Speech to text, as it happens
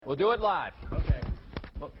We'll do it live. Okay.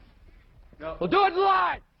 No. We'll do it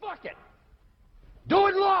live. Fuck it. Do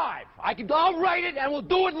it live. I'll write it and we'll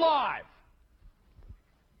do it live.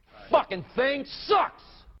 Fucking thing sucks.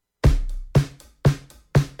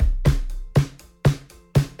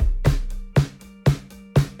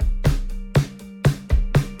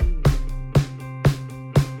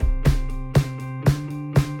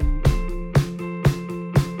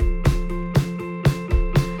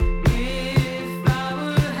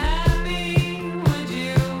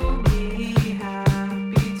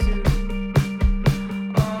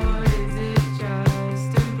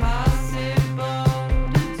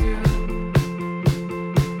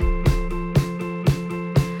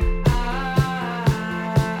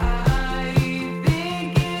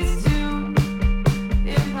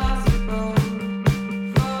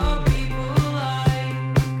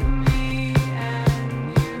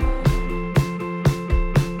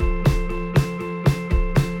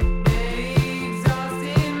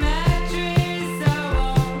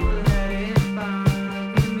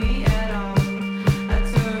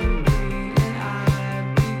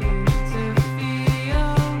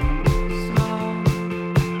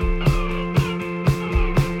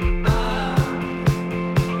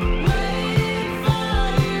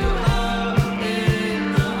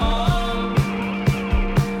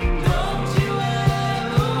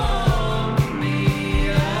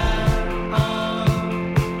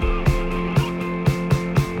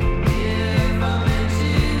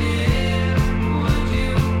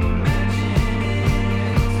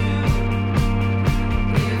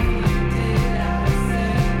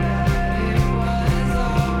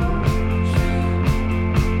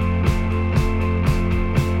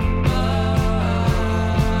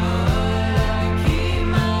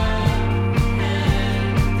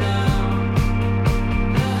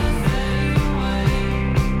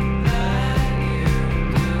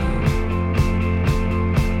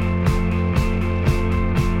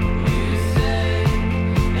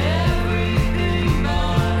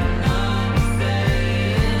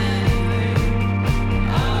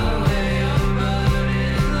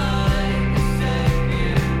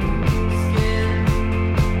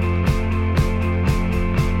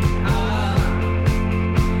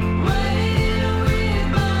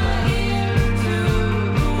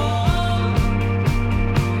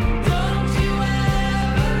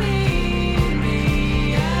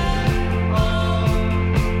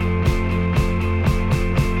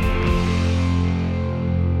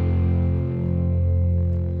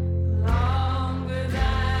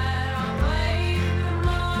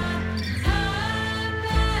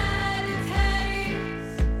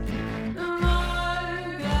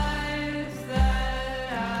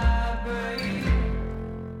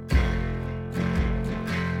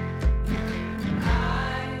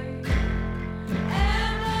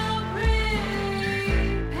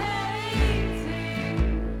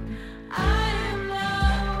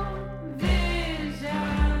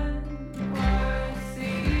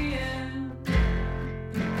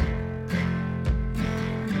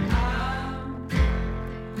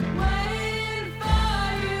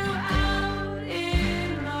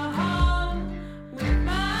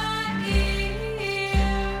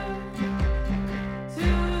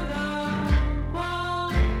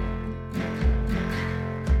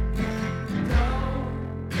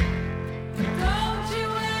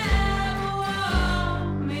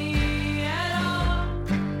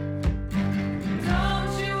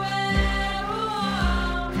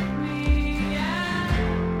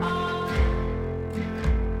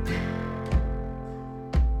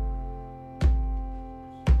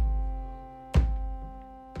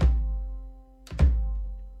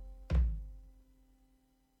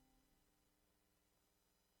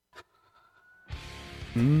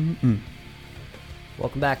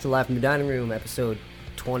 Welcome back to Live from the Dining Room, episode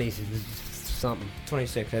 20-something.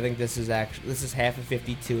 26. I think this is half of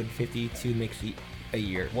 52, and 52 makes a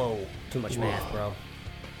year. Whoa, too much math, bro.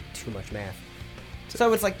 Too much math.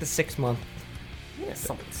 So it's like the 6 month. Yeah,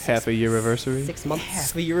 something. Half a year anniversary. 6 months.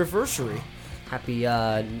 Half a year anniversary. Happy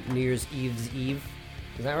New Year's Eve's Eve.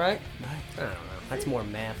 Is that right? I don't know. That's more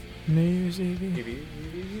math. New Year's Eve.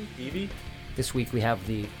 Evie? This week we have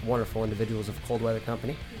the wonderful individuals of Cold Weather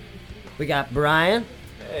Company. We got Brian.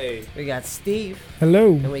 Hey. We got Steve.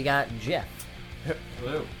 Hello. And we got Jeff.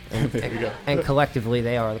 Hello. There we go. And collectively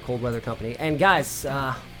they are the Cold Weather Company. And guys,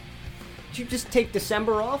 did you just take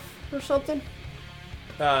December off or something?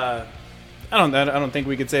 I don't think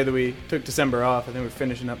we could say that we took December off. I think we're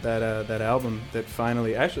finishing up that album that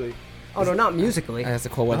finally actually. Oh no, not musically. That's a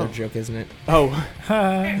cold weather joke, isn't it? Oh.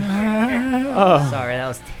 Sorry, that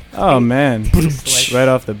was. Oh man. tasteless. Right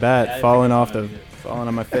off the bat, falling off the falling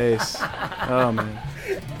on my face. Oh man.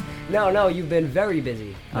 No, you've been very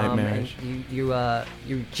busy. Nightmarish. And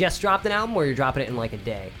you just dropped an album, or you're dropping it in like a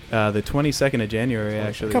day? The 22nd of January,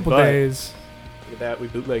 actually. A couple But days. Look at that. We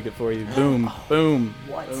bootlegged it for you. Boom. Boom.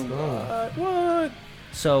 What? Boom. What?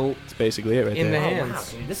 So That's basically it right In there. the oh, hand. wow,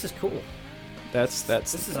 hands. dude, this is cool. That's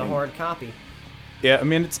This is a hard copy. Yeah, I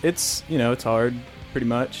mean it's it's hard pretty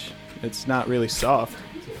much. It's not really soft.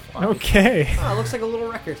 Okay. Oh, it looks like a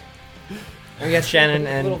little record. And we got Shannon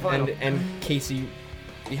Little vinyl. and Casey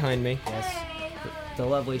behind me. Yes. The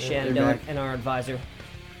lovely Shannon they're Dillon back. and our advisor,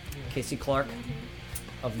 Casey Clark,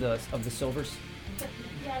 of the Silvers.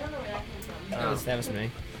 Yeah, I don't know where that came from. That was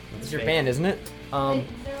me. It's your fake. band, isn't it? They're all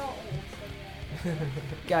old.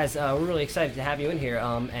 Guys, we're really excited to have you in here,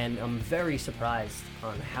 and I'm very surprised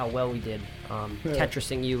on how well we did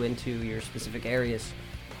Tetrising you into your specific areas.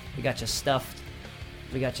 We got you stuffed.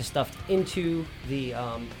 We got you stuffed into the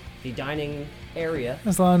dining area.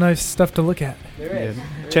 There's a lot of nice stuff to look at. There Yeah. is.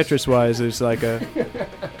 Tetris wise, there's like a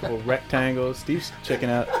couple rectangles. Steve's checking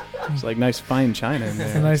out. It's like nice fine china in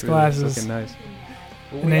there. Some nice It's really glasses. looking nice.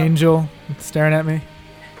 An angel staring at me.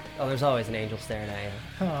 Oh, there's always an angel staring at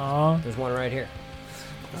you. Aww. There's one right here.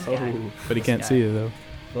 This guy. But he This can't guy. see you though.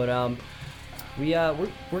 But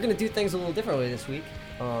we're gonna do things a little differently this week.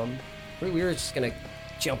 We were just gonna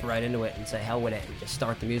jump right into it and say hell with it and just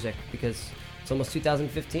start the music because it's almost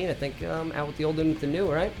 2015. I think out with the old and with the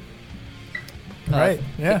new, right? Right,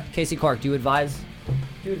 yeah. Casey Clark, do you advise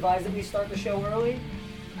that we start the show early?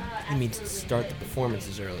 He means to start the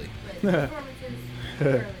performances early. Performances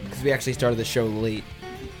early. Because we actually started the show late.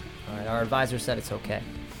 All right, our advisor said it's okay.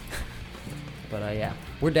 But yeah,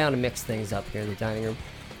 we're down to mix things up here in the dining room,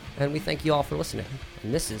 and we thank you all for listening.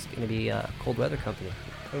 And this is going to be Cold Weather Company.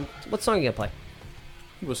 What song are you gonna play?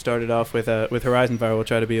 We'll start it off with Horizon Fire. We'll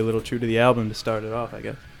try to be a little true to the album to start it off, I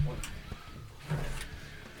guess.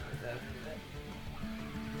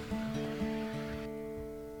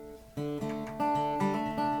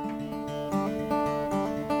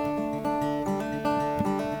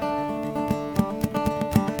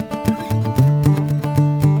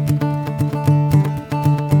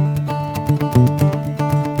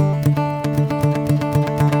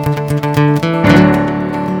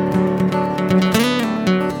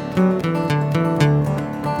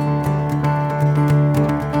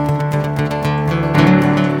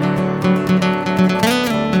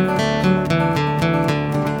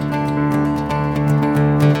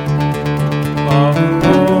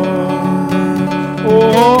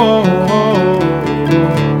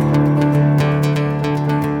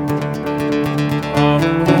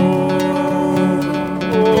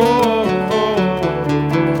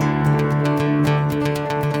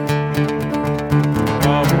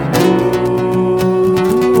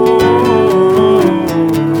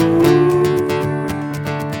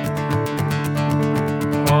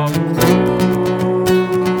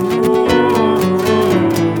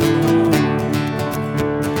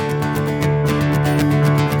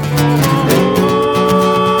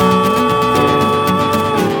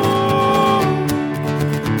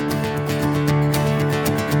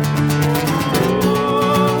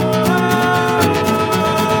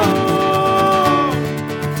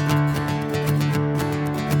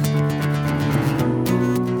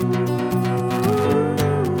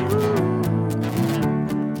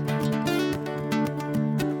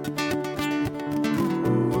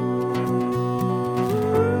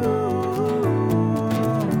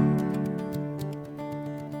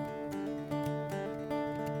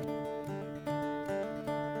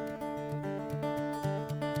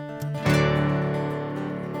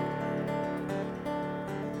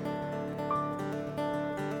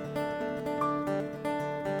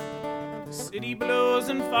 City blues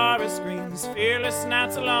and forest greens, fearless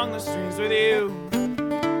nights along the streams with you.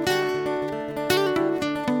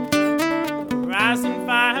 Rising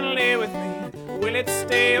finally with me, will it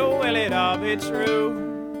stay or will it all be true?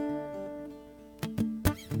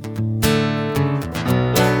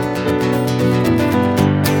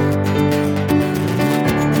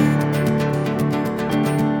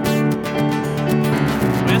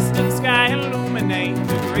 Western sky illuminate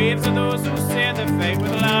the graves of those who shared their fate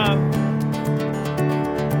with love.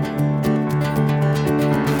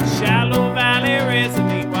 Shallow valley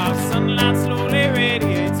resonate while sunlight slowly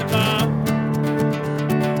radiates above.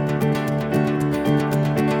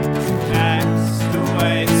 Cast away.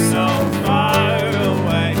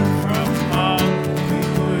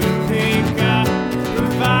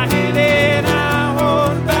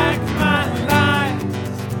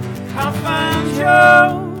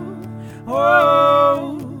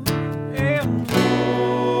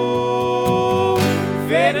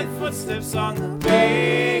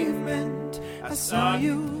 saw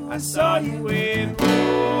you in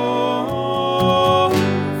home.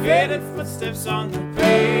 Faded footsteps on the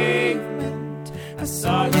pavement. I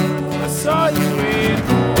saw you in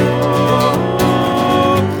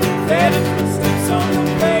home. Faded footsteps on the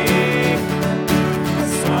pavement. I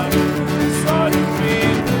saw you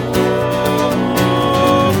in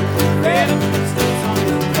home. Faded footsteps on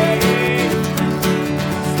the pavement. I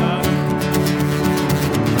saw you.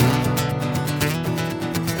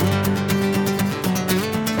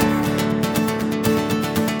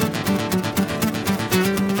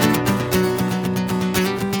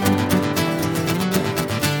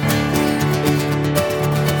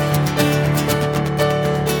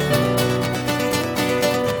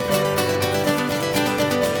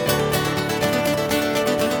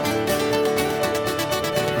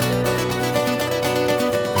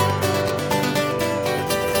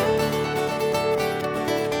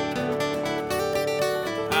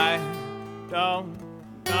 I don't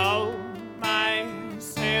know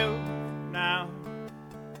myself now.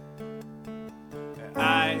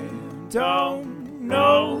 I don't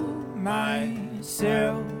know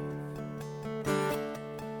myself.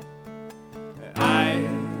 I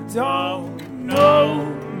don't know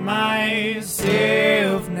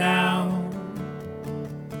myself now.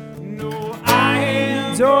 No,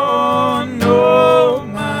 I don't know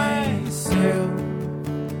myself.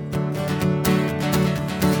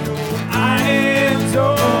 I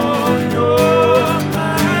don't know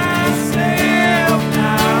myself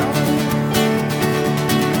now.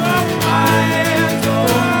 Oh, I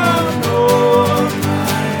don't know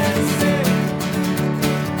myself.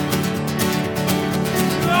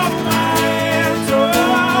 Oh, I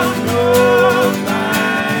don't know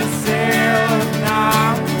myself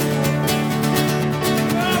now.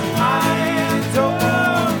 Oh, I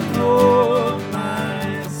don't know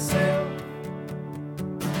myself.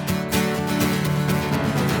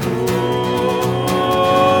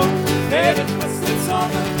 Oh, faded footsteps on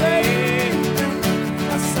the pavement.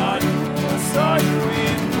 I saw you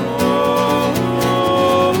in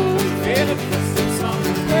home. Faded footsteps on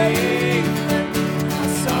the pavement. I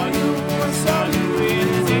saw you in.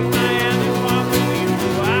 Take my hand and walk with me.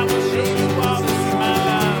 I will show you all this is my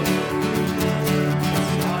love.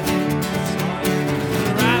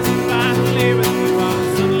 Rise and finally with you all the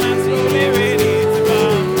sunlight slowly ready to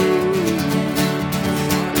come.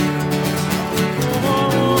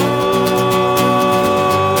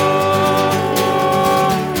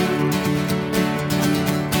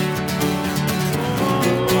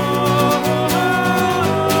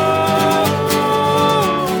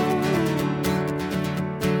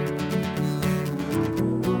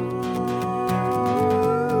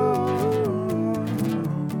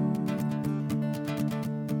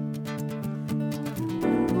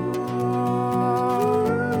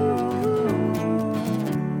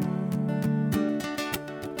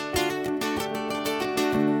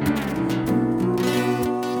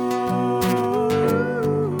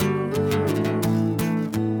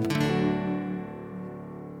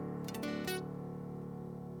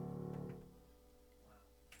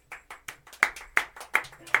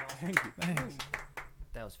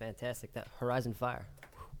 That was fantastic. That Horizon Fire.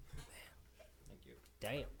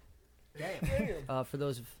 Thank you. Damn. For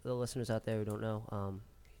those of the listeners out there who don't know,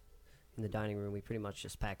 in the dining room, we pretty much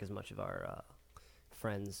just pack as much of our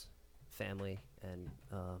friends, family, and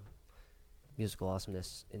musical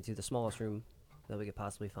awesomeness into the smallest room that we could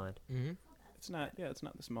possibly find. Mm-hmm. It's not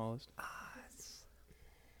the smallest.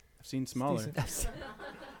 I've seen smaller.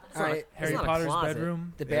 All right, Harry not a Potter's closet.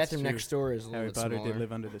 bedroom. the That's bathroom true. next door is a little Harry bit Potter smaller. did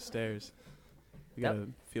live under the stairs. You Yep. gotta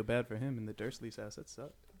feel bad for him in the Dursleys' house. That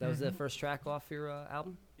sucked. That was the first track off your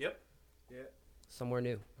album? Yep. Yeah. Somewhere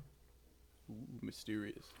New. Ooh,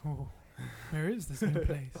 mysterious. Oh, where is this new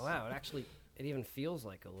place? Oh, wow, it even feels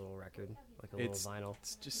like a little record, like a It's- little vinyl.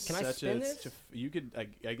 It's just Can I such spin a. this? You could.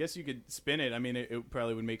 I guess you could spin it. I mean, it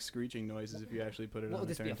probably would make screeching noises if you actually put it What on would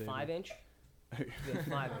the this be, a turntable. 5-inch? It'd be a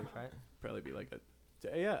 5-inch, right? Probably be like a.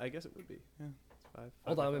 Yeah, I guess it would be. Yeah, it's five.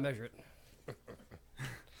 Hold on, let me five. measure it.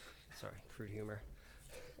 Sorry, crude humor.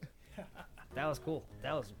 That was cool.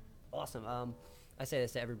 That was awesome. I say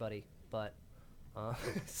this to everybody, but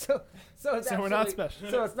so it's So we're not absolutely- special.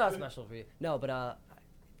 So it's not special for you. No, but I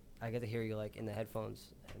get to hear you like in the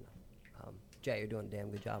headphones. And, Jay, you're doing a damn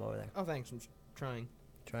good job over there. Oh, thanks. I'm trying.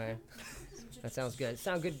 Trying. That sounds good.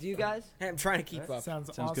 Sound good to you guys? Hey, I'm trying to keep up. Sounds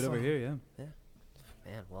Sounds awesome. good over here. Yeah.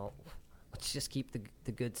 Man, well, let's just keep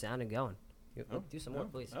the good sounding going. Do some more,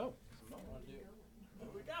 please. Oh.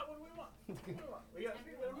 We got what we want. We got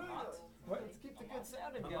Let's keep the good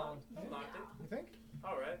sounding going. You think?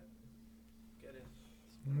 all right. Get it.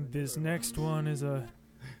 This next one is a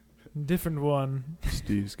different one.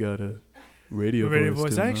 Steve's got a radio, A radio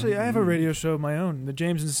voice. too, huh? Actually, I have a radio show of my own, the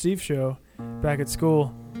James and Steve Show, back at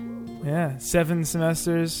school. Yeah, 7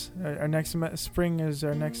 semesters. Our next spring is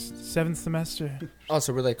our next 7th semester.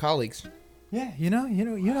 Also, we're like colleagues. Yeah, you and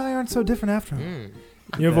I aren't so different after all. Mm.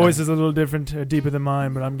 Your voice is a little different, deeper than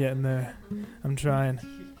mine, but I'm getting there. I'm trying.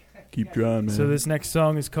 Keep trying, man. So this next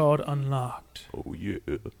song is called Unlocked. Oh, yeah.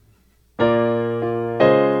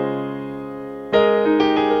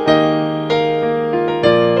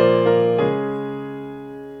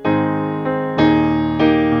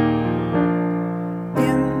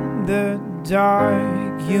 In the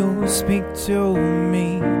dark, you speak to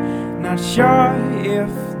me. Not sure if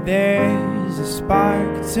there's a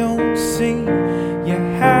spark to see. You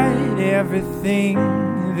had everything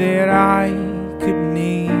that I could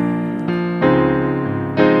need.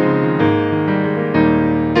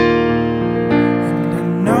 And I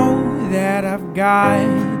know that I've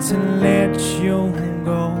got to let you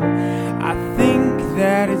go. I think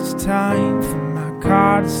that it's time for my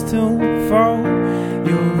cards to fold.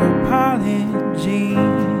 Your apologies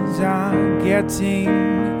are getting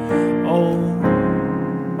old.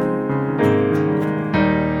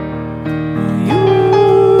 You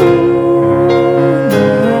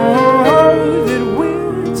know that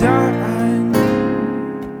we're done,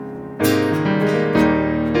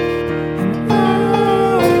 and I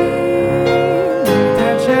know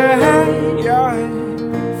that you had your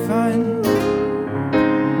fun.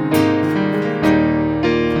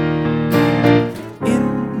 In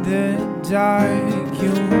the dark,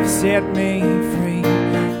 you've set me free.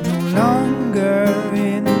 No longer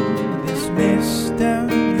in this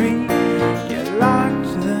mystery. You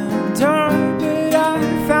locked the door, but I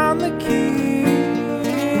found the key.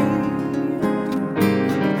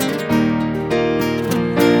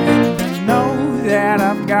 And I know that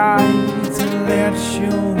I've got to let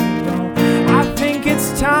you go. I think it's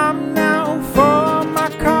time now for my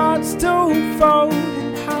cards to fold.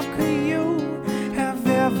 And how could you have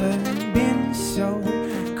ever been so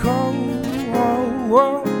cold?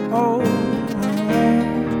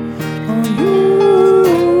 You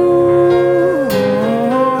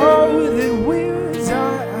know that we're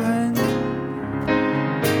done,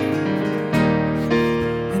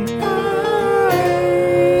 and I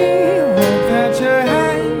hope that you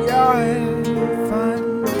had your fun.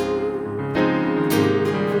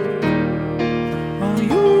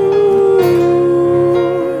 You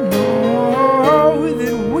know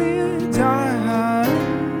that we're done,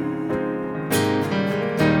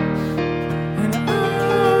 and I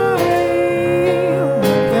hope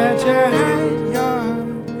that you had your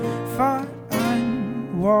fun.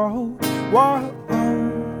 Whoa, whoa.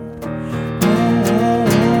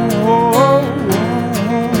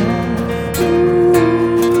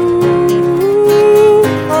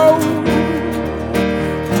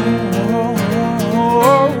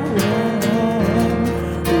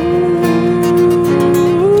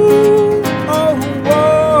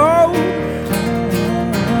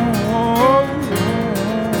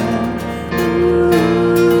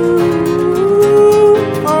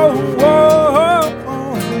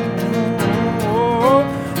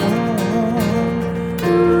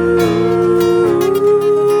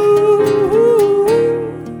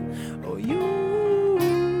 Oh, you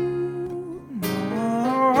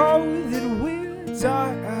know that we're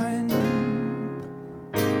done,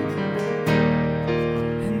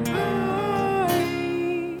 and I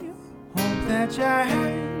hope that you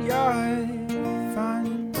had your fun.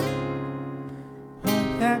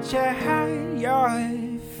 Hope that you had your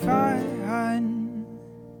fun.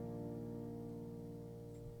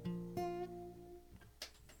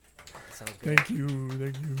 Sounds good. Thank you.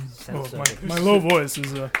 Sounds so good. My low voice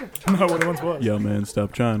is not what it once was. Yo, man,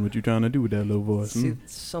 stop trying. What you trying to do with that low voice? See,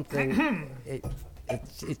 something.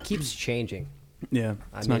 It keeps changing. Yeah,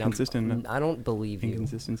 it's not consistent. I don't believe you.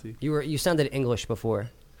 Inconsistency. You sounded English before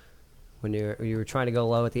when you were trying to go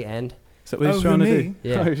low at the end. So what he's Oh, trying to me? do?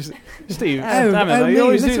 Yeah. Oh, Steve, Oh, damn it, oh, you me,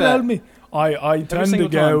 always do listen, that. oh, me. I tend to single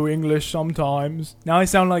go time. English sometimes. Now I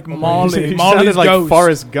sound like You Marley. sounded Marley's like ghost.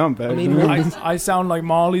 Forrest Gump. I mean, I sound like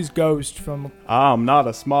Marley's ghost from. I'm not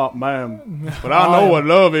a smart man, but I know what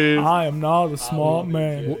love is. I am not a smart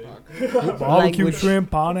man. Barbecue Language.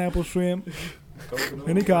 shrimp, pineapple shrimp,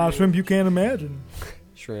 any kind of shrimp you can't imagine.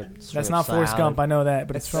 Shrimp. That's not Forrest Gump. I know that,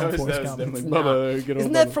 but it's from Forrest Gump.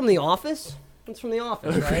 Isn't that from The Office? That's from The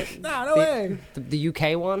Office, right? Nah, no way. The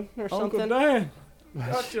UK one or Uncle something? Dan,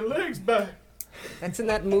 got your legs back. That's in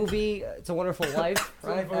that movie, It's a Wonderful Life,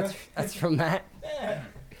 right? That's from that.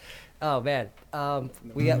 Oh man,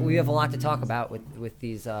 we have a lot to talk about with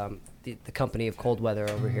these the company of cold weather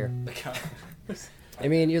over here. I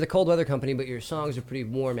mean, you're the cold weather company, but your songs are pretty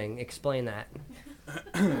warming. Explain that.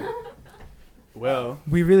 Well,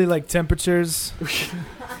 We really like temperatures.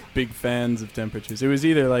 big fans of temperatures. It was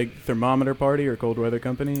either like Thermometer Party or Cold Weather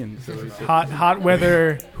Company, and so it's Hot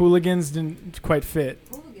weather hooligans didn't quite fit.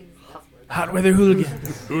 Hot weather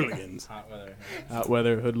hooligans. hooligans, Hot weather. hot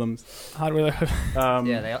weather hoodlums. Hot weather.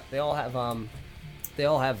 Yeah, they all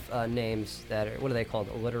have names that are, what are they called?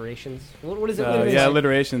 Alliterations? What is it? Yeah,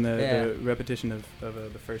 alliteration, the Yeah. repetition of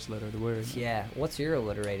the first letter of the word. Yeah. What's your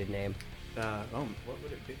alliterated name? What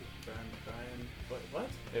would it be?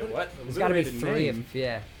 Brian, what? There's got to be Alliterated 3. name.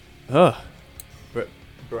 Yeah. Ugh.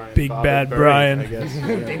 Brian Big Bobby Bad Burry, Brian. I guess.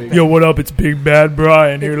 Yeah, Big Yo, what up? It's Big Bad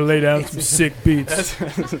Brian here to lay down some sick beats.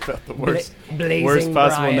 That's about the worst, Blazing worst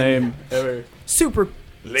possible Brian. name ever. Super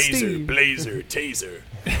Laser, blazer, taser.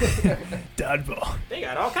 dodgeball. They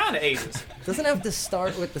got all kind of ages. Doesn't have to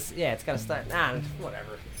start with the. Yeah, it's got to start. Nah,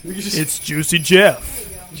 whatever. It's Juicy Jeff.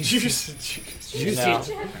 Juicy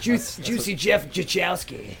Jeff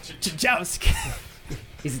Jachowski. Jajowski.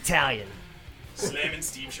 He's Italian. Slamming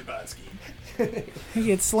Steve Sherbatsky.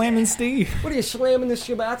 Hey, it's Slamming Steve. What are you slamming the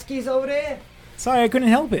Shabatskis over there? Sorry, I couldn't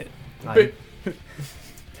help it.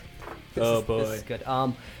 Oh This boy. is good.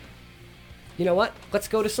 You know what? Let's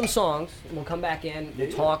go to some songs. We'll come back in.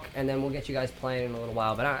 We'll talk, and then we'll get you guys playing in a little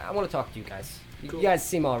while. But I want to talk to you guys. You guys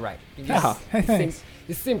seem all right. You guys Hey, thanks.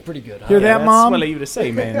 you seem pretty good. Huh? Hear that, That's Mom? swell of you to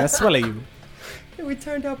say, man. That's swell of you. Yeah, we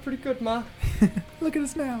turned out pretty good, Ma. Look at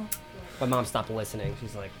us now. My mom stopped listening.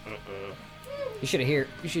 She's like, You should hear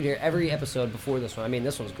every episode before this one. I mean,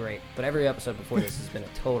 this one's great, but every episode before this has been a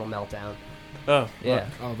total meltdown. Oh, Yeah.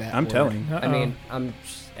 Oh, that I'm word. telling. I mean,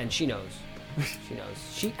 and she knows. She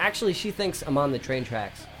knows. She thinks I'm on the train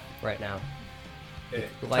tracks right now.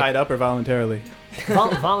 Like- Tied up or voluntarily?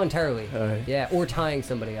 Voluntarily. Alright. Yeah, or tying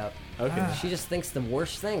somebody up. Okay. She just thinks the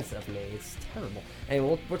worst things of me. It's terrible.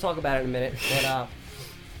 Anyway, we'll talk about it in a minute. But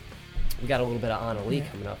we got a little bit of Anna Lee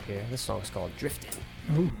coming up here. This song's called Drifting.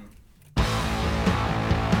 Open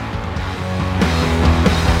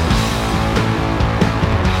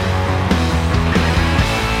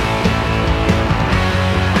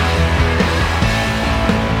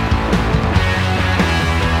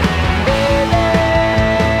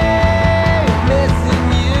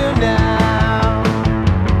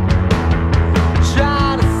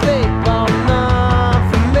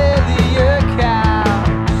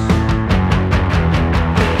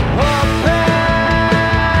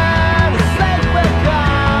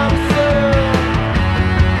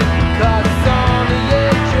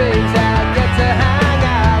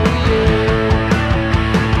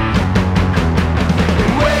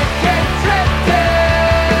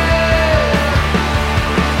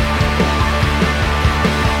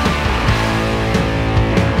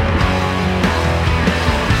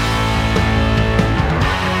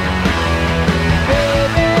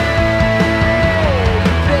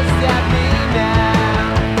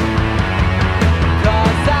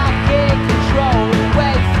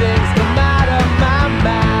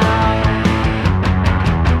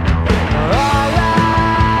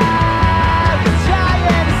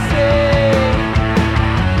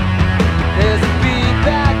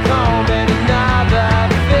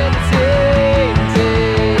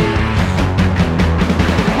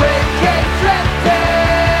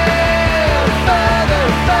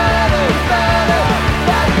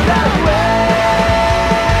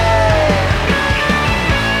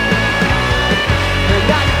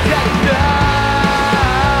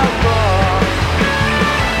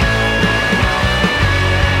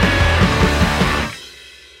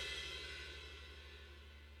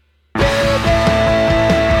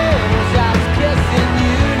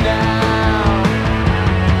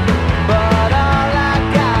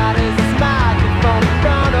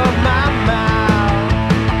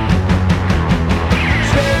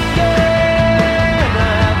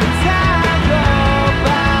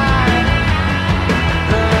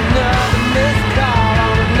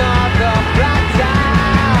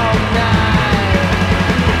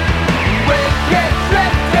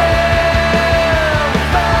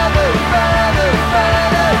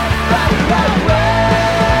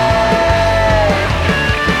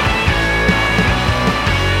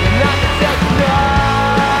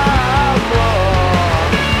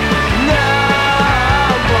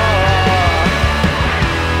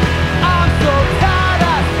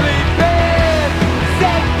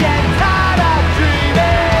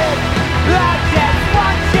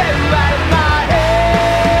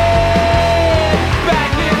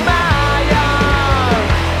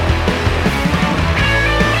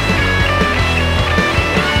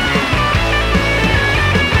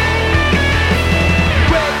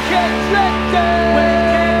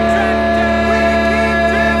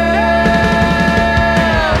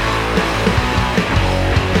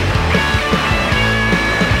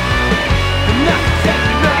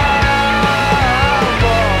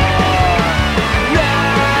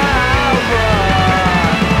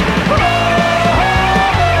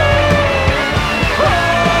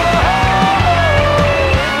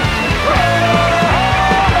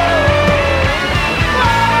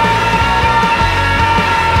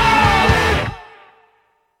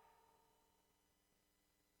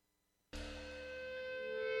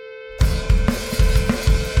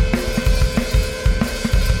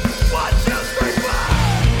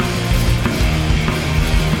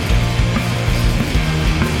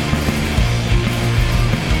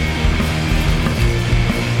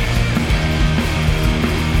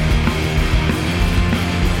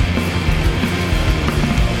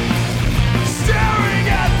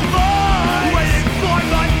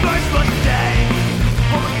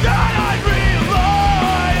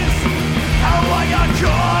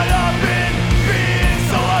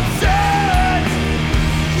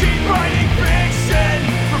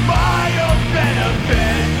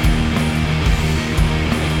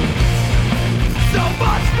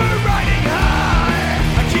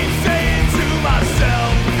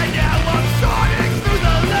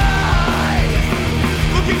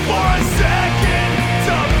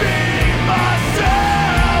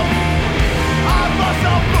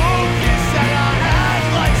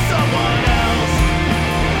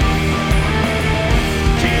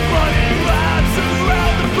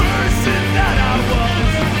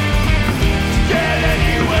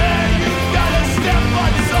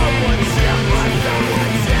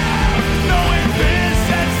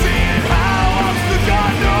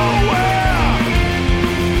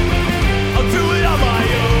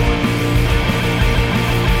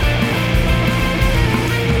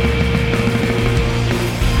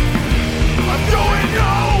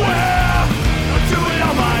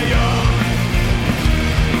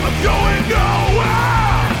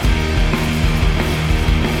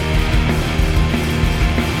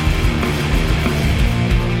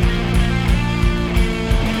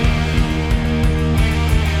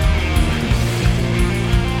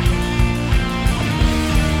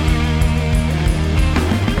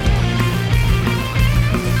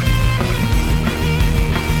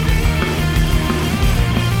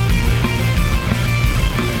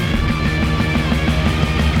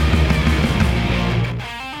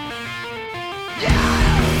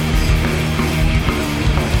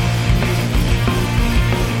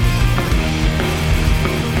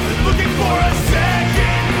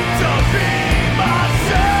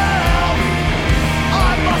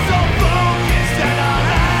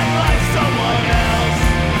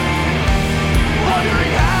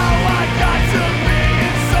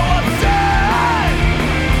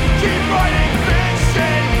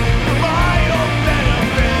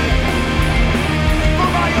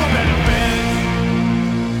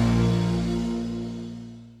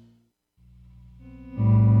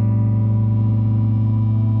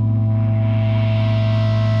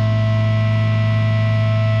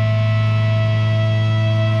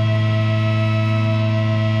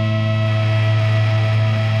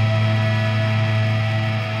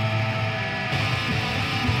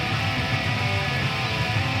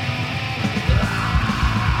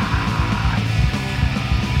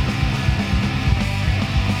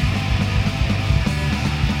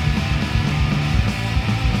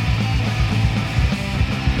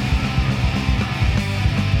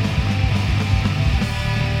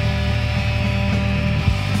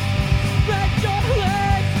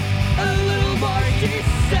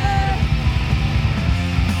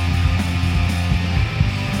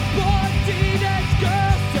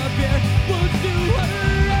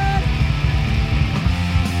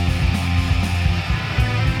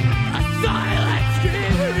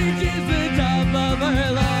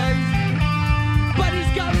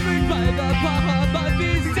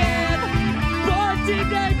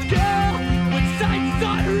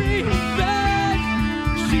revenge.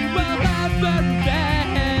 She will have her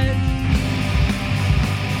revenge.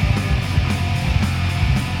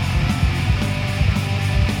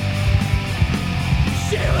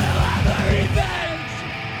 She will have her revenge.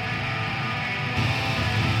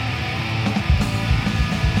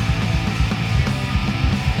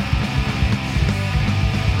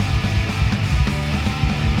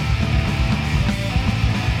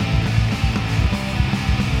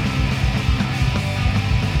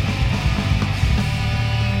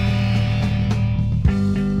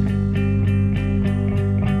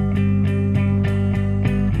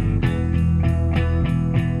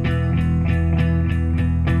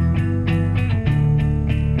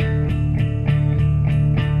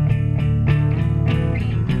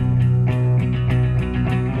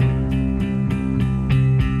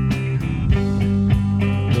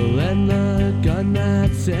 And the gun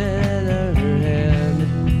that's in her hand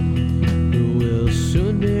will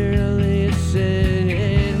soon be releasing.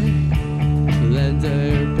 Lend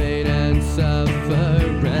her pain and suffering.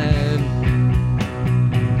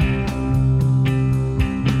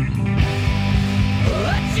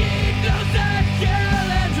 But she knows that kill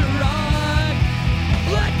and wrong.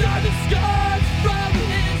 Like are the scars from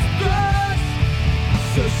his thrust.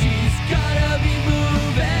 So she's gotta be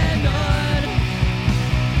moving on.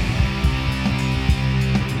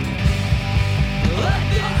 Let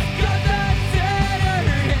this gun that's in her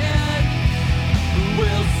hand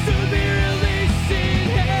will soon be releasing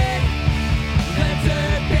it. Let her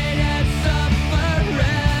pain and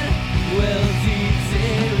suffering will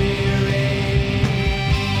deteriorate.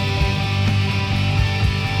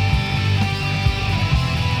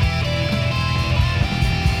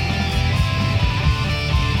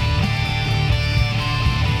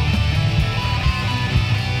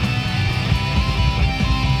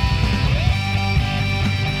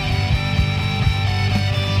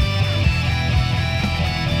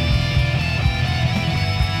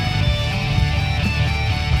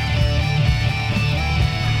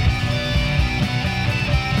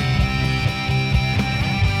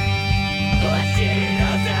 But she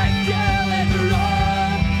knows that kill and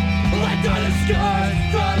wrong. Let all the scars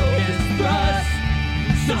from his thrust.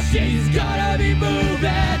 So she's gotta be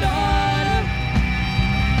moving on.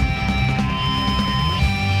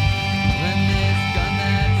 When this gun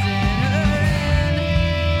that's in her hand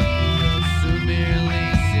will soon be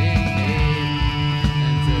releasing it.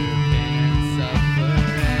 And her pain and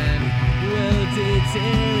suffering will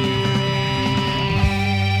deteriorate.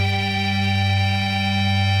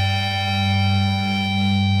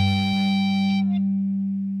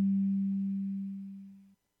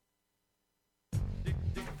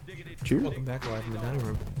 Welcome back to Live from the Dining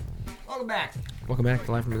Room. Welcome back. Welcome back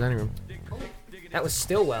to Live from the Dining Room. That was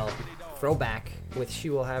Stillwell, throwback with She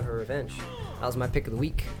Will Have Her Revenge. That was my pick of the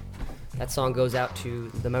week. That song goes out to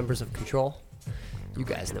the members of Control. You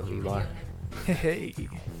guys know who you are. Hey,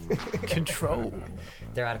 Control.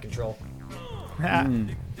 They're out of control. Ah. You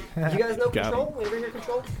guys know Got Control? You ever hear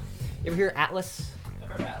Control? You ever hear Atlas?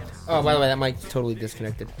 Oh, by the way, that mic's totally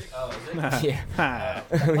disconnected. Yeah.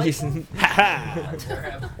 Why is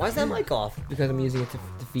that mic off? Because I'm using it to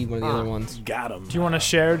feed one of the other ones. Got him. Do you want to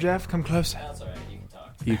share, Jeff? Come closer.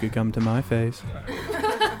 You could come to my face.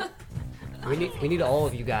 We need all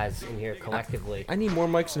of you guys in here collectively. I need more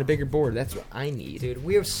mics and a bigger board. That's what I need. Dude,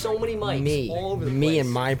 we have so many mics all over the place. Me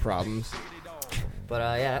and my problems. But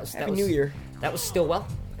yeah, that Happy was New Year. That was Stillwell,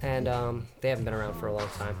 and they haven't been around for a long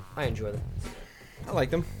time. I enjoy them. I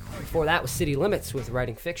like them. Before that was City Limits with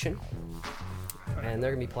Writing Fiction, and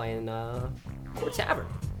they're gonna be playing Court Tavern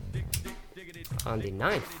on the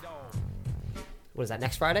 9th. What is that,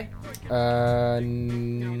 next Friday? No.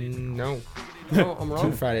 No, I'm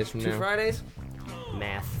wrong. 2 Fridays from 2 now. Fridays?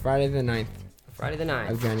 Math. Friday the 9th Friday the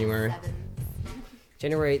 9th. of January.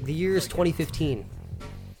 January, the year is 2015.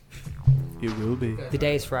 It will be. The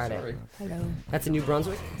day is Friday. Sorry. Hello. That's in New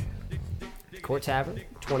Brunswick. Court Tavern,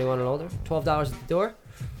 21 and older, $12 at the door.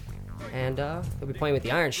 And they'll be playing with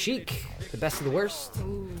the Iron Sheik, the best of the worst,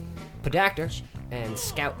 Podactor, and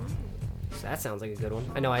Scout. So that sounds like a good one.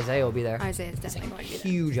 I know Isaiah will be there. Isaiah's definitely going to be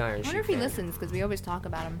there. Huge Iron I Sheik. wonder if he fan. listens because we always talk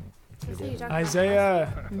about him.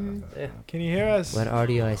 Isaiah, Yeah. can you hear us? What are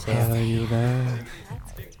you, Isaiah? Are you there?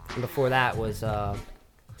 And before that was the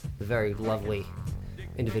very lovely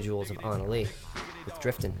individuals of Anna Lee with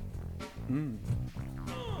Driftin'.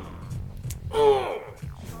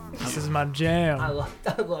 This is my jam. I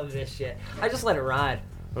love this shit. I just let it ride.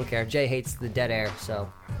 I don't care. Jay hates the dead air,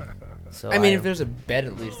 so I mean, if there's a bed,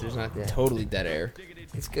 at least there's not totally dead air.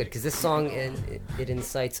 it's good because this song it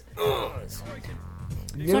incites.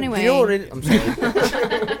 You know, anyway- you know what it? I'm sorry.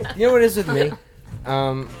 You know what it is with me?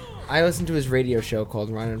 I listen to his radio show called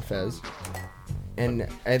Ryan and Fez, and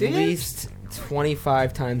at Do you? least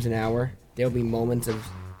 25 times an hour, there'll be moments of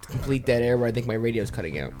complete dead air where I think my radio's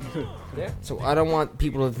cutting out. Yeah. So I don't want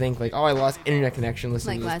people to think like, oh, I lost internet connection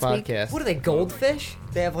listening Like to this last week? podcast. What are they, goldfish?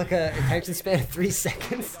 They have like a attention span of 3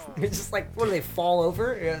 seconds. They're just like, what do they fall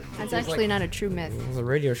over? That's actually not a true myth. Well, the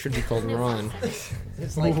radio should be called Ron.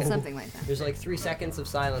 It's like Something like that. there's like 3 seconds of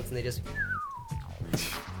silence, and they just.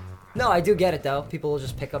 No, I do get it though. People will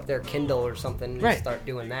just pick up their Kindle or something and Right. start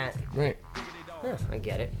doing that. Right. Yeah, I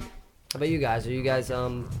get it. How about you guys? Are you guys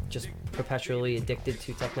just perpetually addicted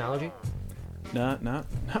to technology? Not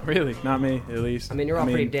really. Not me, at least. I mean, you're all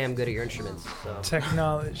pretty damn good at your instruments, so.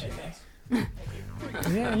 Technology.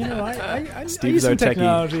 Yeah, you know, I Steve's use our some techie.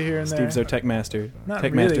 technology here and there. Steve's our tech master. Not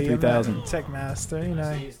Tech really, Master I'm not 3000. a Tech Master, you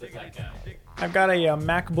know. I've got a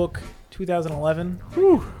MacBook 2011.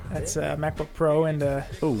 That's a MacBook Pro and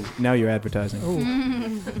Oh, now you're advertising.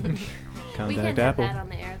 We Contact can't have Apple. that on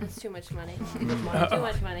the air. That's too much money. Too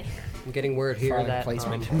much money. I'm getting word here Product that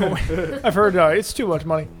placement. I've heard it's too much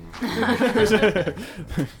money.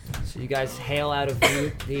 so you guys hail out of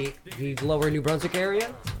the lower New Brunswick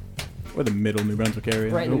area. Or the middle New Brunswick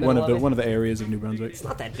area. Right in the one middle of the of it. one of the areas of New Brunswick. It's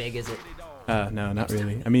not that big, is it? No, not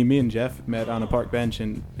really. I mean, me and Jeff met on a park bench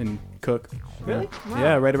in Cook. Really?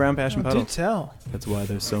 Yeah, right around Passion Do Puddle. tell. That's why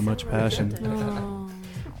there's so much passion. Oh.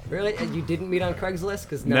 Really? And you didn't meet on Craigslist?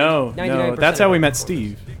 Because No. That's how we met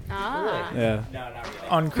Steve. Ah. Yeah.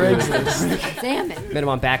 On Craigslist. Damn it. Met him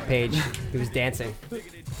on Backpage. He was dancing.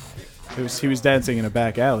 He was dancing in a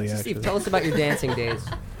back alley, So actually. Steve, tell us about your dancing days.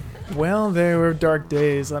 Well, they were dark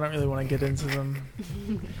days. I don't really want to get into them.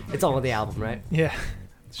 It's all on the album, right? Yeah.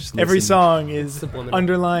 Just Every listen. song is Subliminal.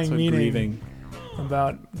 underlying So meaning grieving.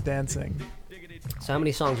 about dancing. So how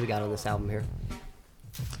many songs we got on this album here?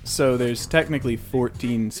 So there's technically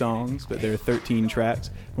 14 songs, but there are 13 tracks.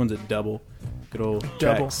 One's a double. Good old Double.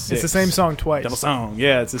 track It's 6. the same song twice. Double song.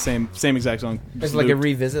 Yeah, it's the same exact song. It's Just like a looped.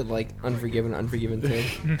 revisit, like Unforgiven, Unforgiven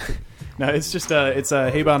thing. No, it's just it's a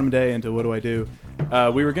Hey Bottom Day into What Do I Do.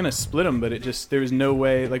 We were gonna split them, but there was no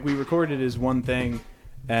way. Like we recorded as one thing,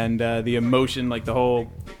 and the emotion, like the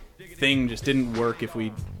whole thing, just didn't work if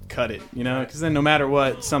we cut it. You know, because then no matter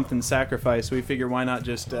what, something's sacrificed. So we figure why not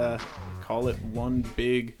just call it one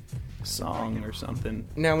big song or something.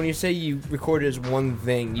 Now, when you say you recorded as one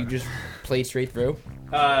thing, you just played straight through?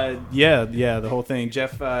 Yeah, the whole thing.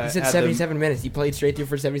 Jeff You said had 77 minutes. You played straight through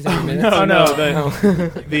for 77 minutes? No, no.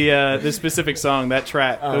 the specific song, that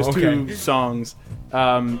track, Oh, those okay. 2 songs.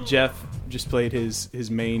 Jeff just played his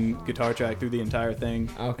main guitar track through the entire thing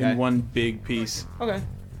Okay. in one big piece, Okay.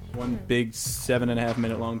 one big 7.5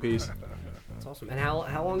 minute long piece. That's awesome. And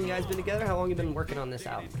how long you guys been together? How long you been working on this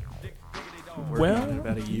album? Working on it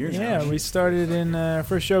about a year Yeah, now. we started in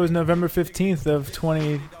first show was November 15th of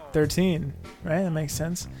 2013, right? That makes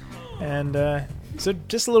sense. And so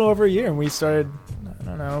just a little over a year, and we started. I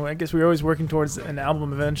don't know. I guess we were always working towards an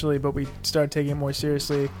album eventually, but we started taking it more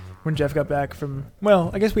seriously when Jeff got back from.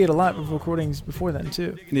 Well, I guess we had a lot of recordings before then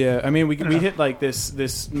too. Yeah, I mean, we hit like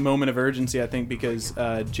this moment of urgency, I think, because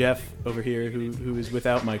Jeff over here, who is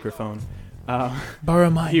without microphone, Borrow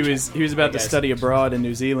mine. he was about to guys. study abroad in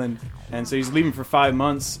New Zealand, and so he's leaving for 5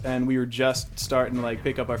 months, and we were just starting to like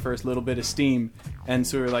pick up our first little bit of steam, and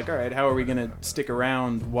so we were like, all right, how are we gonna stick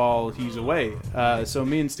around while he's away? So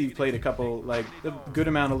me and Steve played a couple, like a good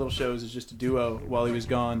amount of little shows as just a duo while he was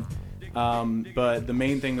gone. But the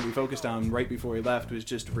main thing that we focused on right before he left was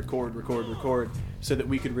just record, so that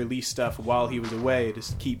we could release stuff while he was away to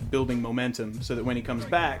keep building momentum, so that when he comes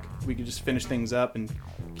back, we could just finish things up and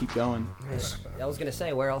keep going. I was gonna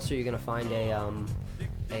say, where else are you gonna find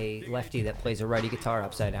a lefty that plays a righty guitar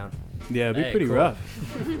upside down Yeah, it'd be Hey, pretty cool. rough.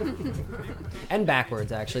 and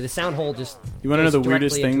backwards? Actually, the sound hole just. You want to know goes the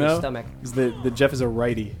weirdest directly thing into his though? Stomach. Is that Jeff is a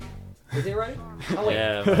righty. Is he righty? Oh wait.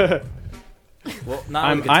 Yeah. Well,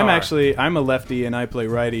 not with I'm a lefty and I play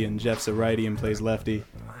righty, and Jeff's a righty and plays lefty,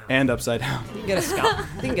 and upside down. You can get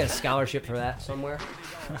you can get a scholarship for that somewhere.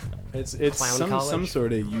 It's Clown some college.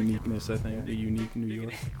 sort of uniqueness, I think. A unique New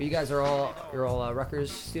York. But you guys are all Rutgers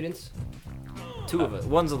students. 2 of it.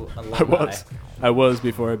 One's a I was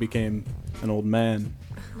before I became an old man.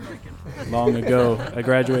 Long ago, I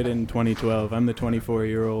graduated in 2012. I'm the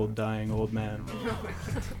 24-year-old dying old man.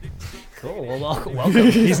 Cool. Well,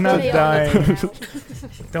 welcome. He's not They all dying. know.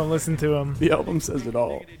 Don't listen to him. The album says it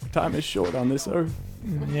all. Time is short on this earth.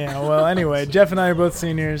 Yeah. Well, anyway, Jeff and I are both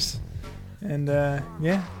seniors, and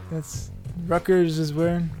yeah, that's Rutgers is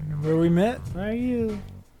where we met. Are you?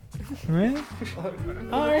 Right?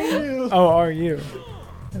 Are you? Oh, are you?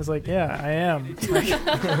 I was like, yeah, I am.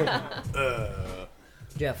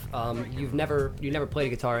 Jeff, you never played a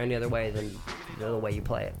guitar any other way than the way you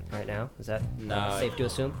play it right now. Is that No, safe to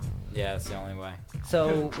assume? Yeah, that's the only way.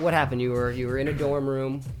 So what happened? You were in a dorm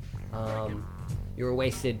room. You were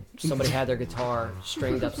wasted. Somebody had their guitar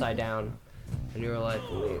stringed upside down, and you were like,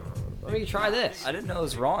 "Let me try this." I didn't know it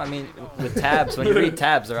was wrong. I mean, with tabs, when you read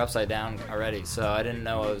tabs, they're upside down already. So I didn't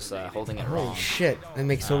know I was holding it wrong. Holy shit, that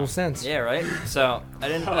makes total sense. Yeah, right. So I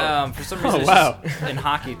didn't. For some reason, it's just in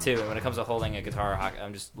hockey too. When it comes to holding a guitar,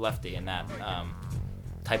 I'm just lefty in that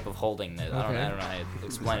type of holding. That I don't know how to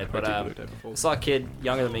explain it. But I saw a kid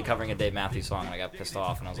younger than me covering a Dave Matthews song, and I got pissed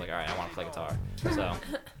off, and I was like, all right, I want to play guitar. So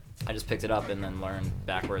I just picked it up and then learned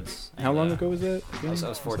backwards. And, How long ago was that? I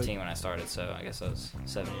was 14 when I started, so I guess I was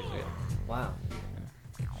 7 years ago. Wow.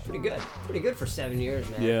 Pretty good. Pretty good for 7 years,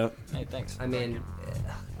 man. Yeah. Hey, thanks. I mean,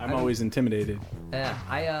 I'm always intimidated. Yeah,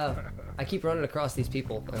 I keep running across these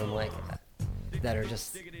people, and I'm like, that are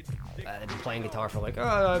just they've been playing guitar for like, oh,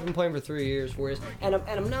 I've been playing for 3 years, 4 years, and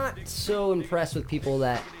I'm not so impressed with people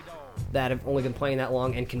that have only been playing that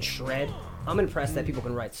long and can shred. I'm impressed that people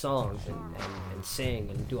can write songs and sing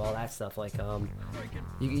and do all that stuff. Like,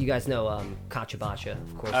 you guys know Kachabacha,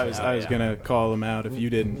 of course. I was gonna call them out if you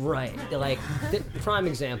didn't. Right, like the prime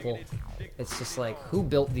example. It's just like, who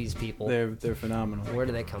built these people? They're phenomenal. Where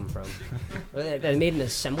do they come from? They made an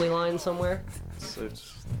assembly line somewhere.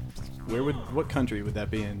 What country would that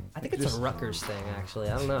be in? I think it's a Rutgers thing, actually.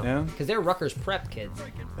 I don't know. Yeah? Because they're Rutgers prep kids.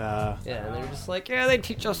 Yeah, and they're just like, yeah, they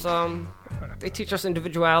teach us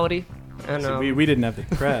individuality. And so we didn't have the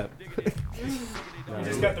prep. We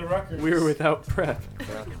just got the Rutgers. We were without prep.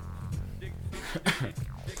 Yeah.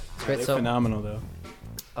 They're phenomenal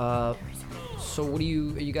though. So what are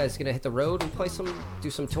you guys gonna hit the road and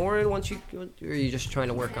do some touring once you, or are you just trying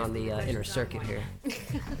to work on the inner circuit here?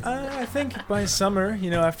 I think by summer,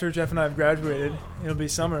 after Jeff and I have graduated, it'll be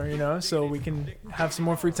summer, so we can have some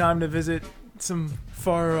more free time to visit some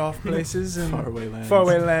far off places and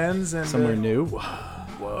faraway lands and somewhere new.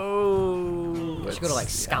 Whoa! You should go to like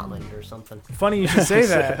Scotland or something. Funny you should say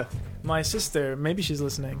that. My sister, maybe she's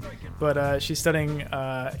listening, but she's studying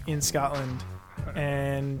in Scotland,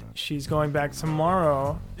 and she's going back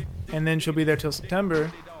tomorrow, and then she'll be there till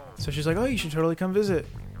September. So she's like, "Oh, you should totally come visit."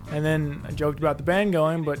 And then I joked about the band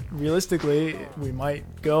going, but realistically, we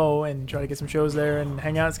might go and try to get some shows there and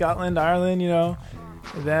hang out in Scotland, Ireland,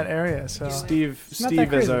 that area. So Steve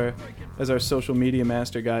as our social media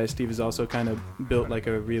master guy, Steve has also kind of built like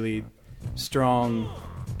a really strong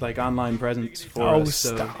like online presence for us.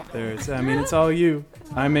 Stop. So it's all you.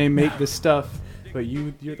 I may make this stuff, but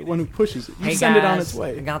you're the one who pushes it. You Hey send guys, it on its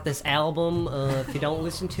way. I got this album. If you don't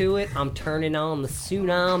listen to it, I'm turning on the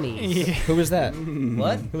tsunamis. Yeah. Who was that?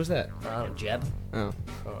 What? Who was that? Jeb. Oh.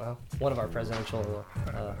 One of our presidential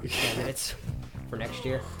candidates for next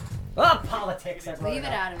year. Oh, politics! Leave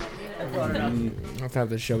it out of it. I brought it up. I thought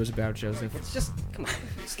the show was about Joseph. It's just, come on,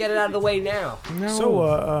 just get it out of the way now. No. So,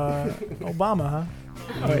 Obama, huh?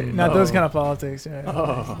 Oh, wait, not those kind of politics.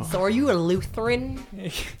 Yeah. So, are you a Lutheran or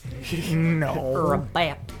a No.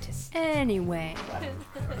 Baptist? Anyway.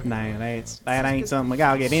 Nah, that ain't something we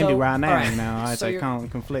gotta get into right now. alright. No, it's So a your-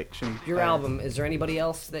 confliction. Your album, is there anybody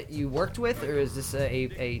else that you worked with, or is this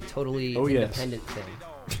a totally Oh, yes. independent thing?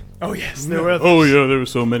 Oh yes, there were. Oh yeah, there were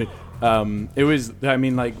so many. It was.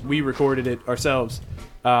 We recorded it ourselves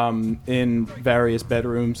in various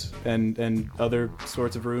bedrooms and other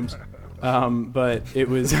sorts of rooms. But it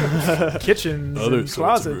was Kitchens, other and sorts of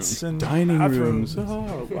closets, rooms. and dining bathrooms. rooms.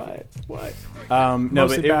 Oh, what? No,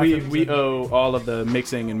 Mostly but we bathrooms. owe all of the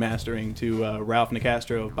mixing and mastering to Ralph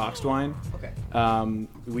Nicastro of Boxed Wine. Okay.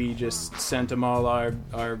 We just sent him all our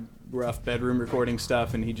rough bedroom recording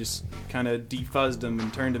stuff, and he just kind of defuzzed them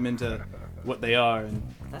and turned them into what they are, and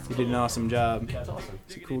he did an awesome job. That's awesome.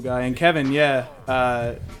 He's a cool guy. And Kevin,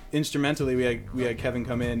 instrumentally we had Kevin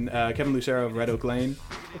come in. Kevin Lucero of Red Oak Lane.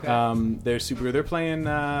 Okay. They're playing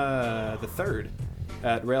the 3rd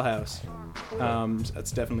at Railhouse.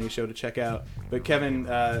 That's definitely a show to check out. But Kevin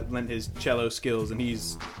lent his cello skills, and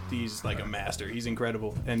he's like a master. He's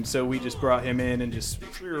incredible. And so we just brought him in and just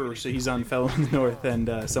so he's on Fellow in the North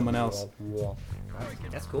and someone else.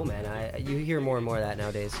 That's cool, man. You hear more and more of that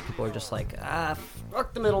nowadays. People are just like,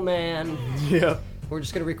 fuck the middleman. Yeah. We're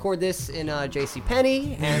just gonna record this in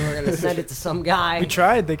JCPenney, and we're gonna send it to some guy. We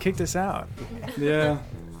tried. They kicked us out. Yeah.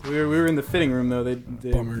 We were in the fitting room though. It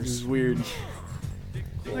was weird.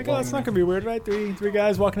 Like, oh, it's not gonna be weird, right? Three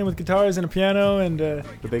guys walking in with guitars and a piano and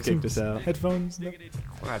But they kicked us out. headphones. Well,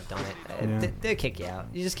 I've done it. Yeah. They'll kick you out.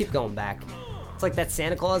 You just keep going back. It's like that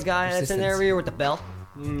Santa Claus guy that's in there Persistence. every year with the bell.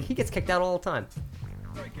 He gets kicked out all the time.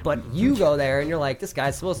 But you go there and you're like, this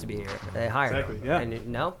guy's supposed to be here. They hired Exactly, him. yeah. And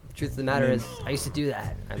no, truth of the matter is, I used to do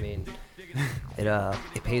that. I mean,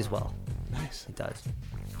 it pays well. Nice. It does.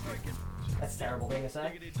 That's a terrible thing to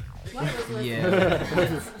say. Yeah.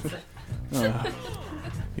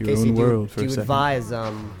 Your Casey, own world for do a you second. advise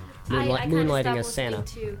I moonlighting kinda as stopped Santa?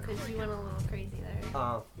 listening too, because you went a little crazy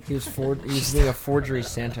there. He was being a forgery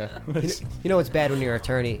Santa. You know it's bad when your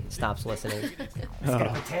attorney stops listening. Just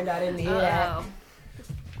gotta pretend I didn't hear that. Uh-oh.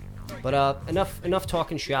 But enough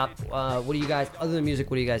talking shop. What do you guys, other than music,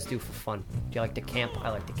 what do you guys do for fun? Do you like to camp? I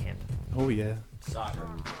like to camp. Oh yeah. Soccer.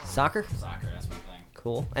 Soccer? Soccer, that's my thing.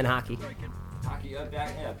 Cool. And hockey. Hockey,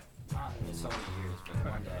 back, yeah. Not in so many years, but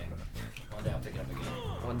one day I'll pick it up again.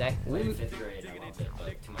 One day. Played in 5th grade, I loved it,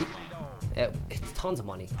 but too much money. It's tons of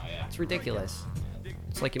money. Oh, yeah. It's ridiculous.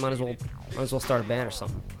 It's like you might as well start a band or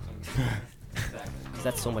something. Exactly. 'Cause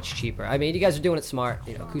that's so much cheaper. I mean, you guys are doing it smart.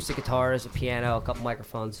 You know, acoustic guitars, a piano, a couple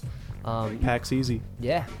microphones. Packs easy.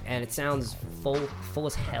 Yeah, and it sounds full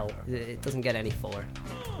as hell. It doesn't get any fuller.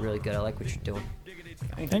 Really good. I like what you're doing.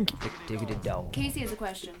 Thank you. Diggity dog. Casey has a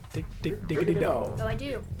question. Diggity dog. Oh, I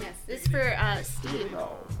do. Yes. This is for Steve.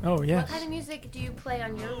 Oh, yes. What kind of music do you play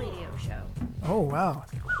on your radio show? Oh, wow.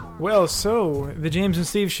 Well, so the James and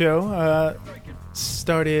Steve show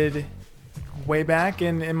started way back,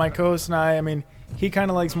 and my co-host and I mean, he kind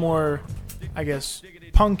of likes more, I guess,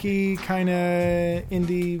 punky, kind of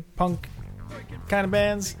indie punk kind of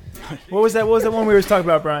bands. What was that one we were talking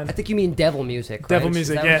about, Brian? I think you mean devil music, right? Devil Is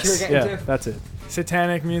music, that what you were yes. getting Yeah, to? that's it.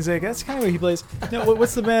 Satanic music. That's kind of what he plays. No,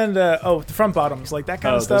 what's the band? The Front Bottoms, like that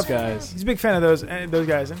kind of Those stuff. guys. He's a big fan of those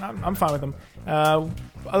guys, and I'm fine with them.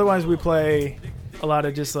 Otherwise, we play a lot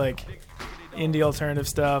of just like indie alternative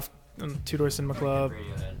stuff. Two Door Cinema Club,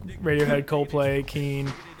 Radiohead, Coldplay,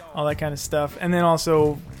 Keane, all that kind of stuff, and then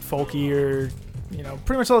also folky or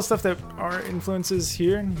pretty much all the stuff that are influences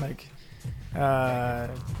here, like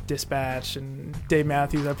Dispatch and Dave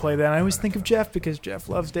Matthews. I play that. And I always think of Jeff because Jeff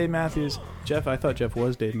loves Dave Matthews. Jeff, I thought Jeff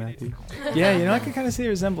was Dave Matthews. Yeah, I can kind of see a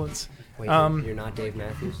resemblance. Wait, you're not Dave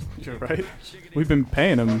Matthews? You're right. We've been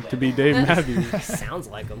paying him to be Dave Matthews. Sounds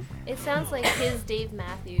like him. It sounds like his Dave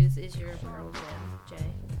Matthews is your Pearl Jam, Jay.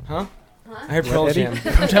 Huh? Huh? I heard Pearl Eddie?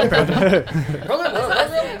 Jam.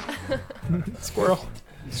 Squirrel.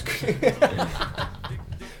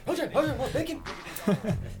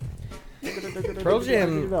 Pearl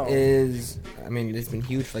Jam is, I mean, it's been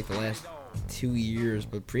huge for like the last 2 years,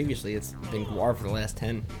 but previously it's been Guar for the last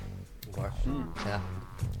 10. Guar. Yeah.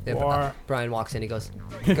 Guar. Brian walks in, he goes,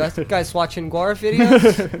 guys watching Guar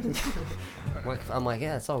videos? I'm like,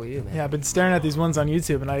 yeah, that's all we do, man. Yeah, I've been staring at these ones on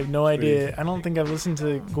YouTube, and I have no idea. I don't think I've listened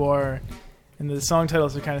to Guar, and the song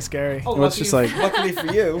titles are kind of scary. Oh, Well, it's just like luckily for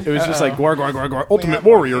you. it was just like Guar, Guar, Guar, Guar, Ultimate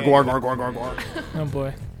Warrior, Guar, Guar, Guar, Guar, Guar. Oh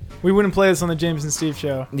boy, we wouldn't play this on the James and Steve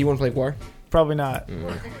show. Do you want to play Guar? Probably not.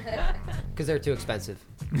 Because they're too expensive.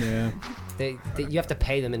 Yeah. You have to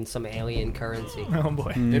pay them in some alien currency. Oh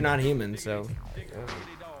boy. They're not human, so.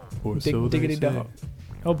 Or so they Diggity say. dog.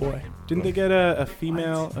 Oh boy. Didn't they get a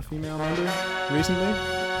female member recently?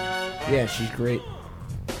 Yeah, she's great.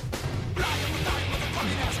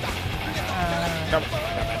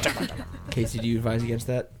 Casey, do you advise against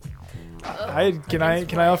that? Can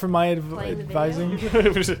I offer my Playing the advising?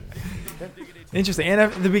 Interesting. And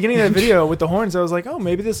at the beginning of the video with the horns, I was like, oh,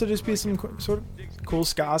 maybe this will just be some sort of cool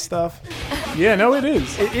ska stuff. Yeah, no, it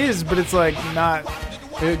is. It is, but it's like not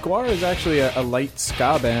Guar is actually a light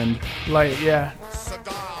ska band. light. Yeah.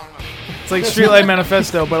 It's like Streetlight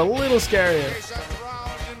Manifesto, but a little scarier.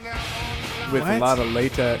 With a What? lot of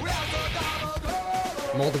latex.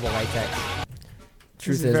 Multiple latex.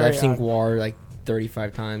 Truth is is, very I've seen odd. Guar like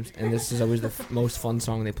 35 times, and this is always the most fun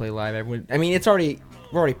song they play live. Everyone, I mean,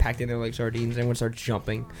 we're already packed in there like sardines. Everyone starts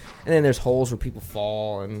jumping, and then there's holes where people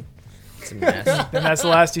fall, and it's a mess. And that's the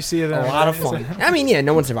last you see of A them. lot of fun. I mean, yeah,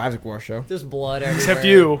 no one survives a Guar show. There's blood everywhere. Except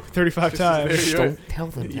you, 35 times. Just don't tell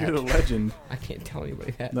them You're the that. legend. I can't tell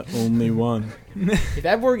anybody that. The only one. If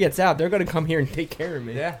that word gets out, they're gonna come here and take care of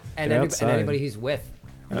me. Yeah. And, Get and outside. anybody he's with.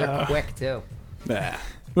 They're quick, too. Bah.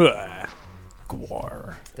 Bah.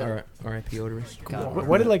 Guar. R.I.P. Odorous.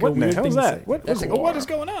 What did like What a in the weird hell thing is to that? say? What is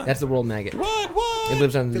going on? That's the world maggot. What? It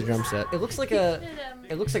lives under the drum set. It looks like a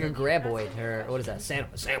graboid, or what is that?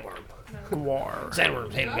 Sandworm. Guar.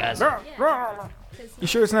 Sandworms, hey guys. You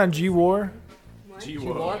sure it's not G-War?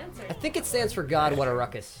 I think it stands for God, what a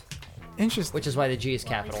ruckus. Interesting. Which is why the G is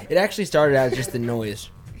capital. It actually started out as just the noise.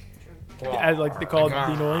 Like they call it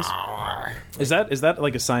the noise. Is that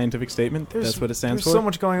like a scientific statement? That's what it stands There's for? so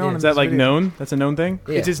much going on. Yeah. in Is that this like video. known? That's a known thing?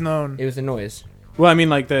 Yeah. It is known. It was the noise. Well, I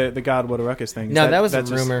mean like the God What a Ruckus thing. Is No, that was a that's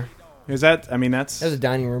just- rumor. Is that? I mean, that's That was a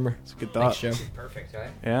dining roomer. It's a good Thanks, thought. Joe. Perfect, right?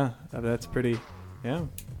 Yeah, that's pretty. Yeah.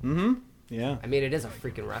 Mm-hmm. Yeah. I mean, it is a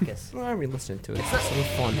freaking ruckus. Well, I mean, listening to it. It's so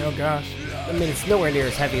fun. Oh gosh. I mean, it's nowhere near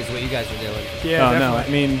as heavy as what you guys are doing. Yeah, Oh definitely. no, I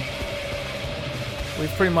mean, We've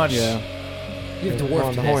pretty much. yeah. You've We're dwarfed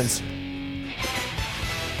on the this. horns.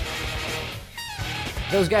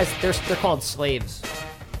 Those guys, they're called slaves.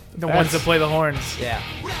 The ones that play the horns. Yeah,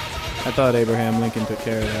 I thought Abraham Lincoln took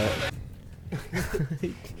care of that.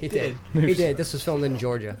 he did. He did. This was filmed in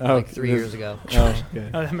Georgia Oh, like 3 years ago. Oh, okay.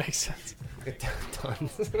 Oh, that makes sense.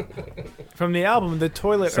 Tons. From the album, The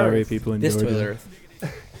Toilet Sorry, Earth. people in This Georgia. Toilet Earth.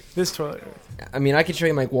 This Toilet Earth. I mean, I could show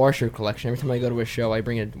you my washer collection. Every time I go to a show, I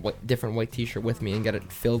bring a different white T-shirt with me and get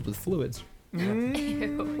it filled with fluids.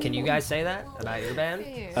 Can you guys say that about your band?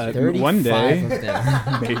 One 35 day, of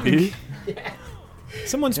them. maybe.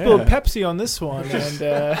 Someone spilled Yeah. Pepsi on this one, and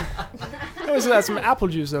that's some apple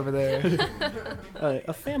juice over there.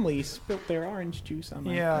 A family spilt their orange juice on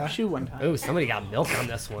my Yeah. shoe one time. Oh, somebody got milk on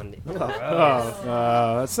this one.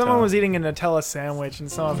 That's Someone tough. was eating a Nutella sandwich, and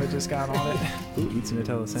some of it just got on it. Who eats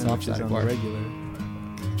Nutella sandwiches Soft-side on the bar. regular?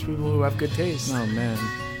 People who have good taste. Oh man.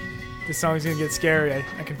 This song's gonna get scary.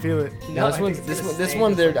 I can feel it. No, this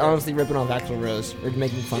one, they're honestly ripping off Axl Rose. They're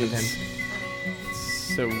making fun of him.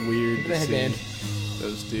 It's so weird Look to at the see headband.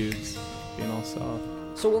 those dudes being all soft.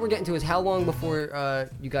 So what we're getting to is how long before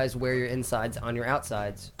you guys wear your insides on your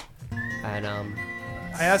outsides, and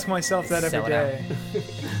I ask myself that every Sell it day.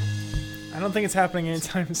 I don't think it's happening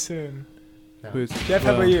anytime soon. Who's- Jeff,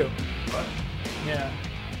 how well, about you? Yeah.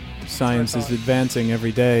 Science is thought. advancing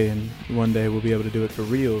every day, and one day we'll be able to do it for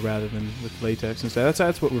real rather than with latex and stuff.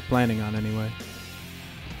 That's what we're planning on anyway.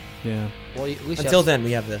 Yeah. well, at least Until then,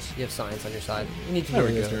 we have this. you have science on your side. We need to There know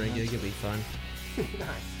we this go. during it. It'll be fun. Nice.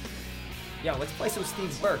 Yo, let's play some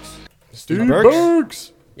Steve Burks. Steve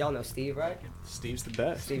Burks? Y'all know Steve, right? Steve's the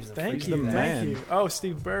best. Steve's the Thank He's you. the Thank man. you. Oh,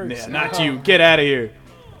 Steve Burks. Yeah, not you. Get out of here.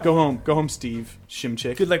 Go home. Go home, Steve.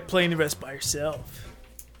 Shimchick. Good like playing the rest by yourself.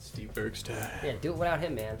 Steve Burks time. Yeah, do it without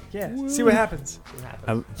him, man. Yeah. See what happens. See what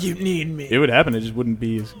happens. You need me. It would happen. It just wouldn't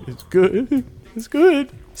be as good. It's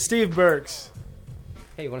good. Steve Burks.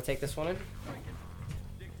 Hey, you want to take this one in?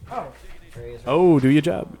 Oh. There he is. Oh, do your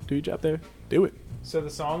job. Do your job there. Do it. So the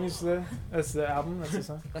song is that's the album. That's the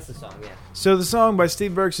song. That's the song, yeah. So the song by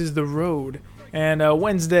Steve Burks is "The Road," and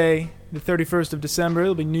Wednesday, the 31st of December,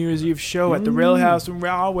 it'll be New Year's Eve show at the Rail House in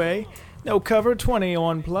Rahway. No cover,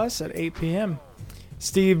 21 plus at 8 p.m.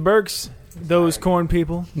 Steve Burks, those corn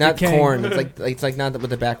people. Not the king. corn. It's like not what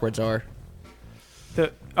the backwards are.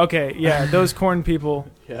 Okay, yeah, those corn people.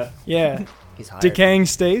 Yeah. Yeah, He's hired. Decaying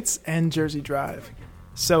States and Jersey Drive.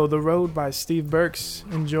 So "The Road" by Steve Burks.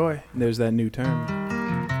 Enjoy. There's that new term.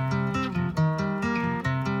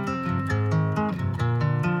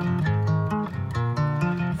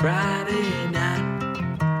 Friday night,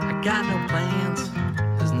 I got no plans.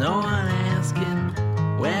 There's no one asking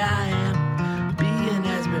where I am. Be in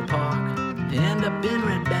Asbury Park, end up in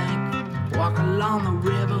Red Bank. Walk along the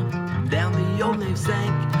river, down the old Nave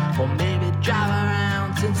Sank. Or maybe drive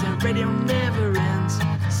around since the radio never ends.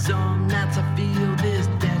 Some nights I feel this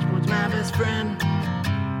dashboard's my best friend.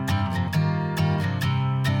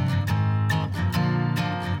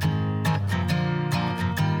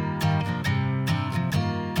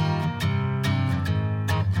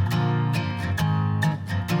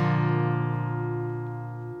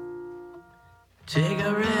 Take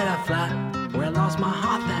a red-eye flight where I lost my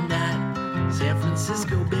heart that night. San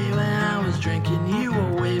Francisco Bay when I was drinking you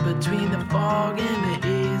away between the fog and the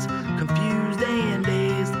haze. Confused and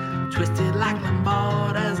dazed, twisted like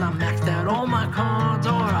Lombard as I maxed out all my cards.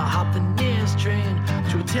 Or I hopped the nearest train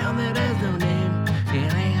to a town that has no name.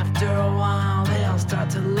 And after a while they'll start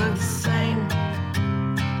to look the same.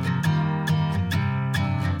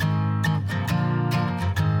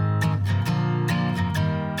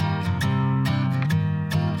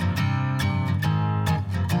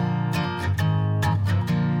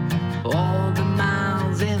 All the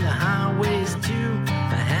miles and the highways too.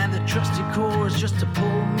 I had the trusty course just to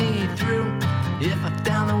pull me through. If I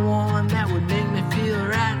found the one that would make me feel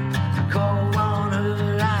right, I call on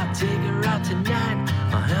her, I'll take her out tonight.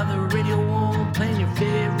 I'll have the radio on playing your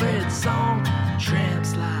favorite song.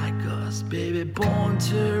 Tramps like us, baby, born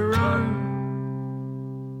to run.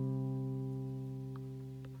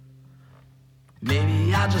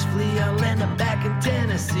 Maybe I'll just flee, I'll end up back in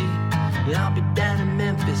Tennessee. I'll be down in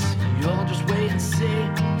Memphis, you'll just wait and see.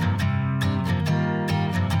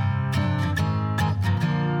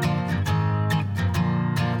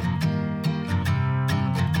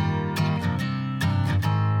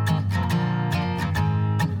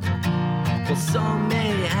 Well, some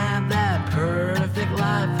may have that perfect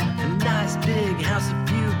life, and nice big house, a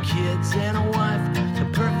few kids and a wife. The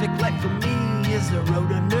perfect life for me is the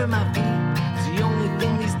road under my feet. It's the only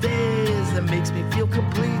thing these days that makes me feel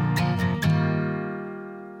complete.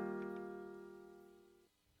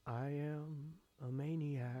 I am a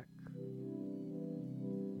maniac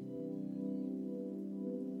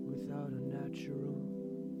without a natural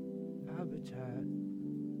habitat.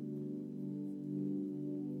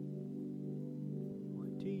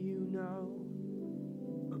 What do you know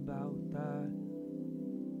about that?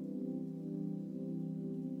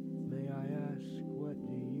 May I ask, what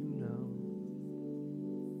do you know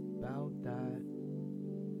about that?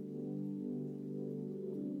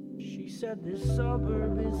 She said this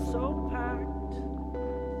suburb is so packed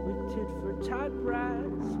with tit-for-tat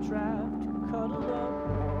brats trapped, cuddled up,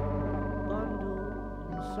 bundled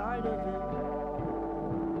inside of it.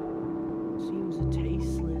 Seems a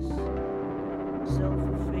tasteless,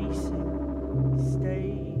 self-effacing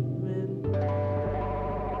statement they're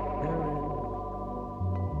in.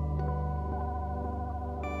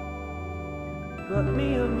 But me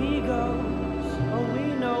amigos, oh, we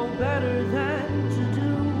know better than to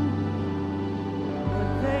do what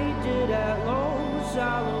they did at Los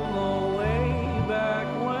Alamo way back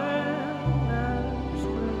when.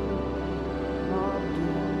 Amsterdam mobbed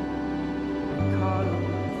in and caught 'em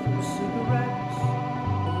through cigarettes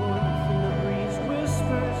and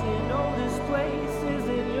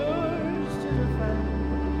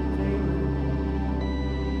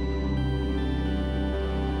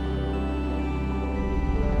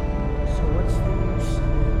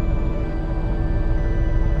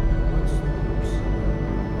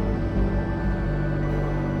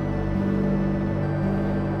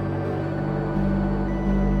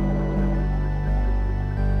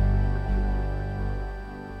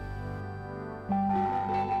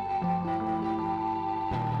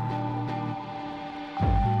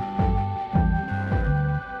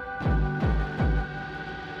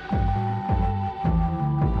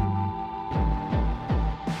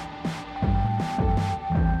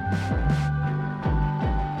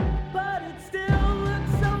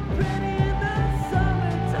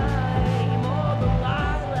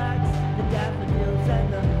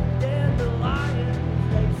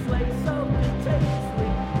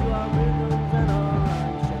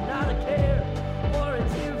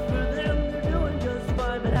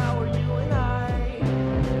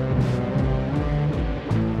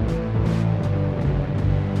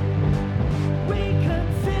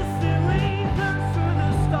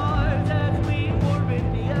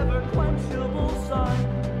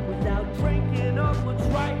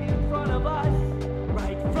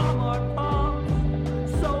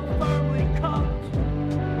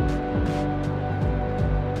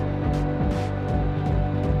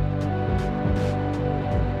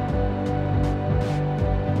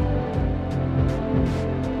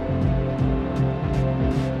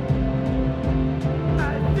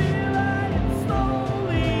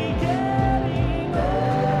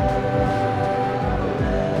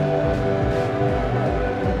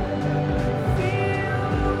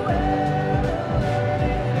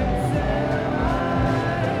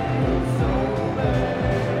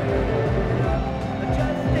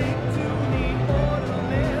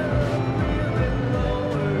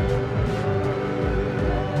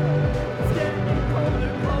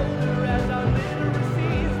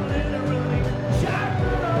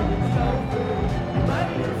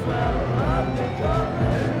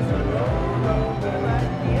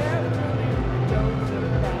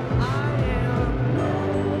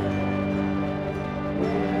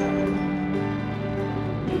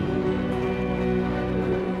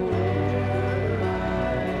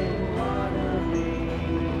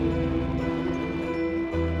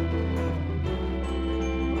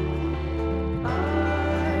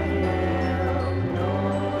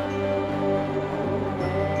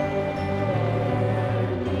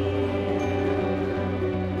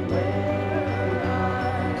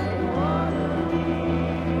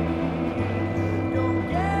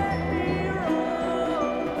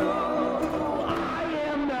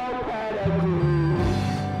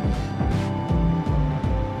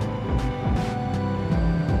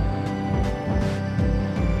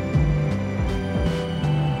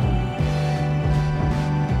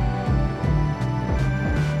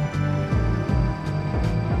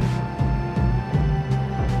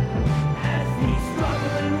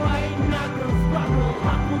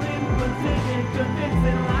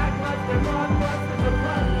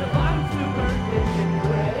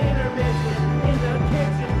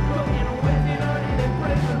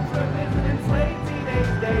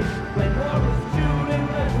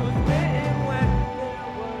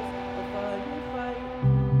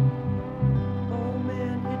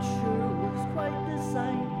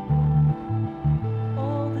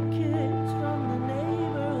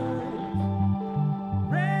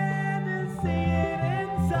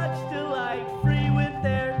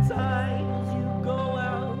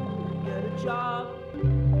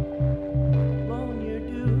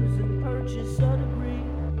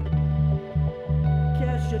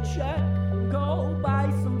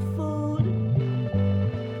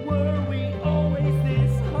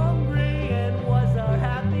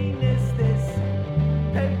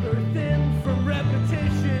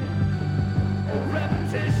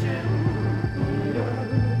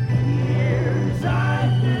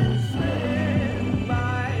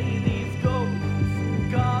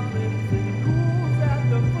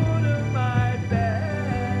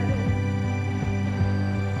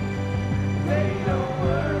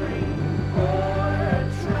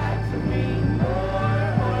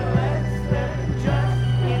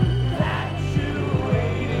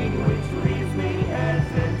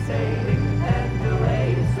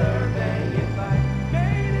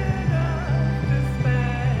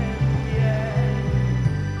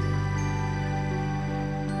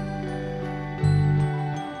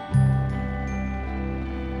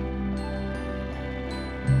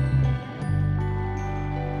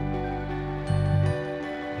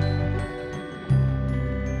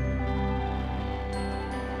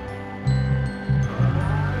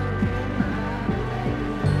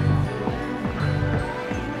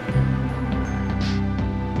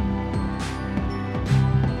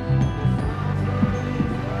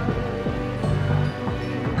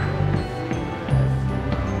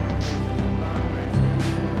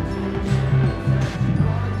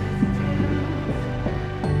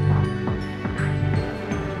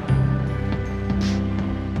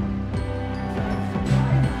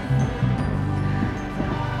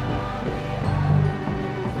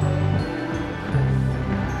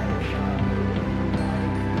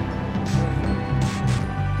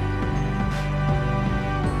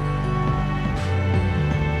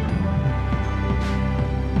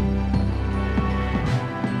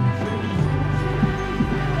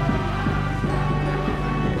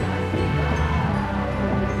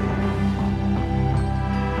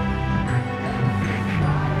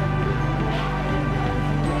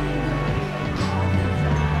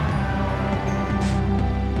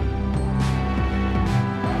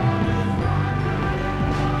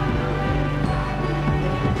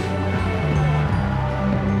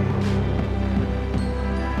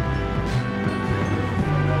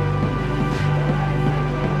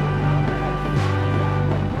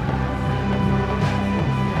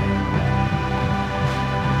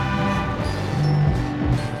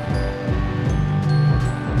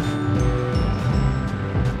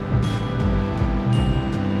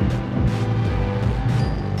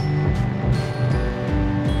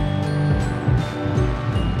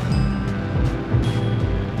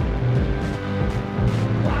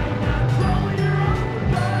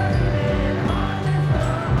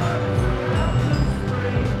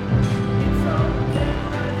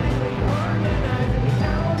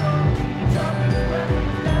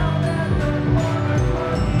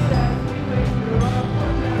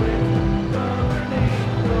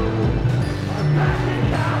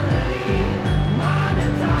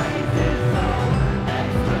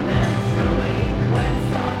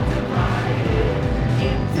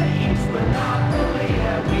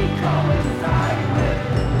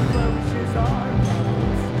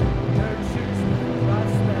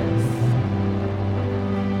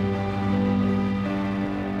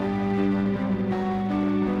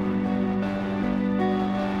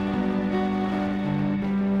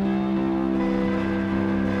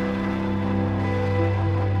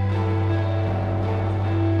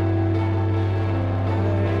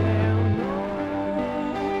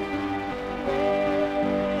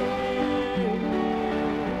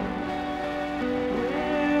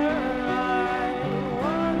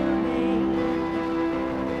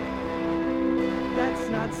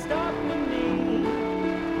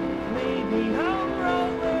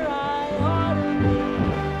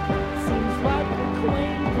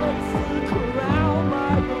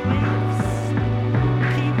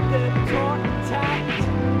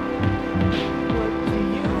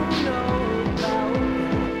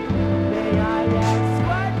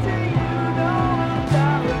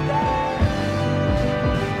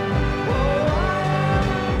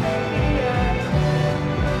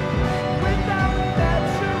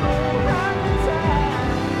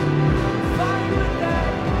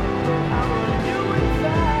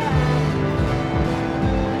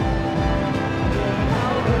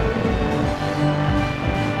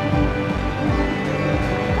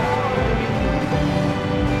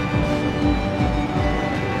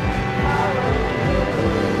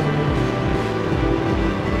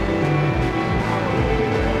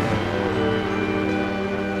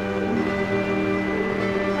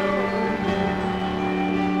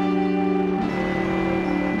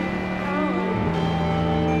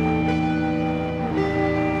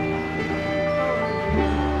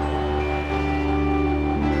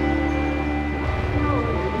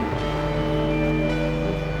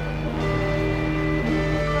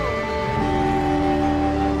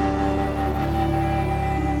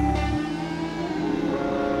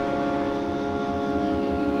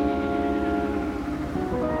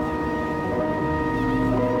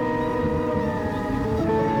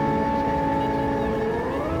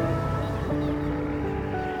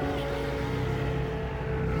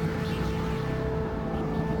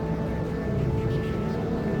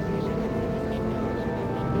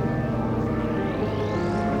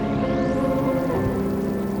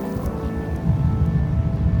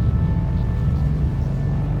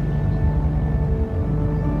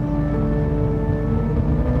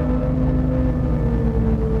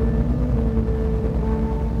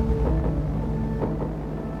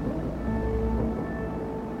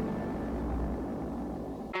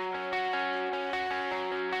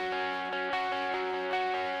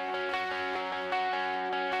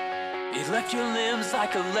It left your limbs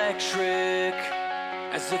like electric,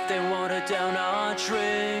 as if they watered down our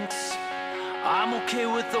drinks. I'm okay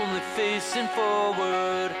with only facing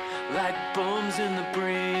forward, like bums in the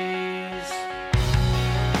breeze.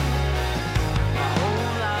 My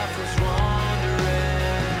whole life was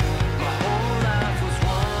wandering. My whole life was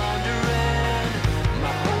wandering.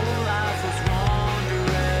 My whole life was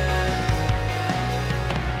wandering.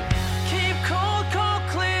 Keep cold, cold,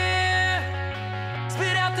 clear.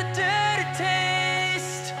 Spit out the dirty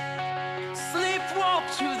taste. Sleepwalk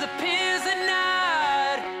through the piers at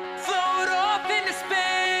night. Float off into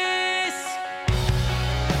space.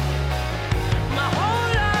 My whole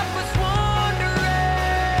life was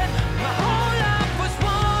wandering. My whole life was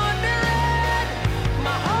wandering.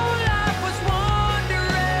 My whole life was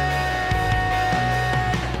wandering.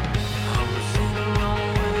 I was in the wrong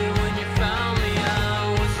way when you found me. I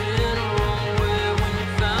was in the wrong way when you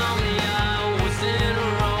found me. I was in the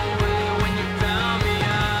wrong way when you found me.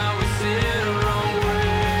 I was in the wrong way.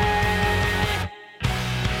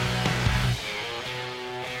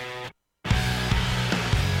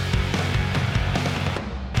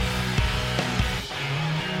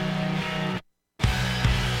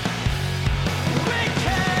 We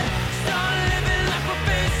can't start living like we're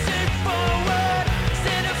facing forward.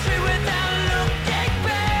 Stand up straight without looking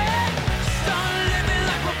back. Start living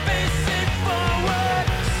like we're facing forward.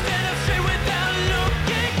 Stand up straight without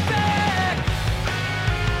looking back.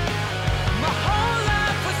 My whole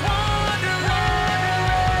life was wandering.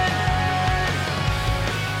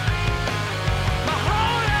 My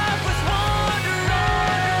whole life was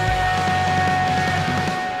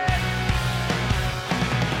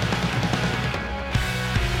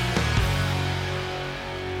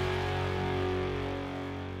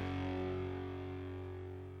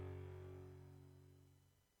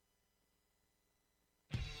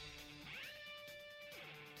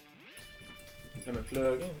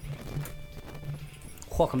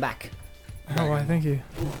Welcome back. Oh, why, thank you.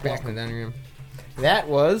 Back in the dining room. That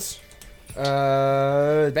was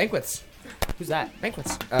Banquets. Who's that?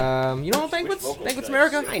 Banquets. You know Banquets? Banquets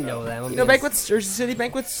America? I know them. You know Banquets? Jersey City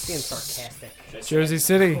Banquets? Being sarcastic. Jersey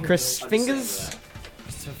City. Chris Fingers,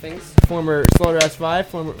 Some things. former Slaughterhouse 5,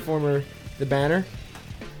 former The Banner,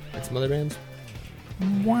 and some other bands. You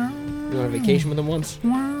went on vacation with them once?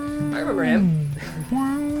 I remember him.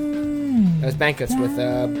 That was Banquets with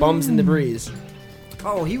Bums in the Breeze.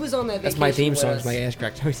 Oh, he was on that vacation. That's my theme with song. us. It's my ass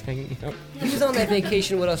cracked. Always hanging up. He was on that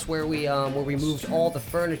vacation with us where we moved all the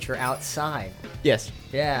furniture outside. Yes.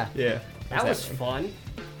 Yeah. Yeah. That was fun.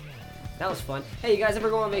 That was fun. Hey, you guys ever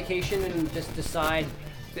go on vacation and just decide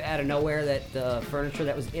out of nowhere that the furniture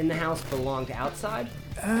that was in the house belonged outside?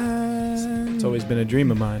 It's always been a dream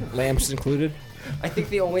of mine. Lamps included. I think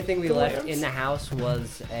the only thing we left in the house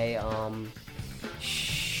was a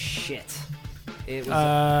shit. It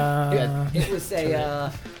was it was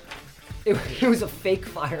a it was a fake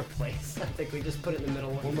fireplace. I think we just put it in the middle.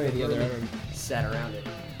 One way or the other. Sat around it.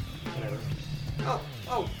 Whatever.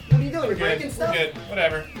 Oh, what are you doing? You're breaking stuff?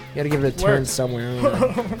 Whatever. You gotta give it a turn somewhere. I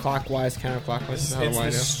don't know. Clockwise, counterclockwise. How It's do I the know?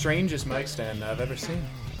 strangest mic stand I've ever seen.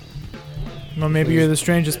 Well, maybe you're the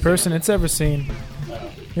strangest person it's ever seen.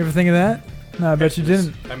 You ever think of that? No, I bet you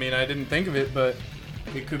didn't. I mean, I didn't think of it, but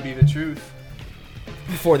it could be the truth.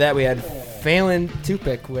 Before that, we had Phelan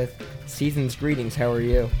Tupic with Season's Greetings. How are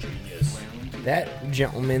you? That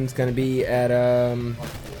gentleman's going to be at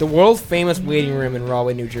the world famous waiting room in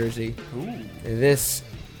Rahway, New Jersey. This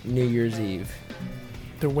New Year's Eve.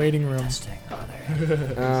 The waiting room. It's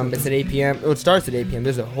at 8 p.m. Oh, it starts at 8 p.m.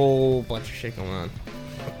 There's a whole bunch of shit going on.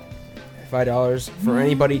 $5 for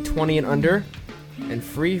anybody 20 and under, and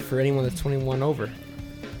free for anyone that's 21 over.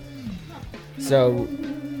 So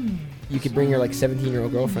you could bring your like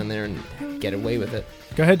 17-year-old girlfriend there and get away with it.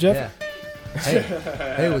 Go ahead, Jeff. Yeah.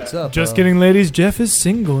 Hey, what's up? Just kidding, ladies. Jeff is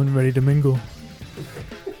single and ready to mingle.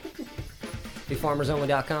 Be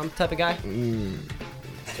farmersonly.com type of guy.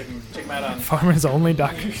 Check him out on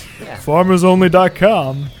Farmersonly.com. Yeah.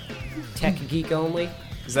 Farmersonly.com. Tech geek only.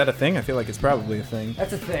 Is that a thing? I feel like it's probably a thing.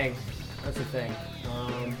 That's a thing. That's a thing.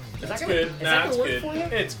 That's good. Is that It's gonna work good. for you?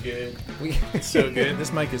 It's good. We It's so good.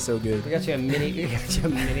 This mic is so good. got you a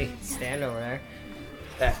mini stand over there.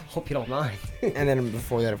 Hope you don't mind. And then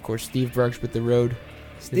before that, of course, Steve Burks with The Road.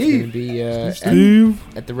 Steve going to be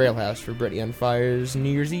at the Rail House for Brittany on Fire's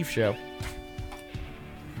New Year's Eve show.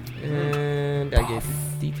 And I gave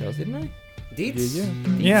details, didn't I?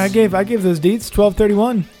 Deets? Yeah, I gave those deets.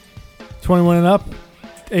 12:31, 21 and up,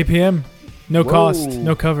 8 p.m. No cost,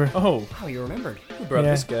 no cover. Oh, Wow, you remembered. who brought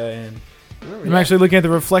Yeah. this guy in? I'm actually looking at the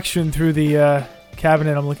reflection through the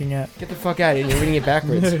cabinet I'm looking at. Get the fuck out of here. You're reading it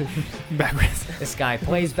backwards. Backwards. This guy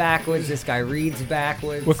plays backwards. This guy reads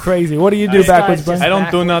backwards. We're crazy. What do you do backwards, Brian? I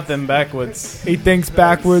don't do nothing backwards. He thinks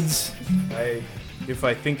backwards. If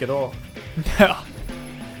I think at all. Alright,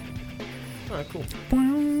 cool.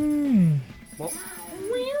 Well,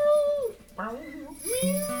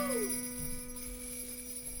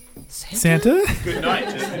 Santa? Good night.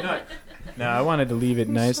 Good night. No, I wanted to leave it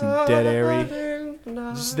nice and dead airy.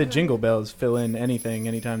 Just the jingle bells fill in anything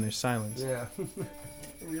anytime there's silence. yeah.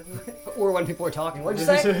 Or when people are talking. What'd you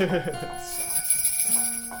say?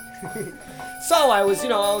 So I was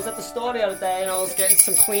at the store the other day and I was getting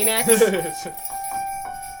some Kleenex.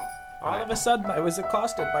 All of a sudden, I was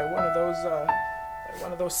accosted by one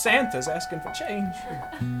of those Santas asking for change.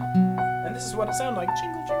 And this is what it sounded like: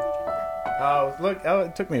 jingle, jingle, jingle. Oh, look! Oh,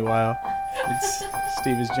 it took me a while. It's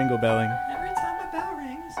Steve is jingle belling. Every time a bell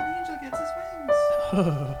rings, an angel gets his wings.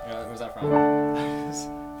 Where's that from?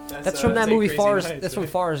 That's from that movie Forrest. That's from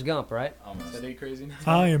Forrest Gump, right? Almost. That ain't crazy.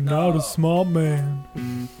 I am not a smart man.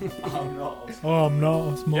 Oh, no. Oh, I'm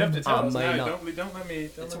not a smart You have to tell us may now. not. Don't let me.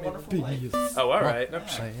 It's a Let me. wonderful life. Oh, all right. Come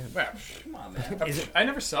on, man. I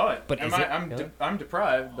never saw it. But is it? I'm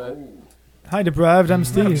deprived, but Hi, deprived. I'm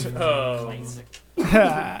Steve. oh.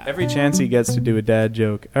 Every chance he gets to do a dad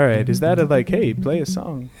joke. All right, is that a hey, play a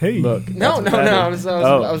song? Hey. Look. No. that's what that is.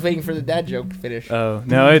 I was waiting for the dad joke to finish. Oh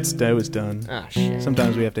no, it was done. Ah, shit.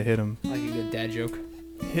 Sometimes we have to hit him. Like a good dad joke.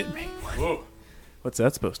 Hit me. Whoa. What's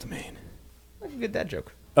that supposed to mean? Like a good dad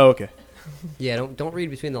joke. Oh, okay. Yeah, don't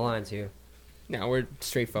read between the lines here. No, we're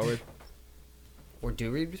straightforward. Or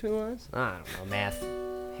do read between the lines? I don't know, math.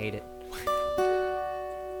 Hate it.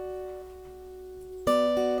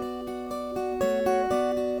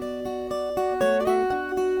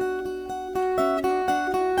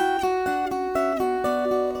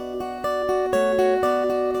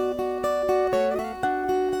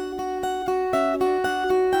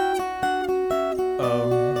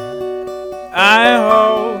 I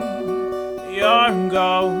hold your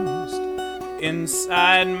ghost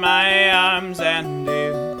inside my arms, and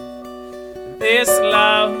if this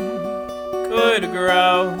love could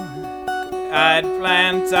grow, I'd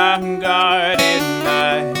plant a garden.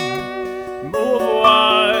 I'd move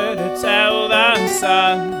water, tell the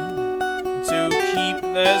sun to keep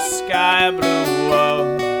the sky blue.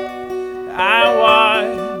 Oh, I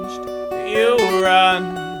watched you run,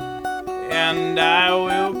 and I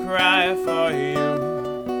will cry for you.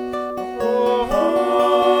 Oh,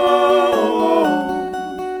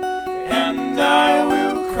 and I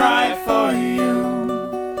will cry for you.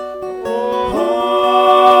 Oh,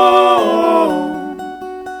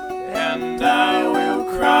 and I will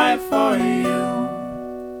cry for you.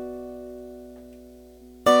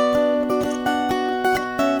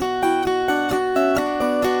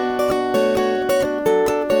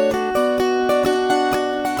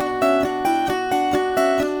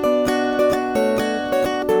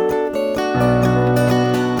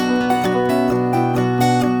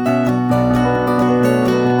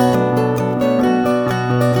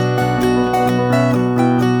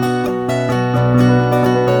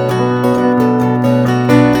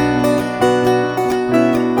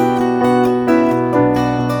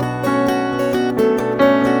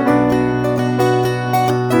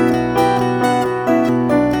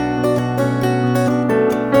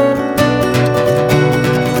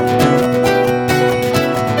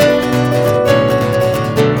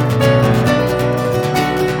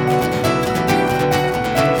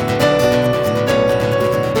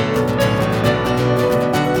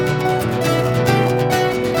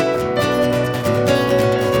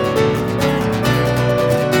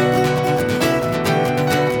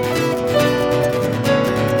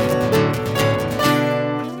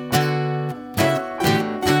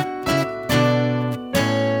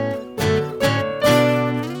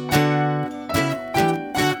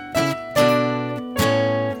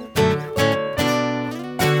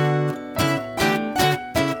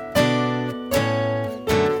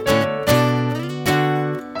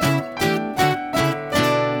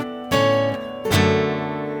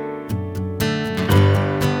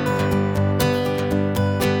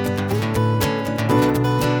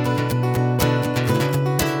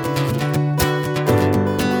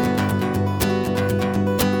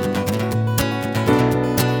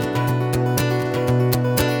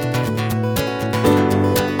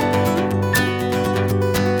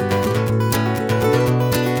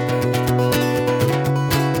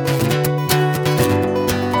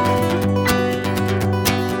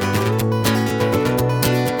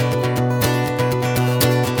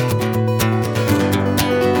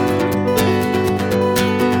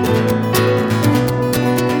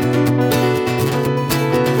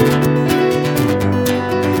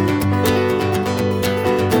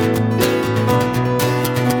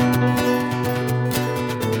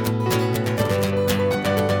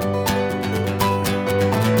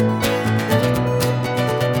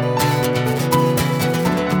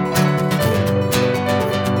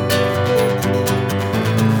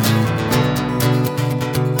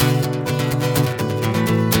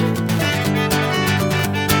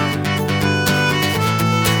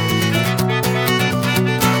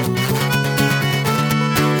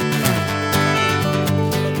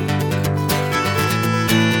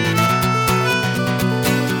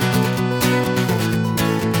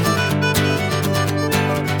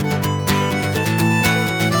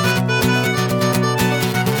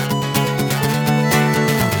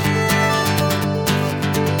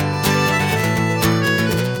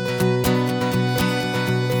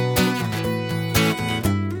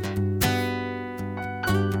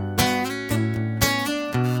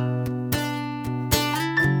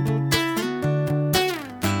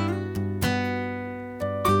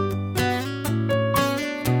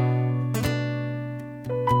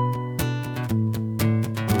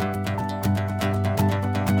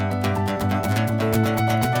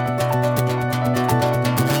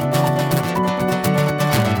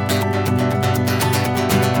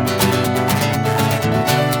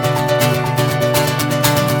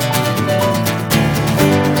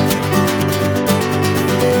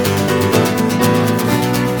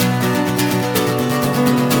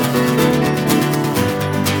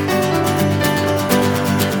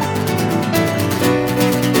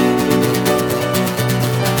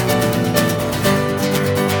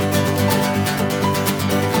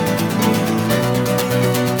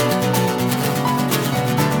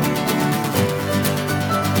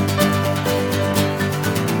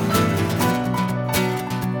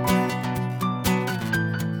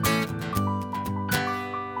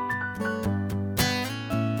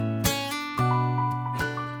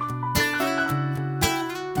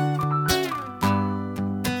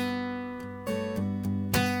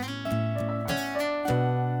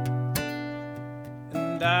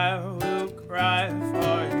 and I will cry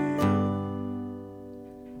for you.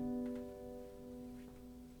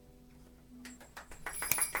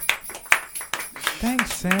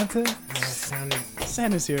 Thanks, Santa.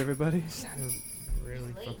 Santa's here, everybody. Sounded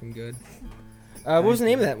really fucking good. What was the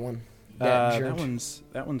name of that one?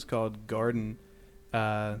 That one's called Garden.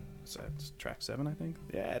 So it's track 7, I think.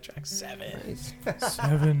 Yeah, track 7. Nice.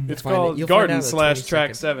 7. It's Find it- called you'll find Garden out in slash 20 track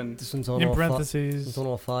seconds. 7. This one's on In all parentheses. It's on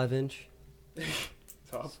all 5-inch.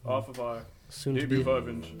 Off of our Soon to debut be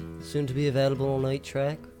 5-inch. soon to be available on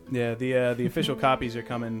 8-track. Yeah, the official copies are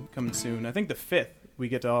coming soon. I think the 5th we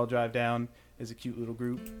get to all drive down as a cute little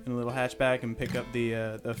group in a little hatchback and pick up the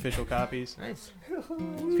official copies. Nice.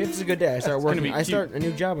 5th is a good day. I start It's gonna working. be I cute. start a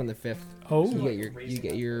new job on the 5th. Oh, So you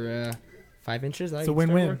get your 5 inches. It's a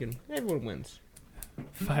win-win. Everyone wins.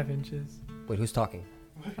 5 inches. Wait, who's talking?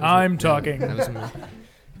 I'm talking. That was me.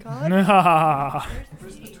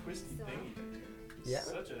 Yeah.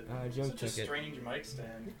 Junk took it. strange mic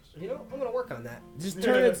stand. You know, I'm gonna work on that. Just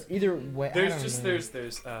turn it either way. I don't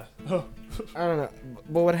know. I don't know.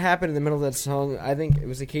 But what happened in the middle of that song? I think it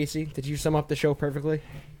was Casey. Did you sum up the show perfectly?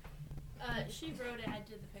 She wrote it. I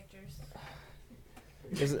did the pictures.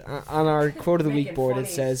 'Cause, on our quote of the week Making board, it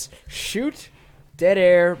funnies. says, "Shoot, dead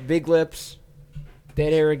air, big lips,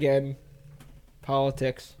 dead air again,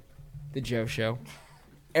 politics, the Joe Show,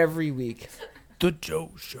 every week." The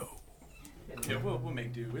Joe Show. Yeah, we'll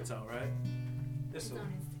make do. It's all right. This'll.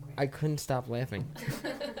 I couldn't stop laughing. To the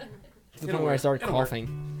It'll point where I work. started It'll work.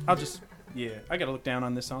 coughing. I'll just. Yeah, I gotta look down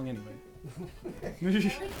on this song anyway.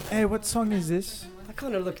 Hey, what song is this? I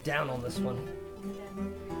kind of look down on this one.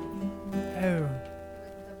 Oh.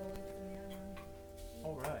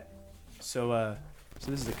 All right. So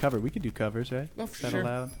this is a cover. We could do covers, right? Oh, Is for that sure.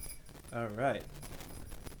 allowed? All right.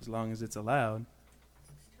 As long as it's allowed.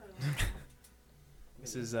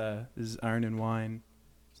 This is Iron and Wine.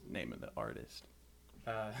 It's the name of the artist.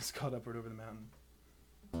 It's called Upward Over the Mountain.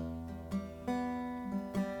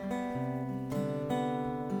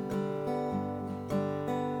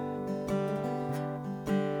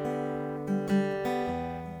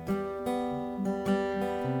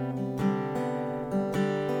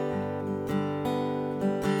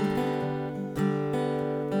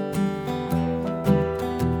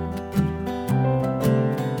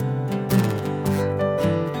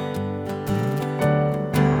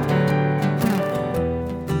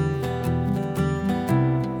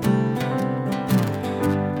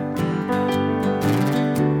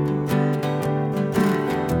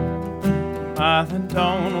 Martha,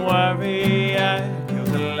 don't worry, I killed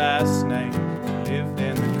the last snake that lived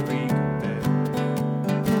in the creek bed.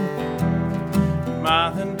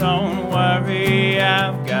 Martha, don't worry,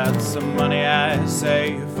 I've got some money I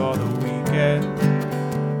save for the weekend.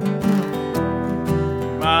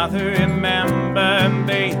 Martha, remember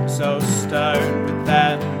being so stern with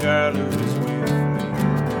that girl who was with me.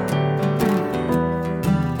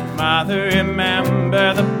 Martha,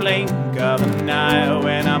 remember the blink of an eye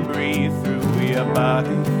when I breathe through your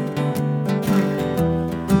body.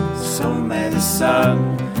 So may the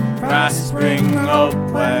sun rise and spring up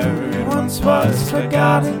where it once was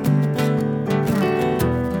forgotten.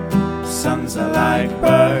 Suns are like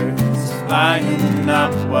birds flying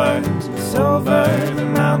upwards, it's over the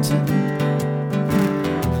mountain.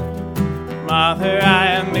 Mother,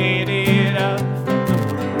 I made it up from the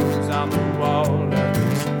bruise on the wall of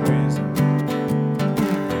this prison.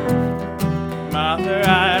 Mother,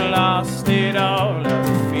 I lost it all of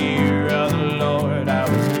the fear of the Lord I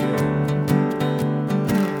was given.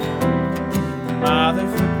 Mother,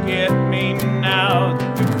 forget me now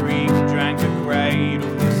that the creek drank the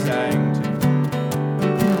cradle you sang to.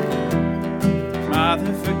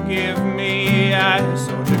 Mother, forgive me, I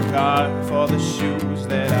sold your car for the shoes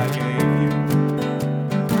that I gave you.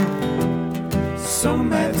 So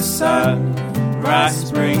may the sun rise and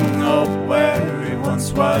spring up where it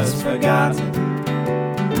once was forgotten.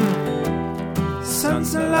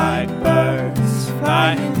 Suns are like birds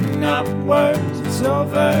flying upwards, it's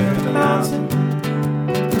over the mountain.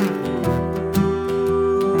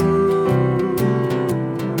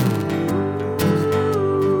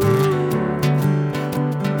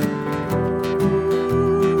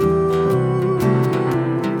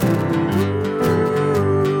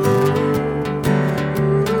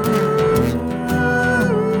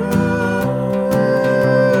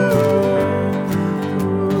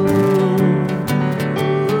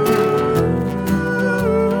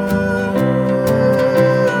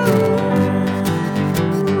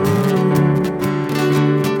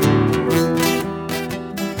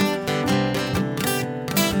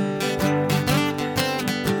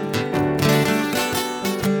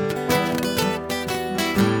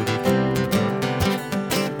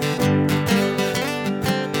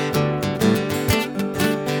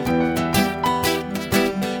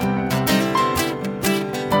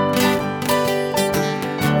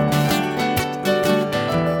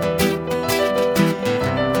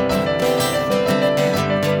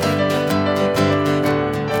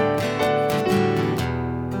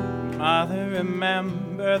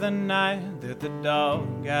 for the night that the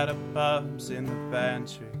dog got a pups in the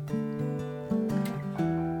pantry.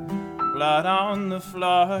 Blood on the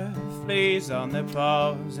floor, fleas on their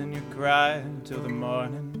paws, and you cry till the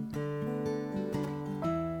morning.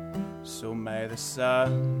 So may the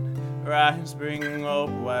sun rise, bringing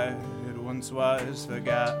hope where it once was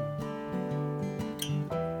forgotten.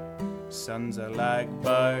 Suns are like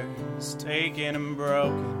birds, taken and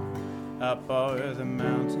broken up o'er the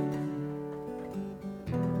mountain.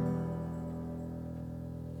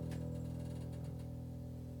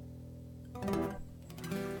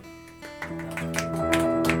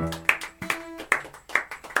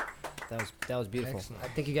 That was beautiful. Excellent. I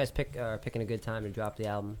think you guys are picking a good time to drop the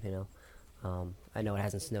album. I know it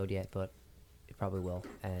hasn't snowed yet, but it probably will,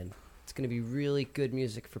 and it's going to be really good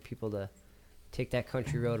music for people to take that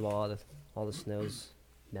country road while all the snow's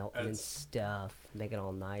melting and stuff, make it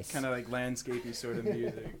all nice. Kind of like landscapey sort of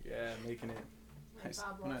music. Yeah, making it nice.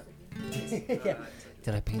 Yeah.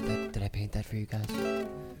 Did I paint that for you guys?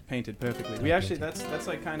 Painted perfectly. We actually that's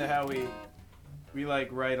like kind of how we like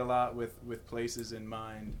write a lot with places in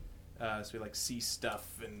mind. So we like see stuff,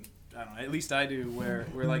 and I don't know, at least I do, where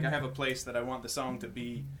like I have a place that I want the song to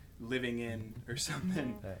be living in or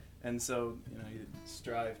something. Right. And so, you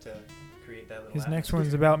strive to create that little His atmosphere. next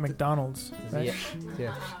one's about McDonald's, right?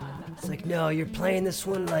 Yeah. It's like, no, you're playing this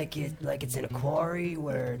one like it's in a quarry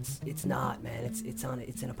where it's not, man. It's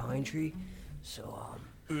in a pine tree. So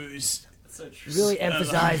really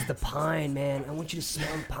emphasize the pine, man. I want you to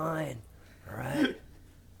smell the pine. All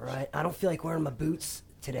right. I don't feel like wearing my boots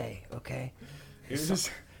today. Okay.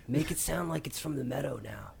 Make it sound like it's from the meadow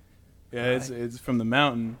now. Yeah, it's from the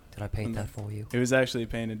mountain. Did I paint that for you? It was actually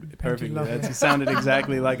painted perfectly. It sounded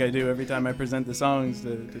exactly like I do every time I present the songs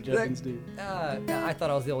to Jeff and Steve. I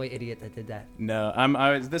thought I was the only idiot that did that. No,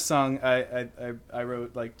 this song I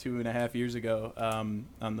wrote like 2.5 years ago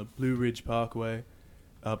on the Blue Ridge Parkway,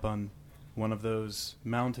 up on one of those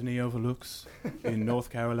mountainy overlooks in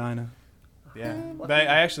North Carolina. Yeah, but I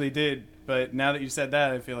actually did. But now that you said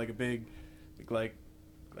that, I feel like a big, like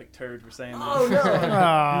turd for saying that. Oh no!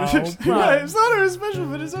 Yeah, it's not very special,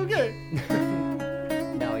 but it's okay.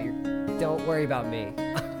 No, don't worry about me.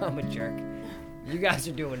 I'm a jerk. You guys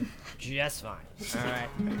are doing just fine. All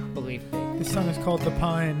right, believe me. This song is called The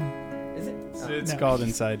Pine. Is it? It's called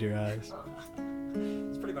Inside Your Eyes.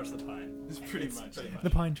 It's pretty much the pine. It's pretty much The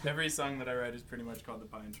Pine Tree. Every song that I write is pretty much called The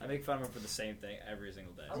Pine Tree. I make fun of him for the same thing every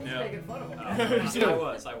single day. I was making fun of him. I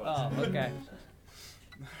was. Oh, okay.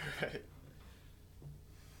 Right.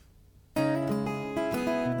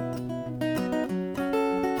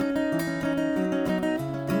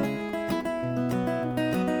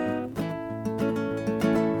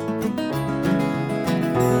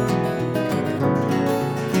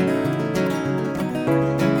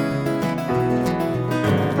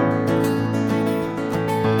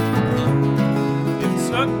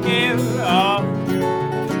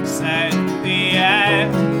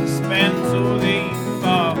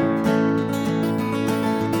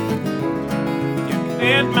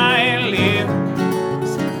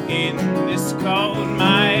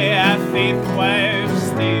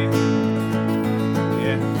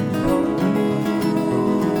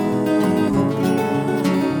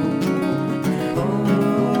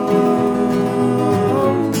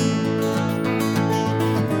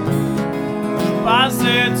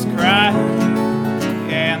 Buzzards cry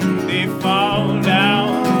and they fall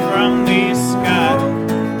down from the sky,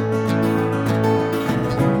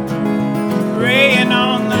 preying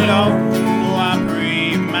on the Lord. Oh, I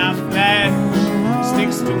pray my flesh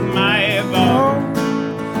sticks to my bone.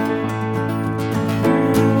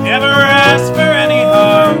 Never ask for any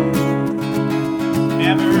harm,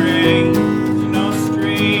 never raise no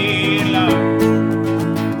street alarm.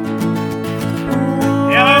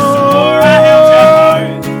 Never swore I held your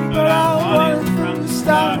heart, but I wanted from the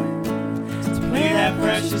start to play that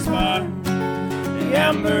precious part, the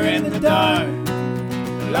amber in the dark,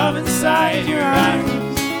 the love inside your eyes.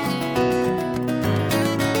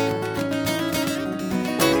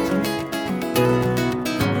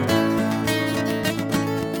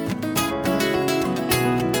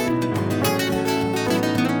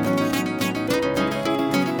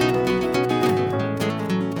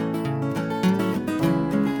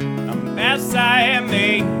 As I am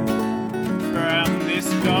made from this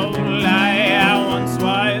gold I once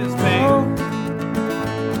was made,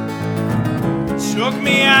 shook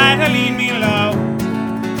me high to lead me low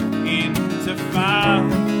into far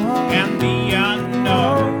and the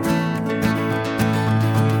unknown.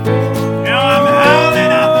 Now I'm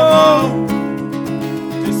howling at the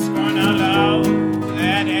moon to scorn a love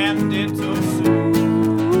that ended too soon.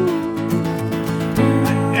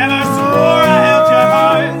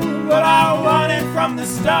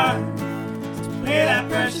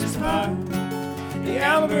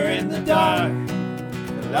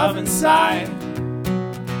 love inside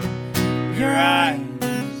your eyes.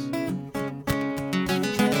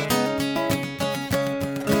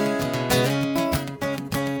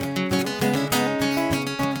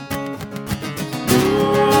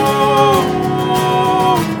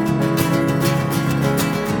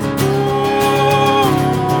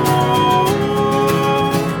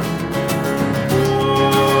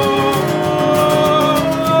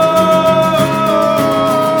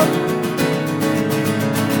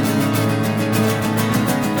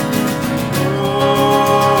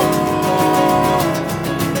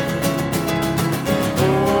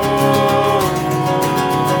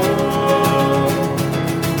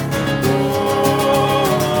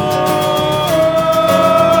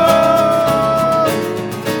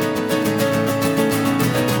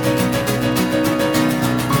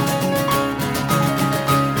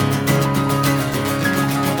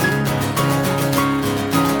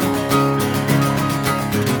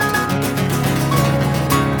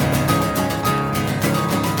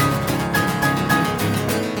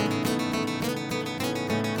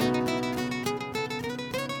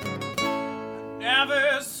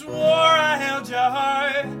 Never swore I held your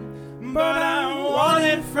heart, but I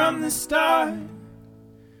wanted from the start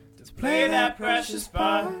to play that precious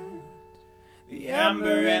part, the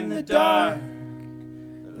ember in the dark,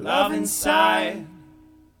 the love inside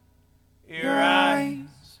your eyes.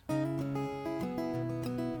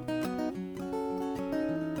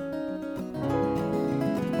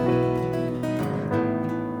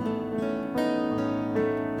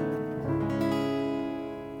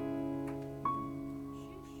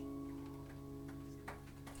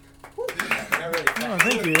 Oh,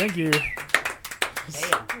 thank you, thank you.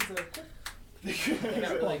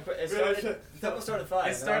 That started fine.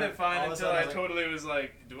 It started fine until I totally was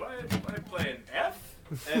like, do I play an F?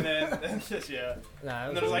 And then just, yeah. Nah,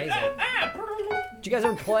 And that then it was was like, amazing. Did you guys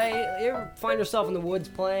ever play? You ever find yourself in the woods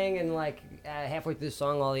playing and like halfway through the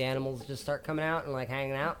song, all the animals just start coming out and like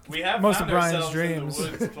hanging out? We have Most found of Brian's ourselves dreams. in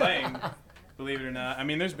the woods playing. Believe it or not. I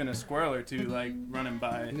mean, there's been a squirrel or two like running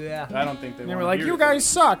by. Yeah. I don't think they They were wanna like, hear you it. guys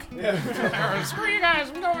suck. Yeah. Screw you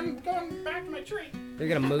guys, I'm going back to my tree. You're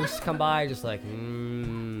gonna moose come by, just like,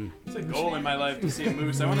 It's a goal in my life to see a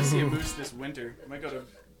moose. I want to see a moose this winter. I might go to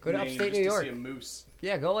Go to Maine upstate just New to York. see a moose.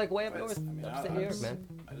 Yeah, go like way up But, north, I mean, upstate New York, man.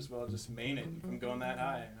 Might as well just Maine it if I'm going that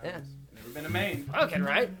high. Yeah. Never been to Maine. Okay,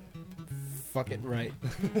 right? Fuck it, right.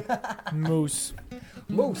 Moose.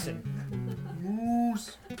 Moosing.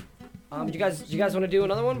 Moose. Do you guys want to do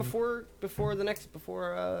another one before whatever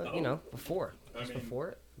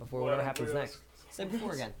happens next? Say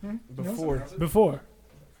before again. Before.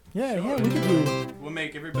 Yeah, we could do. We'll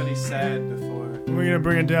make everybody sad before. We're gonna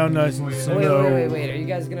bring it down nice and slow. Wait. Are you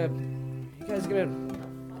guys gonna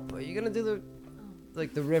do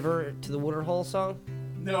the river to the waterhole song?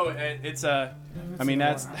 No, it's I mean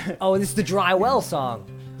that's. Oh, this is the dry well song.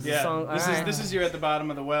 Yeah. Song, This is you're at the bottom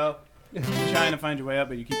of the well, you're trying to find your way up,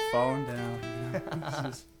 but you keep falling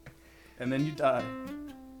down. And then you die.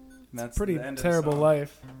 And that's Pretty the end of the terrible song.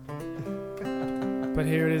 life. But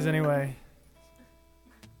here it is anyway.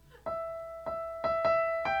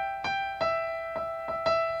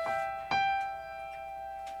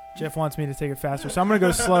 Jeff wants me to take it faster, so I'm gonna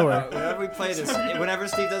go slower. Whenever we play this, whenever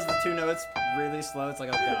Steve does the two notes really slow, it's like,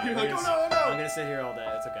 oh god. You're like, oh no. I'm gonna sit here all day.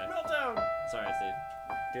 It's okay. Meltdown. Sorry, Steve.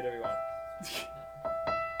 Do whatever you want.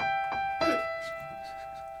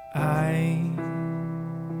 I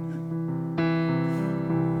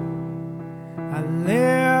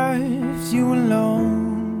left you alone.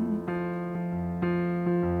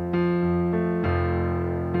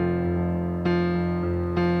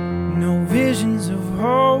 No visions of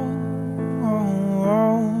home.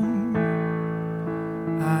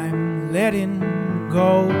 I'm letting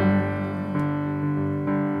go.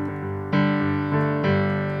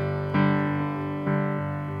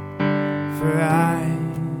 For I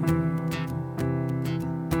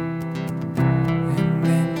am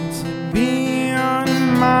meant to be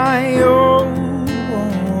on my own.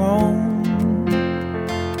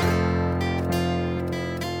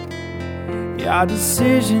 Your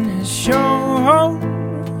decision has shown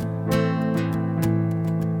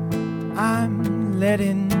I'm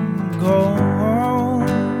letting go.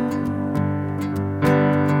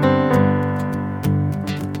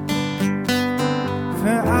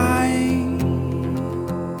 For I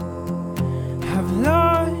have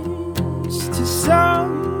lost to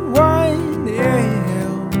someone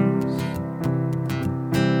else.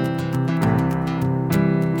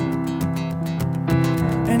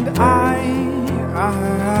 And I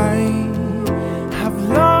have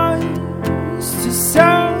lost to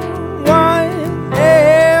someone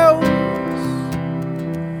else.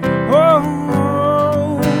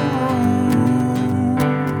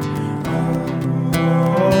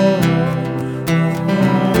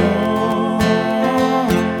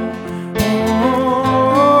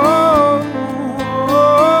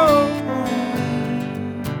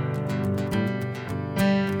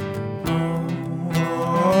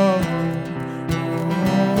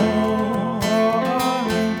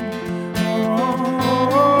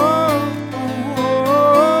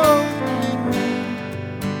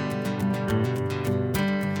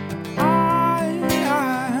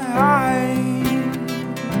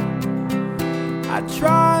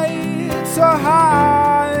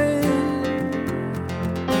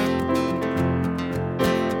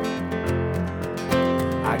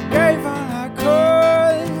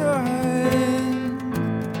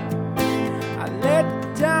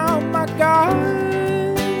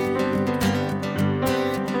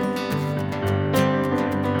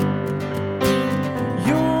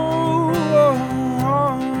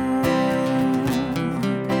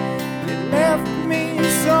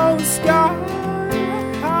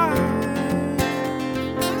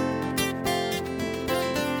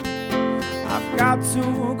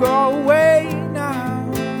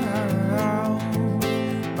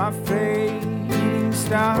 my fading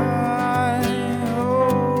style.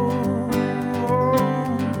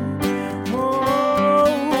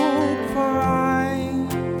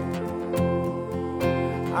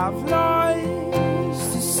 I've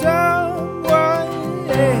lost to someone else.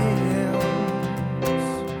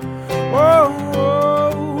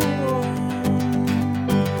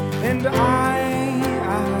 And I've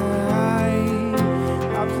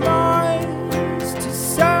lost to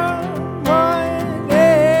someone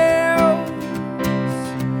else.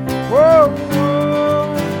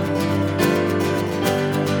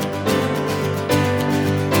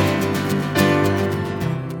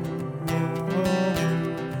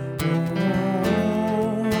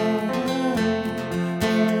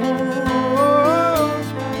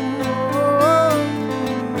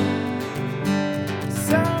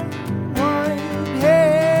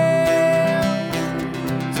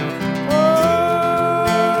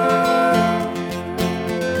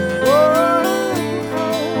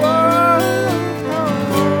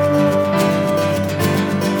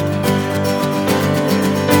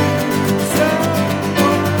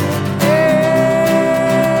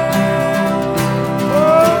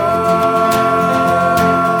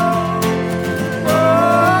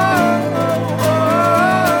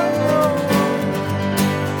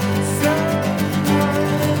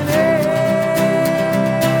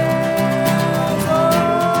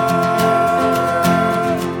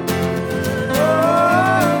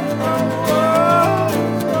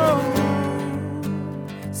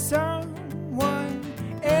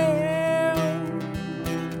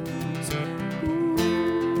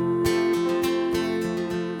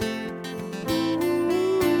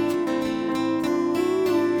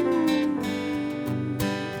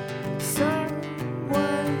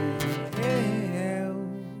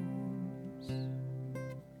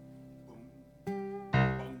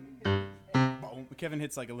 Kevin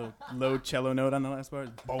hits like a little low cello note on the last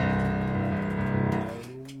part. Boom. That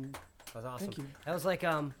was awesome. That was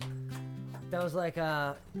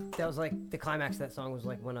like the climax of that song was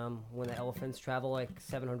like when the elephants travel like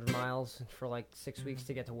 700 miles for like 6 weeks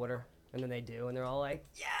to get to water, and then they do, and they're all like,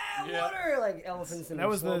 yeah. Water, like elephants in that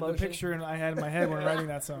was slow the motion. picture I had in my head when writing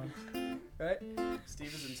that song. Right?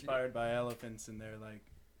 Steve is inspired by elephants and their like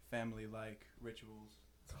family-like rituals.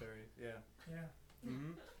 It's very Yeah.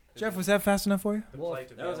 Mm-hmm. Jeff, was that fast enough for you? Well,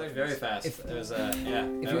 that was like very fast. If you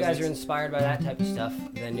guys are inspired by that type of stuff,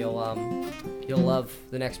 then you'll love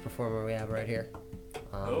the next performer we have right here.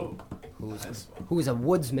 Who is a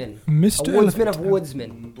woodsman? Mr. A woodsman of Elephant.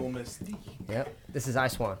 woodsmen. Yep. This is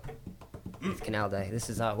Ice Swan. It's Canal Day. This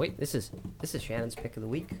is this is Shannon's pick of the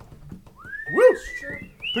week. Woo!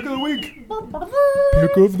 Pick of the week.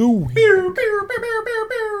 Pick of the week.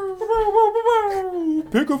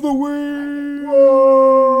 Pick of the week.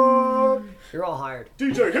 You're all hired.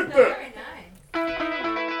 DJ, hit that. Very nice.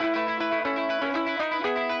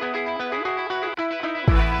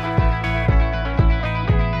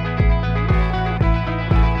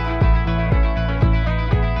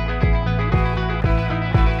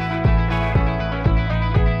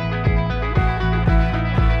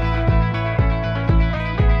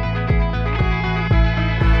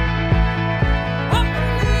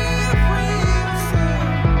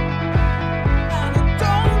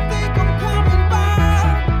 Don't think I'm coming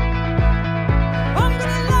back.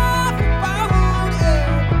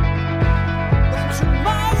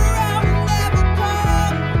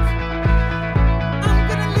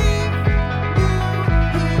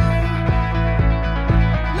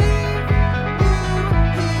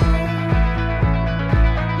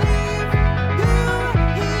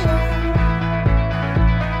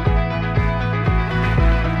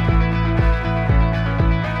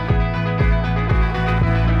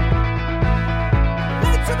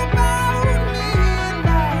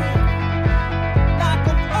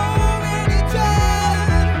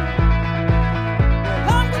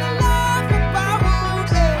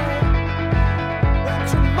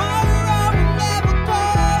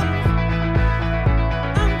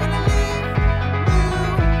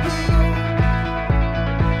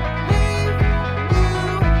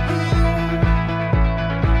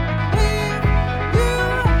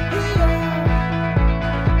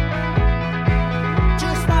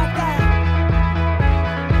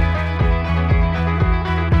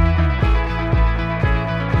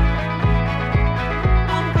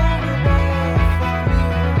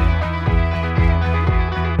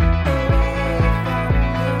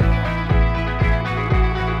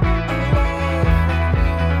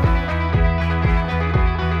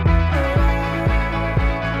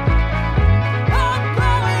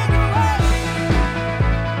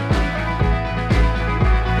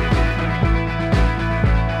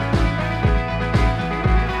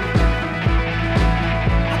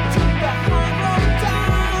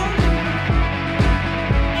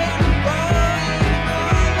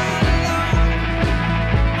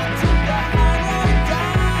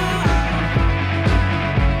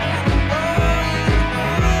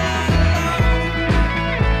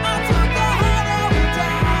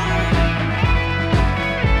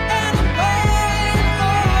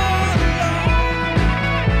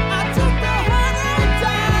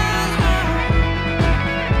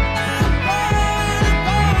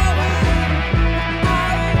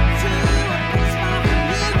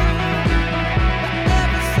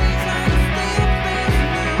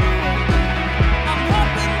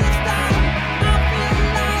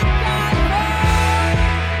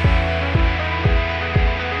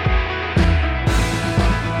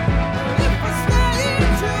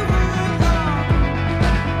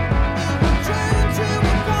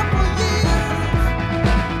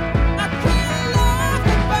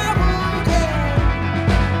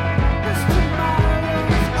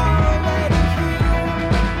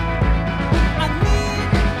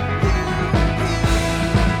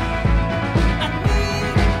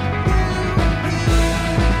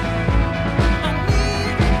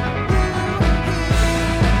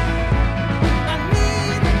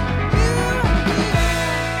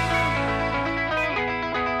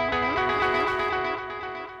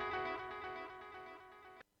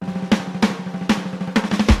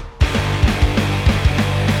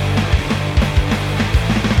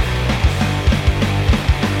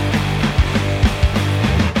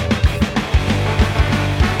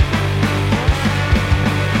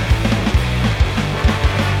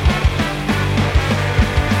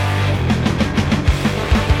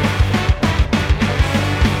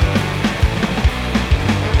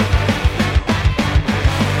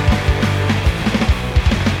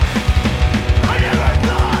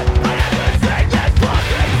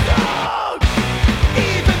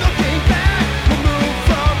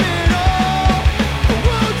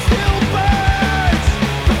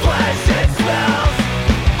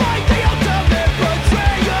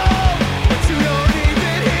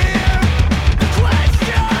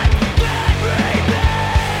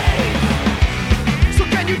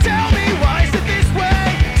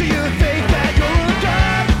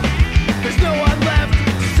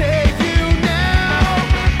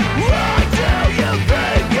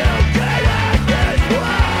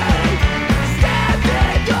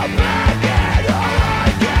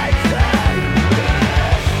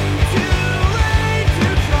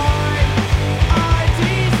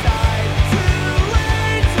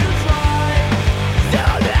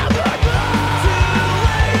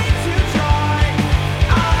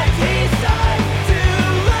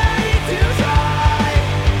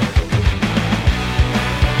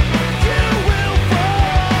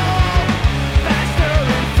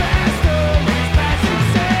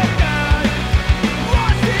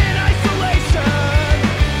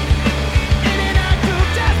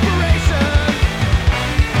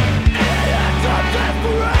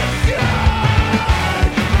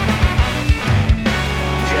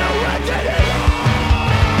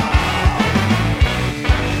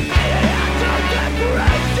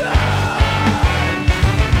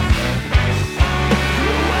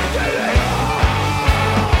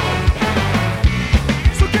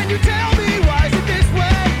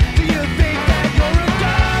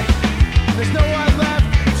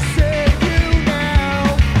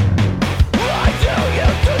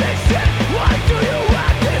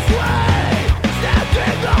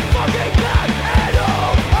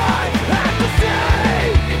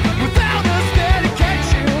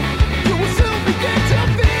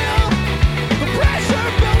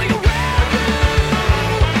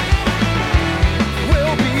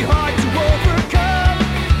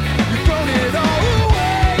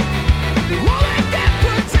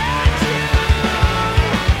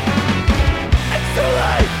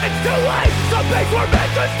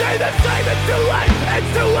 It's too late, it's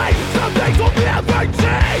too late. Some things will never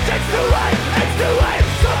change. It's too late, it's too late.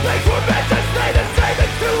 Some things were meant to stay the same.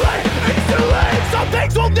 It's too late, it's too late. Some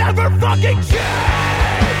things will never fucking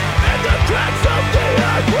change. In the cracks of the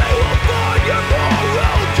earth, we will find your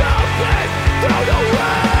moral compass thrown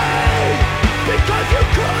away. Because you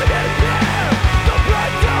couldn't bear the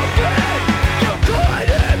brunt of it. You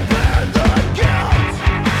couldn't bear the guilt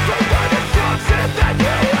from the destruction that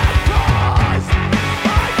you have caused.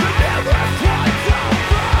 I could never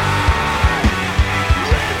quantify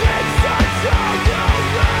living such a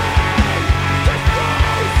lonely,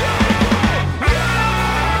 disposable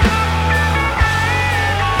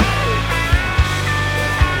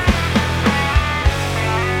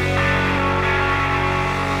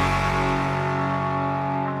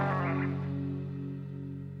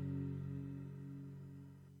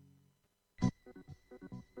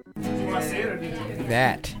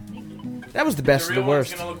That was the best of the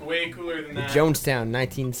worst. Gonna look way cooler than that. Jonestown,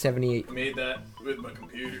 1978. I made that with my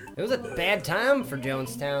computer. It was a bad time for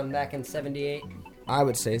Jonestown back in '78. I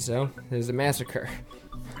would say so. It was a massacre.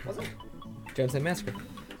 Was it? Jonestown Massacre.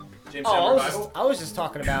 Oh, I was just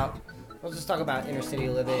talking about inner city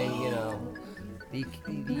living. You know, the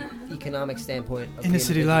economic standpoint. Of Inner the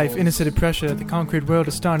city life, inner individuals. city pressure. The concrete world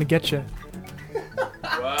is starting to get you.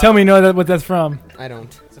 Tell me, you know what that's from? I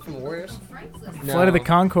don't. Is it from Warriors? No. Flight of the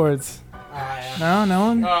Conchords. No, no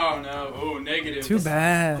one. Oh no! Oh, negative. Too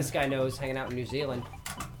bad. This guy knows, hanging out in New Zealand.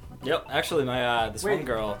 Yep, actually, my this one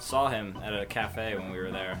girl saw him at a cafe when we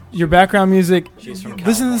were there. Your background music. She's from Listen to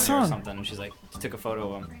California the or song. something. And she's like, she took a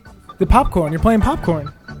photo of him. The popcorn. You're playing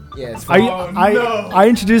popcorn. Yeah, it's fun. I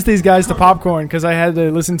introduced these guys to popcorn because I had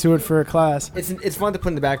to listen to it for a class. It's fun to put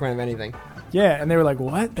in the background of anything. Yeah, and they were like,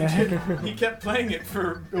 "What the heck?" He kept playing it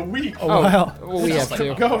for a week. A while. Well, we have Just to.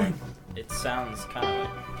 like Going. It sounds kind of like.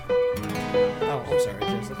 Oh, I'm sorry,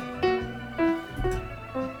 Joseph.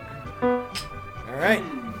 All right.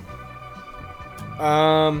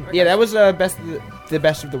 Yeah, that was the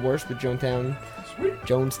best of the worst with Jonestown.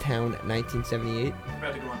 Jonestown, 1978.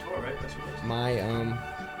 About to go on tour, right? That's what it is.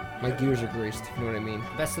 My gears are greased. If you know what I mean.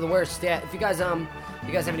 Best of the worst. Yeah. If you guys have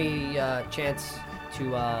any chance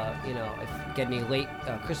to if get any late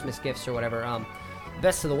Christmas gifts or whatever,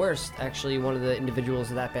 best of the worst. Actually, one of the individuals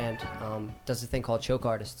of that band does a thing called Choke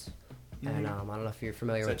Artists, and I don't know if you're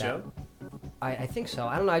familiar with that. Joe? I think so.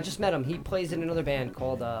 I don't know. I just met him. He plays in another band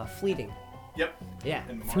called Fleeting. Yep. Yeah.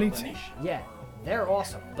 And Fleet. Marlenish. Yeah. They're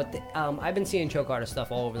awesome. But I've been seeing Choke Artist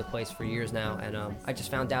stuff all over the place for years now, and I just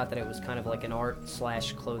found out that it was kind of like an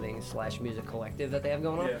art/clothing/music collective that they have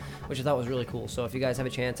going on, Yeah. which I thought was really cool. So if you guys have a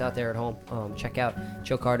chance out there at home, check out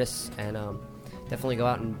Choke Artists and definitely go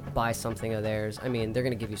out and buy something of theirs. I mean, they're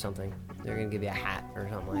going to give you something. They're going to give you a hat or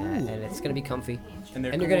something like that, and it's going to be comfy. And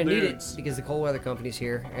they're you're cool going to need it dudes. because the cold weather company's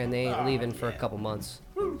here, and they ain't leaving for a couple months.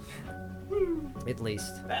 At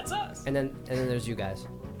least. That's us. And then there's you guys,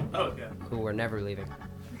 Oh yeah. who are never leaving.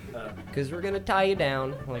 Because we're gonna tie you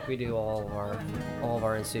down like we do all of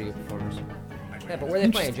our in-studio performers. Yeah, but where are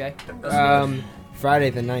they playing, Jay? Friday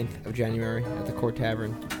the 9th of January at the Court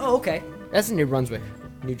Tavern. Oh, okay. That's in New Brunswick,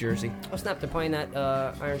 New Jersey. Oh, snap! They're playing that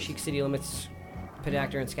Iron Sheik City Limits Pit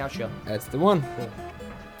Actor and Scout show. That's the one. Cool.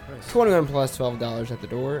 Nice. 21 plus $12 at the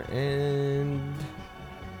door and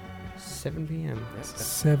 7 p.m.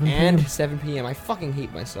 7 And p.m. 7 p.m. I fucking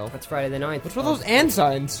hate myself. That's Friday the 9th. What's with those and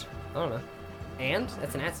signs? I don't know. And?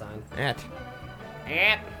 That's an at sign. At.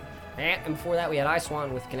 And before that, we had I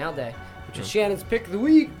Swan with Canal Day, which is Shannon's pick of the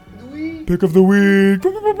week. Pick of the week.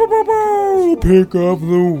 Pick of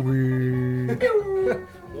the week.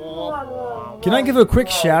 Can I give a quick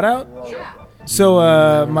shout out?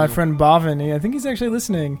 So, my friend Bhavin, I think he's actually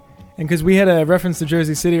listening. And because we had a reference to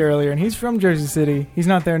Jersey City earlier, and he's from Jersey City. He's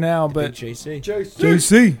not there now, but JC.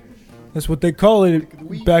 JC. That's what they call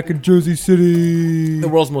it back in Jersey City. The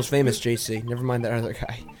world's most famous JC. Never mind that other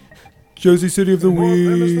guy. Jersey City of the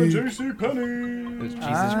week. JC Penny. It was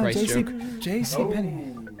Jesus Christ joke. JC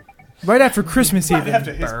Penny. Right after Christmas Right even.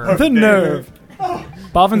 after his The birthday. nerve.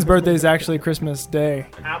 Boffin's birthday is actually Christmas Day.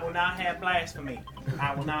 I will not have blasphemy.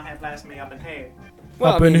 I will not have blasphemy up in here.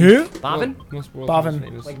 Well, Up I in mean, here? Bobbin? Most world's Bovin. most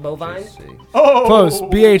famous Like bovine? JC. Oh. Close.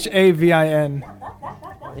 BHAVIN.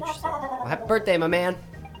 Interesting. Well, happy birthday, my man.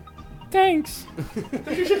 Thanks.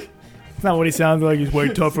 It's not what he sounds like. He's way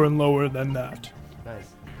tougher and lower than that. Nice.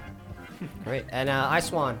 Great. And I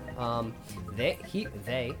Swan, they.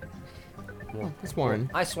 It's Warren.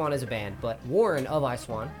 I Swan is a band, but Warren of I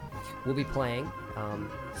Swan will be playing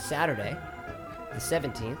Saturday, the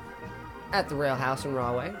 17th, at the Rail House in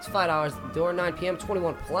Rahway. It's $5 at the door, 9 p.m.,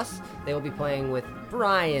 21 plus. They will be playing with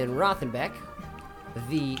Brian Rothenbeck,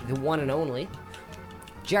 the one and only.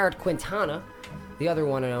 Jared Quintana, the other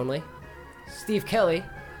one and only. Steve Kelly,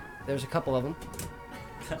 there's a couple of them,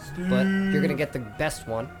 but you're gonna get the best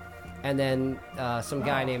one. And then some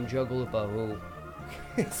guy named Joe Galupo, who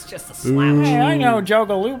is just a slouch. Hey, I know Joe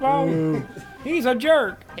Galupo. He's a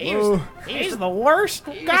jerk. He's the worst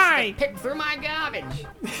guy. Pick through my garbage.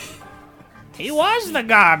 He was the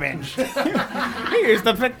garbage. He used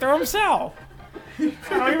to pick through himself. I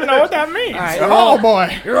don't even know what that means. All right,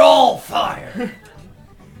 Boy. You're all fired. God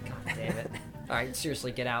damn it. All right,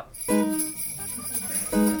 seriously, get out.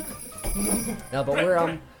 No, but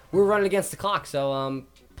we're running against the clock, so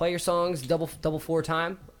play your songs double 4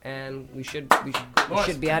 time, and we should be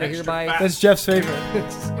out of here by. That's Jeff's favorite.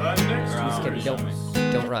 Just kidding.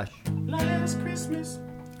 Don't rush. Last Christmas,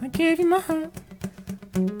 I gave you my heart.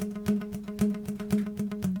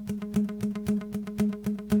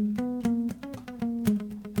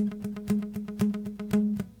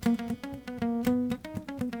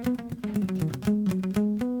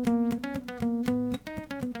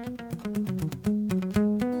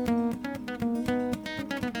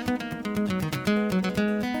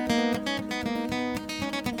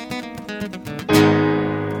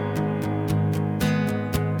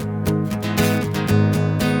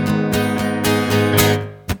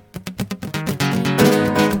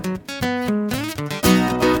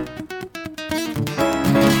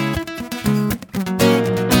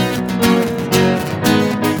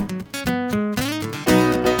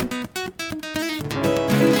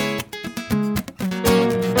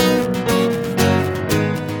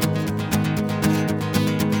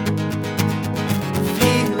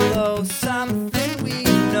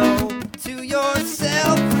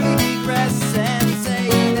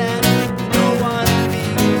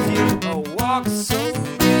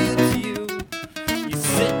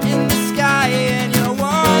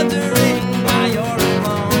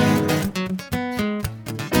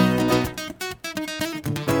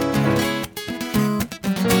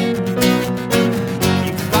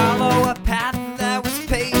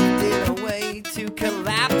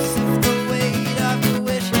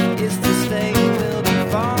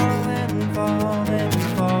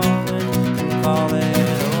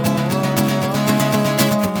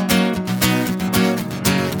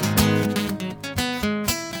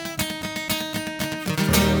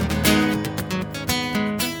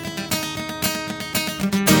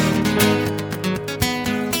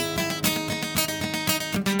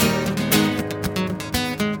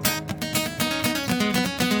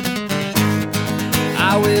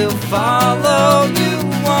 I will follow you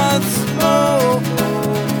once more.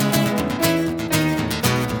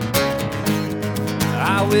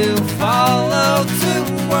 I will follow too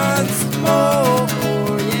once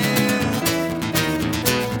more, yeah.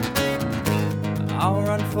 I'll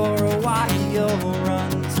run for a while, you'll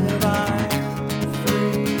run till I'm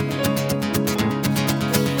free.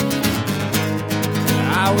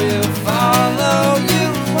 I will follow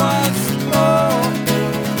you once more.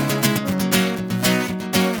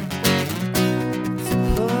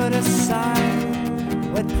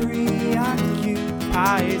 What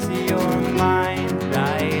preoccupies your mind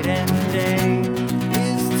night and day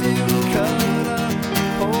is to cut a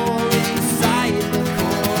hole inside the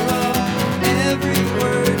core of every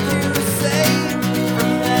word you say.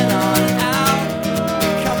 From then on out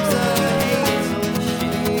becomes a hazel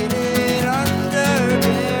shaded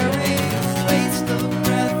underberries, waste of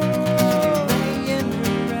breath. You lay in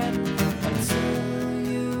regret until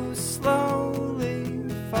you slowly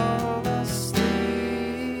fall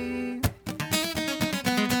asleep.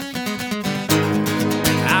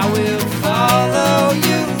 I will follow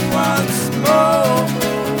you once more.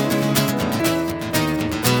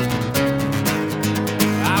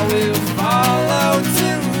 I will follow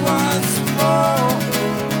too once more.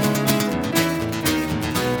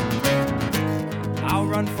 I'll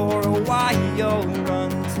run for a while, you'll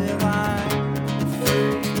run till I'm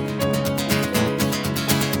free.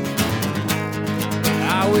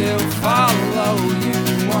 I will follow you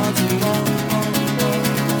once more.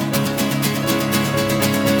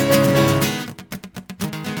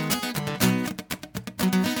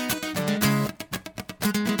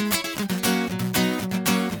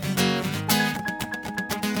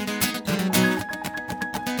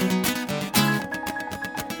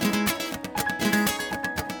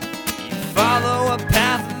 Follow a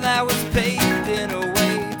path that was paved in a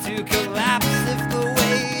way to collapse. If the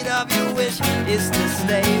weight of your wish is to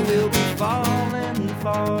stay, we'll be falling,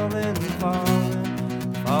 falling,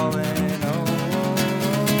 falling, falling. Oh,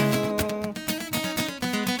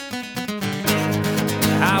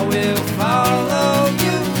 I will follow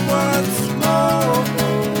you once more.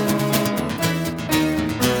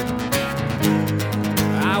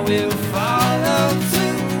 I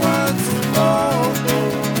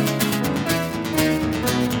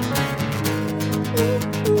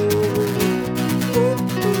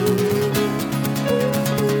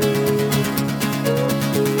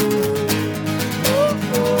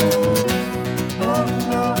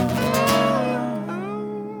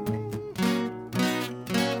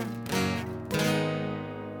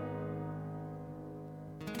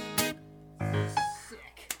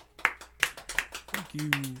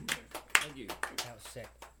you. That was sick.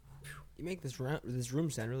 You make this room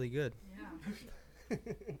sound really good. Yeah. What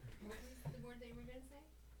was the word that you were going to say?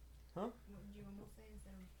 Huh? What did you almost say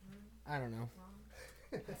instead of room? I don't know.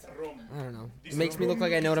 Wrong? I don't know. It makes me look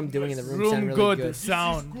like I know what I'm doing in the room. Room Sound really good, good.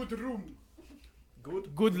 sound. Good room.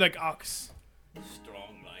 Good like ox.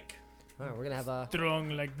 Strong like. All right, we're gonna have a Strong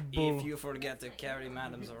like bull. If you forget to carry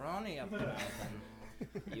Madame Zeroni up the mountain,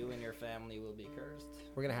 you and your family will be cursed.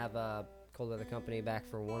 We're gonna have Cold Weather Company back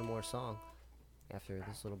for one more song after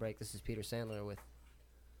this little break. This is Peter Sandler with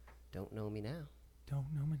 "Don't Know Me Now."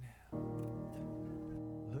 Don't know me now.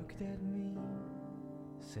 Looked at me,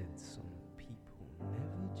 said some people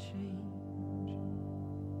never change.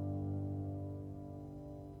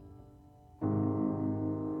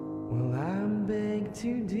 Well, I'm beg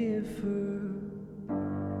to differ.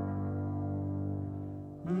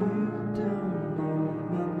 You don't know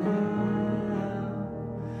me now.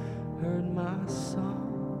 Heard my song,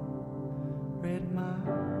 read my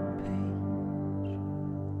page.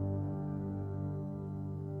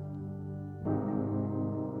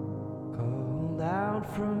 Called out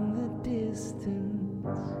from the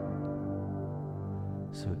distance,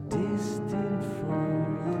 so distant from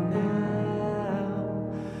you now.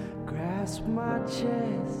 Grasp my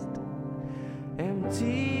chest,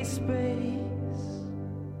 empty space.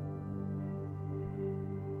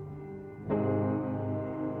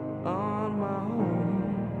 On my own,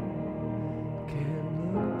 can't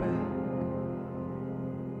look back,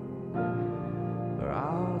 or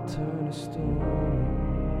I'll turn to stone.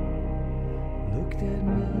 Looked at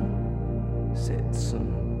me, said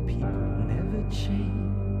some people never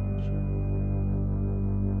change.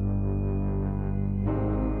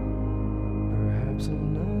 Perhaps I'm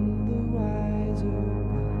none the wiser,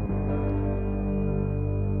 but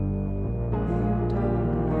you don't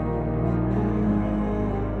know me now.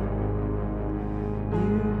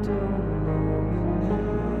 You don't know me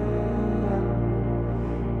now.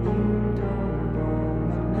 You don't know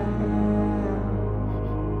me now.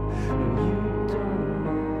 You don't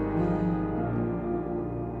know me.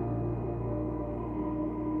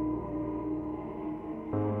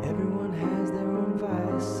 Everyone has their own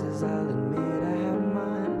vices, I'll admit I have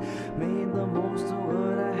mine. Made the most of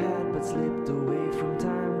what I had, but slipped away from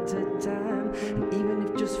time to time. And even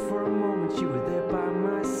if just for a moment you were there by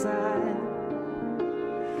my side,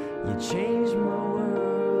 you changed my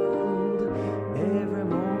world. Every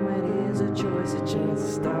moment is a choice, a chance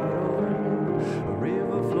to start over new. A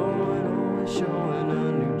river flowing, always showing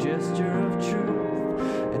a new gesture of truth.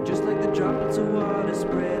 And just like the droplets of water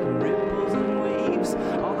spread in ripples and waves,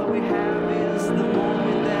 all that we have is the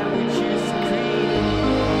moment that we choose to create.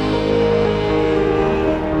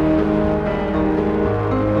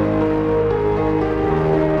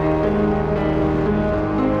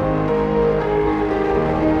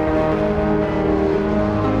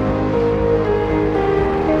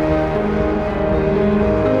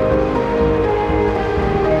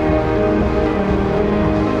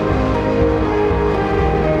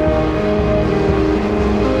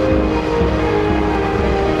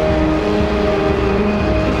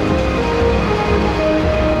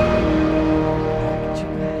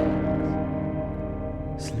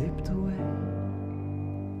 Slipped away.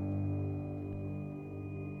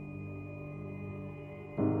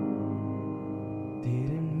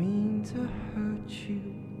 Didn't mean to hurt you,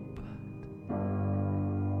 but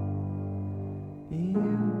you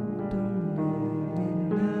don't know me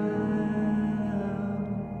now.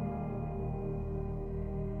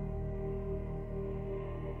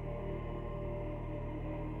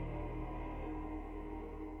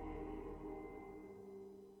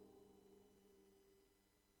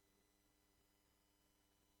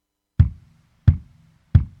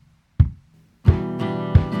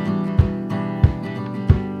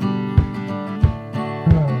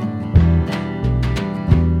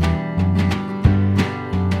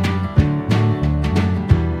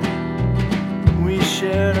 We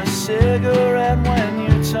shared a cigarette when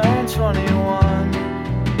you turned 21.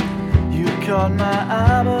 You caught my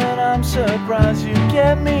eye, but I'm surprised you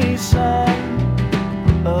get me some.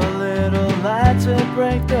 A little light to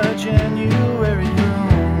break the January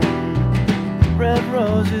gloom. Red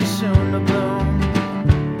roses soon to bloom.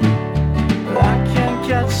 But I can't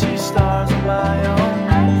catch these stars on my own.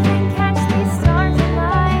 I can't catch these stars on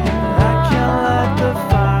my own. I can't light the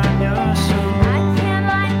fire in your soul. I can't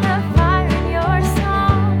light the fire in your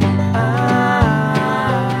song. I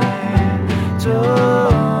don't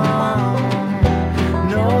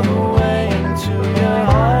know the way into your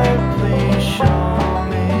heart. Please show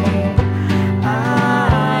me. I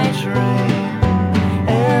dream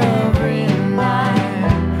every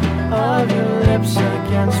night of your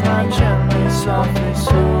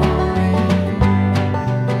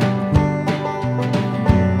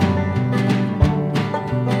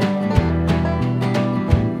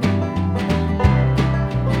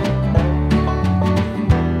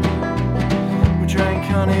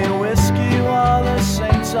honey whiskey while the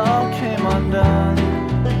saints all came undone.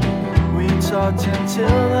 We talked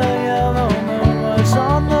until the yellow moon was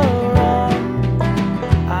on the run.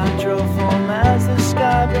 I drove home as the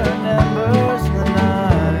sky burned embers in the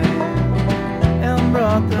night and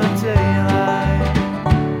brought the daylight.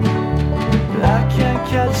 But I can't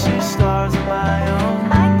catch these stars of my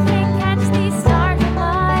own. I can't catch these stars of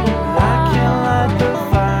my own. But I can't light the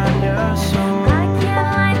fire in your soul. I can't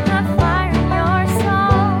light the fire in your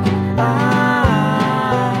soul. I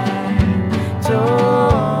don't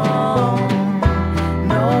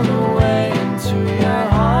know the way into your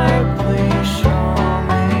heart. Please show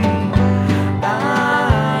me. I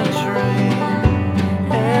dream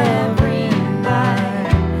every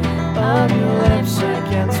night of your lips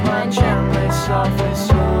against my gently, softly,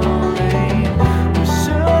 slowly. But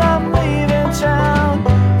soon I'm leaving town.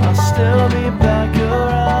 I'll still be back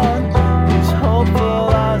around. These hopeful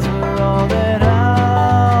eyes are all that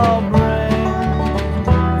I'll bring.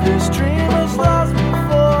 This dream was lost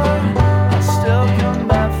before. I'll still come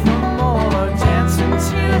back for more. Dancing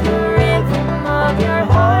to the rhythm of your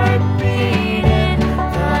heartbeat in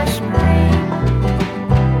the spring.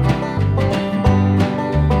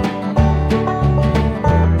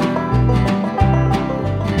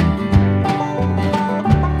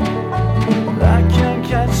 I can't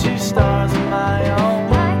catch these stars of my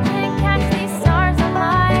own. I can't catch these stars of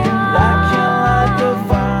my own. I can't light the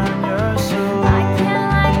fire in your soul. I can't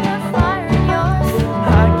light the fire in your soul.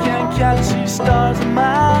 I can't catch these stars of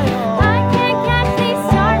my own. I can't catch these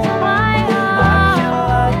stars of my own. I can't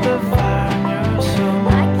light the fire in your soul. I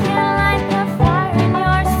can't light the fire in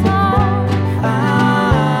your soul. I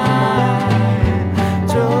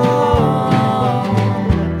don't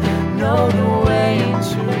know the way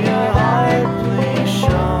into your heart. Please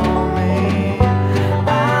show me. I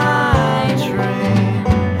dream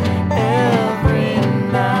every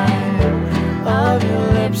night of your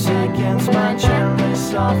lips against my gently,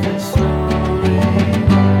 softly, slowly.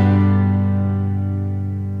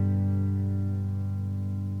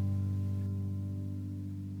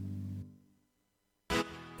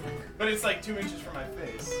 But it's like 2 inches from my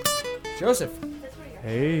face. Joseph.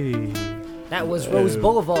 Hey. That was Rose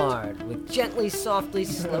Boulevard with Gently, Softly,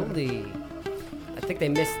 Slowly. I think they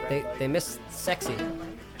missed Sexy.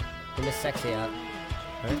 They missed Sexy out.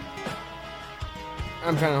 Right?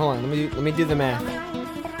 I'm trying to hold on. Let me do the math.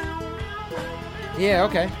 Yeah,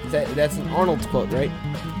 okay. That's an Arnold quote, right?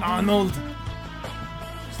 Arnold.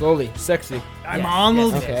 Slowly, sexy. I'm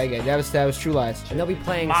Arnold. Okay, I get it. That was True Lies. And they'll be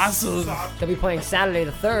playing Muscles. They'll be playing Saturday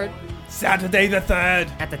the 3rd Saturday the 3rd.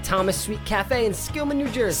 at the Thomas Sweet Cafe in Skillman, New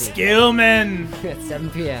Jersey. Skillman. At 7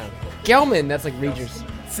 p.m. Gelman, that's like Regers.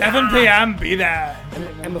 7 p.m. Be there.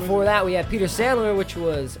 And before that, we had Peter Sandler, which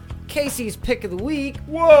was Casey's Pick of the Week.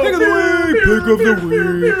 Whoa. Pick of the week. Pick of the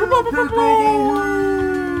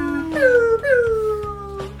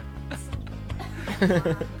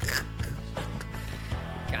week.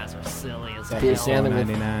 Guys are silly as Peter hell. Sandler with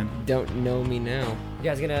 99. Don't Know Me Now. You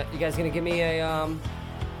guys gonna give me a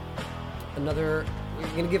another? You're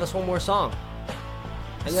gonna give us one more song.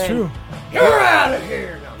 And It's then true. You're out of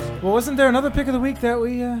here. No, Well, wasn't there another pick of the week that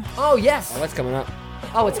we? Oh yes. Oh, that's coming up.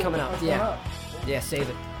 Oh, it's coming up. Yeah. Yeah. Save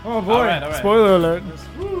it. Oh boy! All right. Spoiler alert.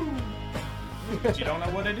 But you don't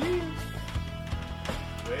know what it is.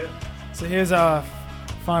 Well, So here's our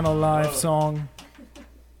final live song.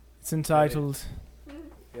 It's entitled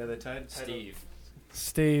yeah, the title.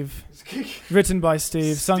 Steve. Written by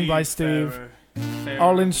Steve, sung by Steve.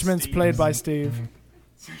 All instruments played by Steve.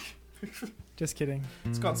 Just kidding.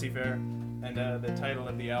 It's called Seafarer, and the title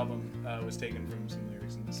of the album was taken from some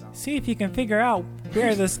lyrics in the song. See if you can figure out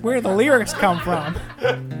where the lyrics come from.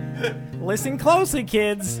 Listen closely,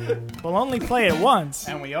 kids. We'll only play it once.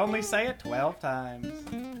 And we only say it 12 times.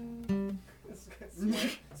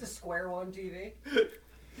 It's a Square One TV.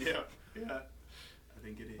 Yeah. I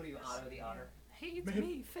think it is. What are you, Otto the Otter? Hey, it's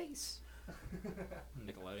me, Face.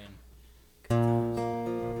 Nickelodeon.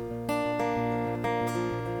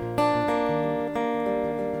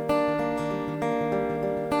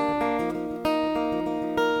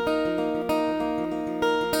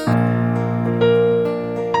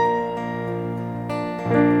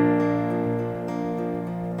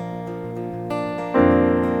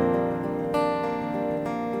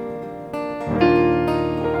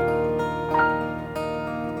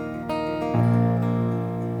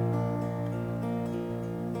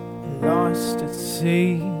 Lost at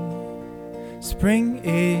sea. Spring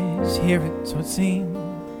is here, so it seems,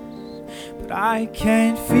 but I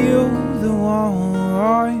can't feel the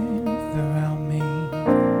warmth around me.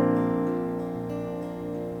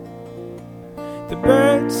 The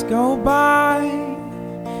birds go by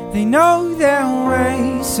They know their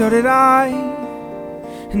way, so did I.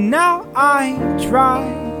 And now I try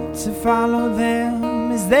to follow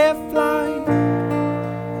them as they fly.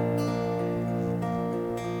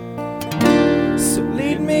 So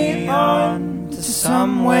lead me on to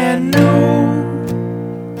somewhere new,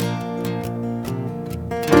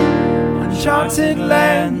 uncharted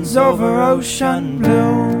lands over ocean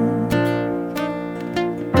blue.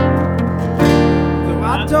 Though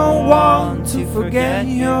I don't want to forget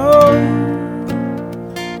you,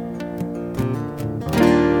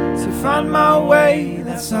 to find my way,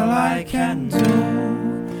 that's all I can do.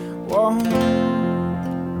 Whoa.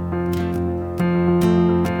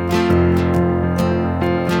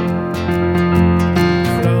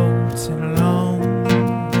 Floating along,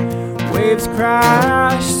 waves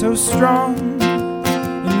crash so strong,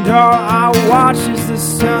 and all I watch is the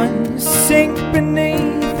sun sink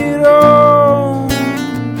beneath it all.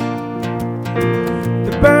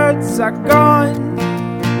 The birds are gone,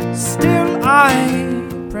 still I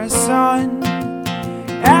press on,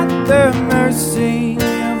 at the mercy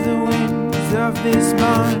of the winds of this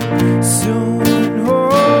monsoon.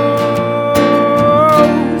 Oh,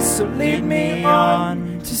 so lead me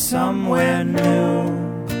on to somewhere new,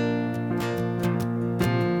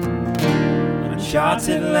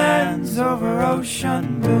 uncharted lands over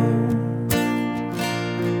ocean blue.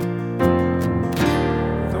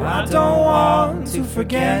 Though I don't want to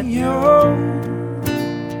forget you,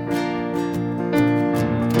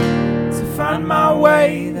 find my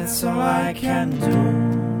way, that's all I can do.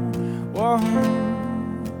 Whoa,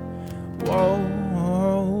 whoa,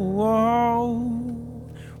 whoa, whoa,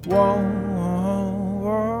 whoa,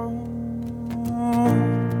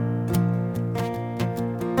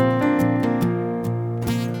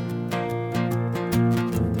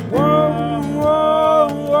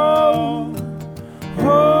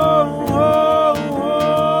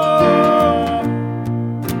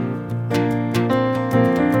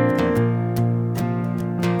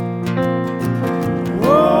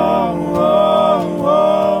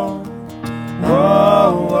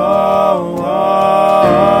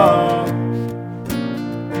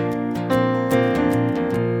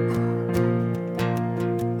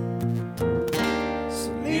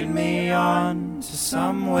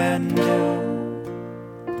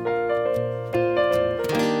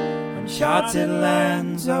 uncharted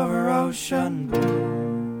lands over ocean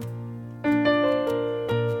blue.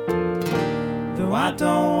 Though I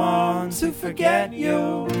don't want to forget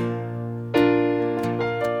you,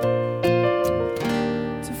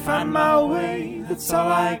 to find my way, that's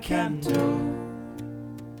all I can do.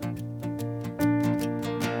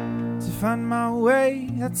 To find my way,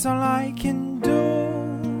 that's all I can do.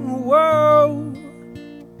 Whoa,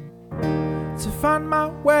 to find my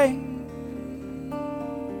way.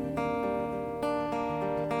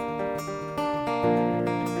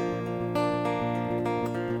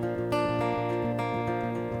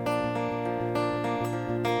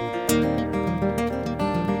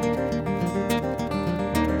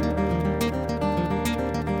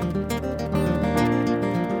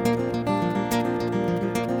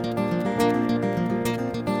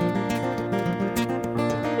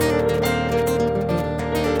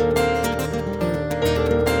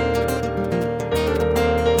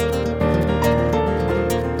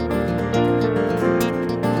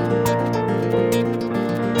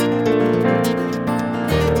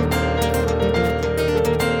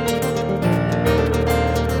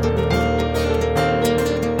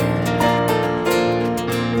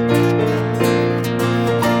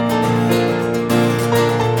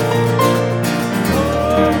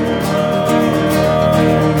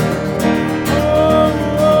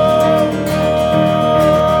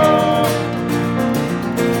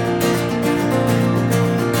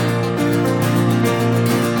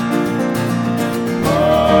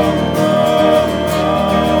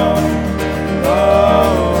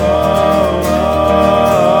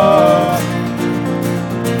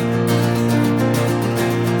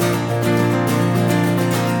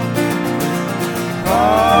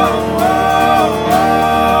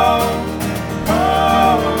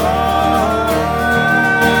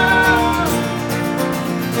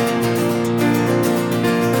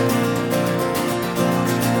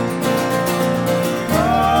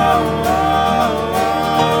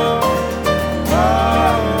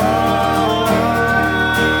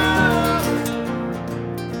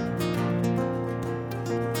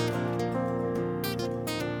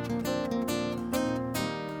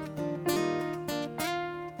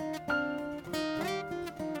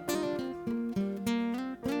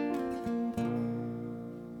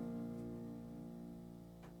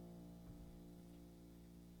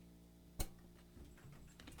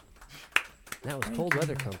 That was Cold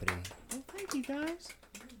Weather Company. Well, thank you, guys.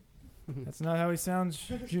 That's not how he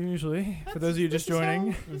sounds usually. For those of you just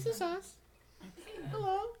joining. This is us.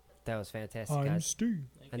 Hello. That was fantastic, I'm guys. Steve.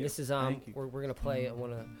 And this is Thank you. we're gonna play.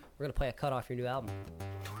 We're gonna play a cut off your new album.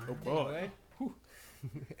 Oh boy.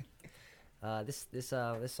 This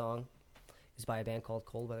song is by a band called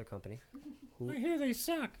Cold Weather Company. I hear they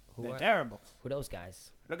suck. They're terrible. Who are those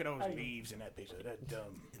guys? Look at those leaves in that picture. They're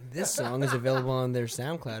dumb. This song is available on their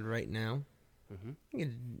SoundCloud right now. Mm-hmm. You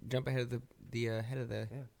can jump ahead of the head of the.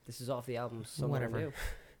 Yeah. This is off the album Somewhere Whatever.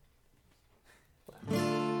 New.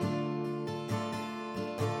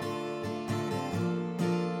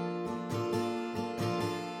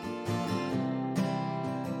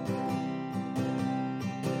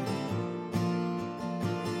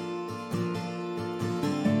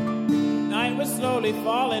 Night was slowly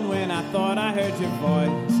falling when I thought I heard your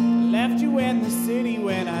voice. Left you in the city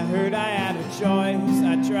when I heard I had a choice.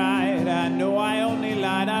 I tried, I know I only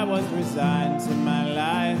lied. I was resigned to my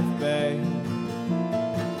life, babe.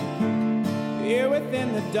 Here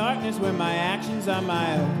within the darkness where my actions are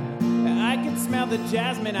my own, I could smell the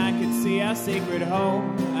jasmine, I could see our sacred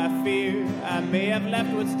home. I fear I may have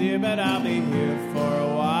left what's dear, but I'll be here for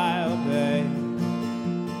a while, babe.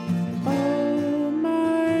 Oh,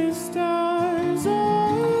 my stars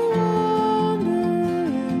are wandering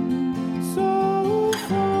so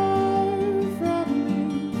far from me.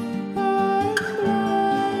 I'm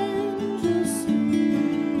blind to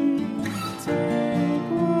see. Take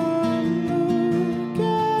one look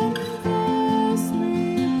and pass me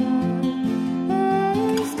by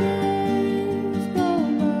as days go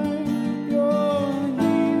by. You're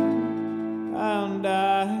here, and I.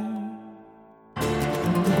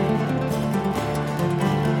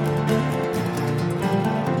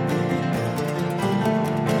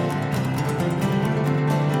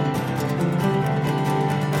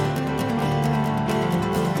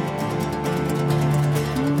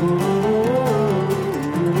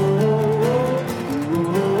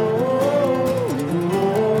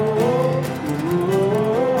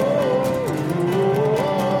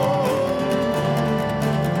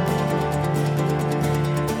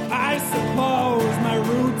 I suppose my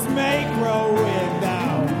roots may grow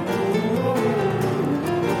without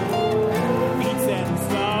feet set in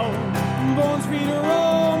stone, bones free to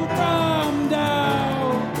roam from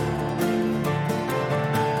doubt.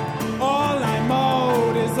 All I'm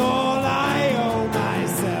owed is all I owe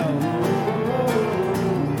myself.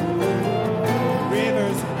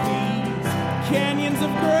 Rivers of peace, canyons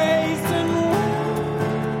of grace and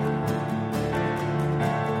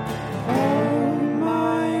oh,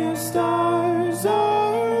 my stars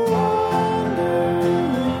are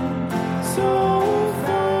wandering so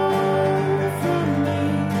far from me.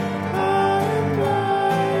 I'm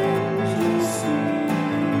blind to see.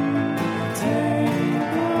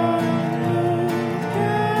 Take one look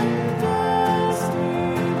and pass me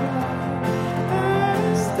by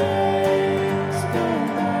as days go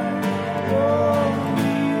by. You're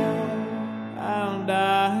here, and I.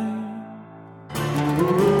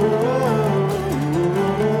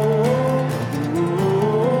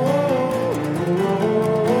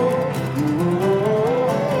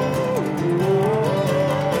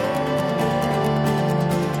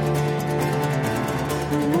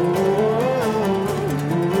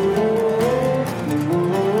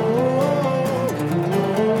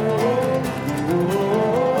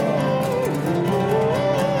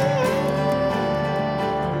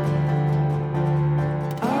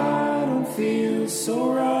 I don't feel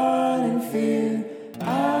so run in fear.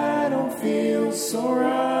 I don't feel so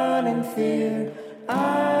run in fear.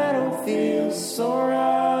 I don't feel so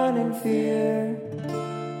run in fear.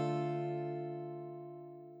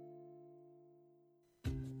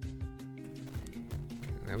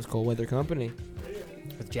 That was Cold Weather Company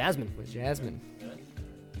With Jasmine. with Jasmine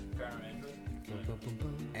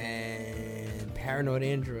and Paranoid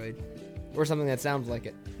Android, or something that sounds like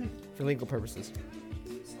it, for legal purposes.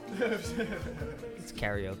 It's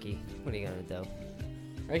karaoke. What are you gonna do?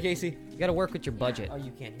 Right, Casey? You gotta work with your budget. Oh,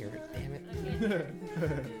 you can't hear it. Damn it.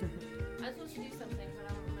 I was supposed to do something, but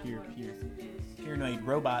I don't remember. Here, what it here. was. Paranoid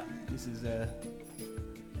robot. This is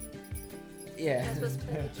Yeah. That's what's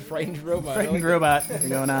playing. Frightened robot. frightened robot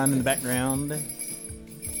going on in the background.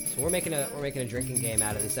 So we're making a drinking game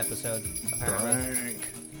out of this episode. Apparently,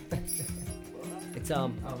 it's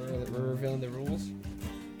Oh, we're revealing the rules?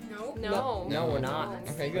 No. No, we're not.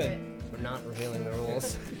 Okay, good. We're not revealing the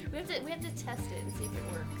rules. We have to test it and see if it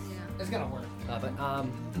works. Yeah. It's gonna work. But I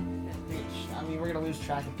mean, we're gonna lose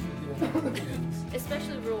track of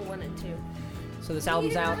Especially rule 1 and 2. so this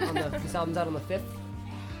album's out on the 5th.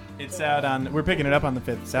 It's out on. We're picking it up on the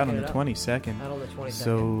 5th. It's out on the 22nd. Out on the 22nd.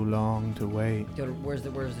 So long to wait. Where's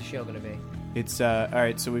the show gonna be? It's all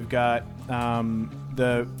right. So we've got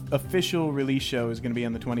the official release show is going to be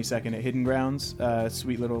on the 22nd at Hidden Grounds,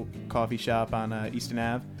 sweet little coffee shop on Easton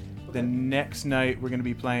Ave. The next night we're going to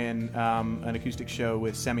be playing an acoustic show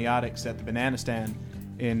with Semiotics at the Banana Stand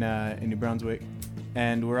in New Brunswick,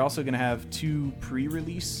 and we're also going to have 2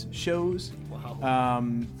 pre-release shows. Wow.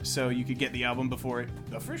 So you could get the album before it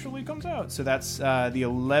officially comes out. So that's the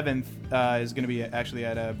 11th is going to be actually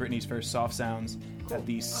at Brittany's First Soft Sounds at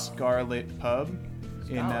the Scarlet Pub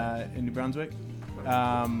in New Brunswick.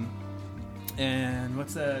 And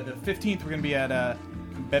what's the 15th? We're going to be at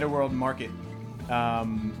Better World Market.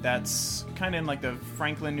 That's kind of in like the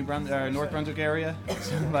Franklin, North Brunswick area.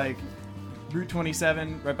 So like Route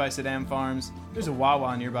 27, right by Saddam Farms. There's a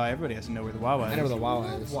Wawa nearby. Everybody has to know where the Wawa is. I know where the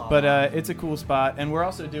Wawa is. But it's a cool spot. And we're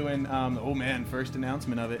also doing, first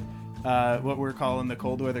announcement of it, what we're calling the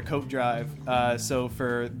Cold Weather Coat Drive. So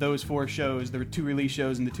for those 4 shows, there were 2 release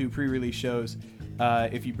shows and the 2 pre-release shows.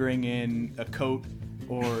 If you bring in a coat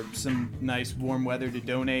or some nice warm weather to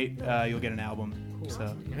donate, you'll get an album.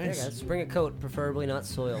 So nice. Just bring a coat, preferably not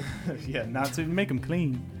soiled. Yeah, not to make them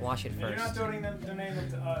clean. Wash it first. You're not donating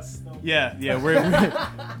them to us, though. Yeah,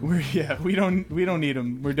 we don't need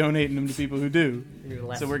them. We're donating them to people who do.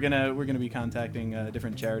 So we're gonna be contacting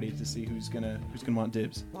different charities to see who's gonna want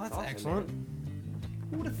dibs. Well, that's excellent.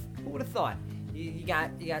 Who would have thought? You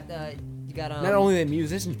got not only the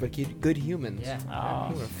musicians, but good humans. Yeah.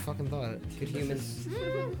 Who would have fucking thought it? Good humans.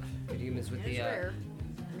 Good humans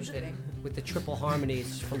with the triple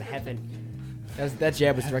harmonies from heaven. That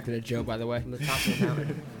jab was directed at Joe, by the way. From the top of the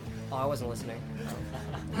mountain. Oh, I wasn't listening.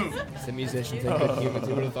 It's the musicians and good humans.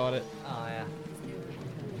 Who would have thought it? Oh, yeah.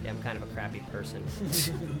 Yeah, I'm kind of a crappy person.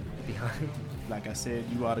 Behind. Like I said,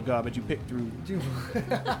 you are the garbage you picked through.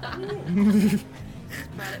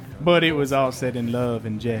 But it was all said in love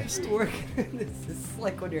and jest. This is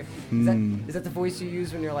like when you're. Is that the voice you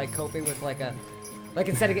use when you're like coping with like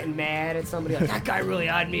instead of getting mad at somebody, like that guy really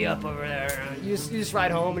eyed me up over there. You just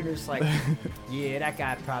ride home and you're just like, yeah, that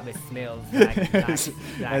guy probably smells like.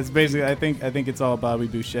 That's basically. I think it's all Bobby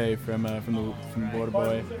Boucher from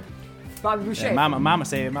Waterboy. Bobby Boucher. Yeah, Mama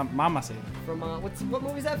say it. Mama say it. From what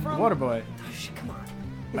movie is that from? Waterboy. Oh, shit, come on.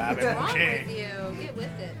 Bobby What's wrong Boucher. with you? Get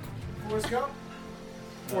with it. Forrest Gump?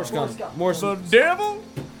 Forrest Gump. The devil?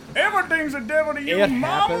 Everything's a devil to you, It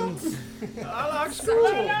mama. happens. I like school.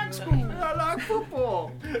 I like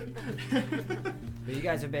football. But you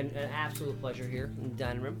guys have been an absolute pleasure here in the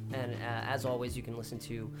dining room, and as always, you can listen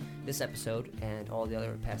to this episode and all the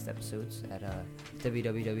other past episodes at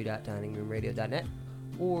www.diningroomradio.net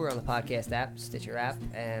or on the podcast app, Stitcher app,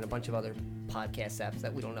 and a bunch of other podcast apps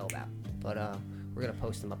that we don't know about. But we're gonna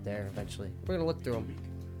post them up there eventually. We're gonna look through them.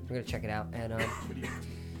 We're gonna check it out, and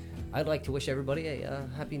I'd like to wish everybody a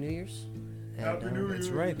happy New Year's. And, Happy New Year. That's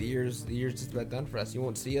right. The year's just about done for us. You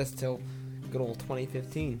won't see us till good old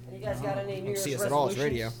 2015. And you guys got any New Won't Year's see us at all. It's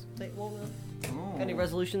resolutions radio. that you won't, got any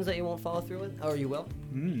resolutions that you won't follow through with, or you will?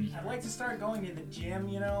 I'd like to start going to the gym,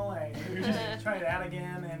 like maybe just try that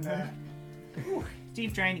again, and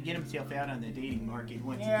Steve trying to get himself out on the dating market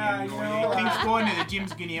once Yeah, again. you know, I think going to the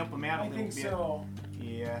gym's going to help him out a I little think bit. so.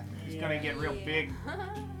 Yeah, he's going to get real big.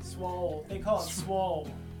 Swole. They call it swole.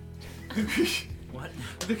 What?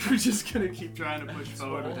 I think we're just gonna keep trying to push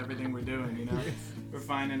forward with everything we're doing. We're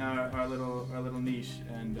finding our little niche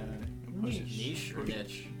and push it. Niche or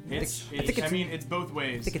niche? It's both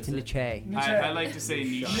ways. I think it's niche. I like to say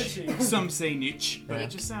niche. Niche. Some say niche, but Yeah. it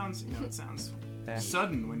just sounds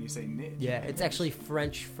sudden when you say niche. Yeah, it's actually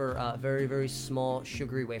French for very, very small,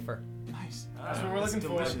 sugary wafer. Nice. That's what we're looking for.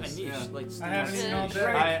 Delicious. A niche, Yeah. like I haven't eaten all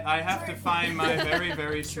day. I have to find my very,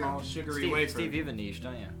 very small sugary wafer. Steve, you have a niche,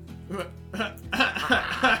 don't you?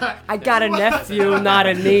 I got a nephew, not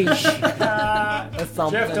a niche. That's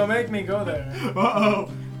something. Jeff, don't make me go there. Uh-oh.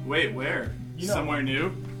 Wait, where? You know. Somewhere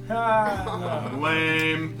new? No.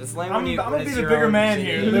 Lame. It's lame I'm when gonna be it's the your bigger own man shit.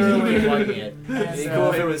 here, You're literally. plugging it. It'd be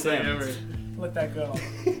cool if it was him. Let that go.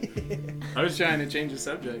 I was trying to change the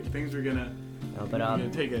subject. Things were gonna,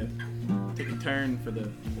 take a turn for the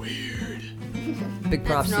weird. Big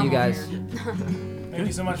props to you guys. Thank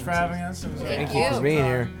you so much for having us. It was Thank you for being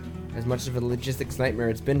here. As much of a logistics nightmare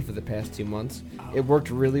it's been for the past 2 months, it worked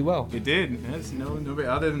really well. It did. There's nobody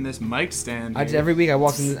other than this mic stand. Every day I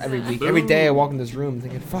walk in this room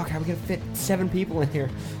thinking, "Fuck, how are we gonna fit 7 people in here?"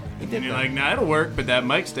 And you're like, "Nah, it'll work." But that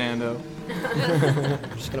mic stand though.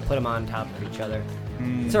 Just gonna put them on top of each other.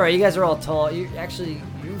 It's alright. You guys are all tall. You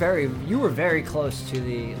were very close to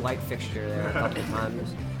the light fixture there a couple of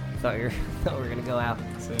times. Thought we were gonna go out.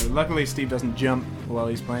 So luckily, Steve doesn't jump while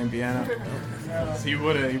he's playing piano. So he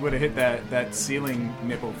would have hit that ceiling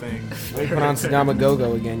nipple thing. Put on Sadama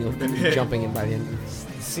Go-Go again. You'll be jumping in by the end.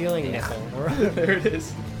 Ceiling nipple. There it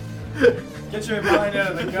is. Get your mind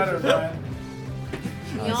out of the gutter, Brian.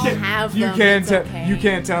 We all have You them. can't It's tell. okay. You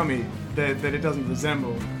can't tell me that it doesn't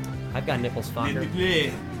resemble. I've got nipples, fucker. Milk,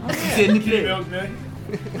 Nick.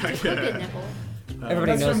 Crooked nipple.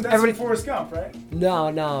 Everybody That's knows. From, that's Everybody. from Forrest Gump, right?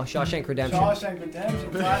 No, Shawshank Redemption. Shawshank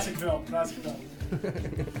Redemption. Classic film. Classic film.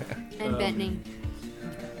 And Bettany.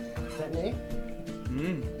 Bettany?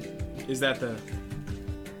 Is that the?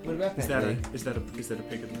 What about Is that a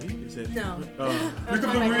pick of the week? Is it? No. Oh. Don't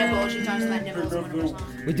talk about nipples. She talks about nipples in one of her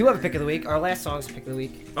songs. We do have a pick of the week. Our last song's pick of the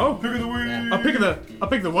week. Oh, pick of the week. A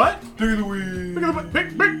pick of the what? Pick of the week. Pick of the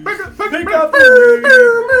pick of the Pick of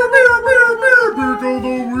the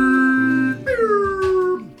week.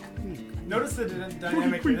 Notice the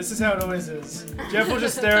dynamic here. This is how it always is. Jeff will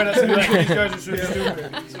just stare at us and be like, "These guys are so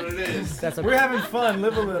stupid." That's what it is. We're having fun.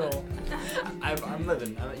 Live a little. I'm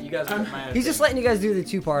living. You guys are my. He's just letting you guys do the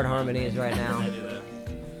two-part harmonies right now. I do that.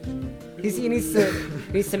 He needs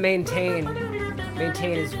to maintain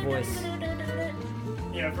his voice.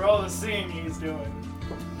 Yeah, for all the singing he's doing.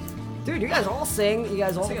 Dude, you guys all sing. You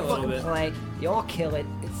guys all Sing a little fucking bit. play. You all kill it.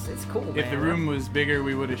 It's cool, man. If the room was bigger,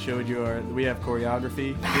 we would have showed you we have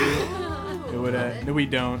choreography. It would have. No, we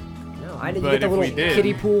don't. No, I didn't But get the if we little did-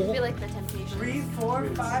 kiddie I pool. feel like the Temptation. 3, 4,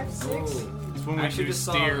 5, 6. It's when we Actually, do just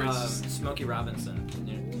saw steers. Smokey Robinson.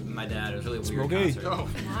 You know, my dad. It was a really weird Smokey. concert.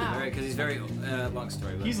 Oh. Because he's very long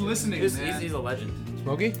story. But He's listening, He's, man. he's a legend.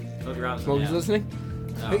 Smokey? Smokey Robinson. Smokey's yeah. listening?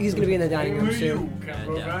 Oh. He's gonna be in the dining room soon.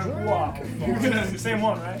 Same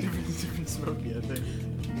one, right? Different Smokey, I think.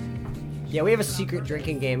 Yeah, we have a secret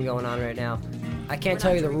drinking game going on right now. I can't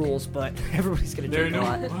tell you the rules, but everybody's gonna drink a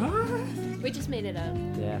lot. We just made it up.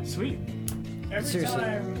 Yeah. Sweet. Every Seriously.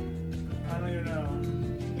 time, I don't even know.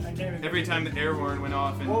 I can't even. Every time the air horn went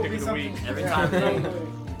off in What would pick be of the something- week. Every Yeah, time they exactly.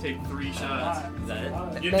 Take 3 shots. Is that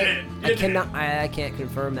it? You Man, did. I cannot. I can't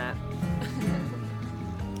confirm that.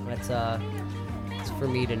 It's for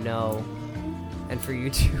me to know, and for you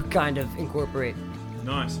to kind of incorporate.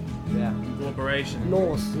 Nice. Yeah. Incorporation.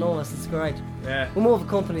 Nice. It's great. Yeah. We're more of a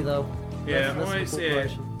company though. Yeah, Less always, yeah.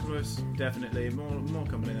 incorporation. Most definitely. More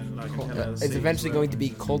company than like an LLC. It's eventually so. going to be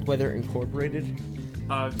Cold Weather Incorporated.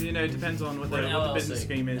 You know, it depends on what Or the an what the business LLC.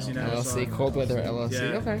 scheme is. You know. LLC, so- Cold Weather LLC.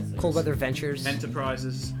 Yeah. Okay. Cold Weather Ventures.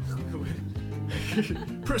 Enterprises.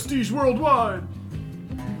 Prestige worldwide.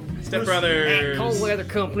 Step Brothers. Cold Weather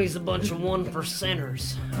Company's a bunch of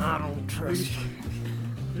 1%ers. I don't trust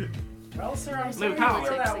you. Well, sir, I'm Blue sorry collar. you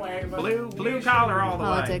feel that way, but Blue collar all the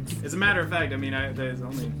Politics. way. As a matter of fact, I mean, there's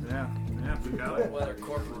only blue collar. Weather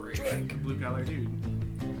Corporation. Blue collar dude.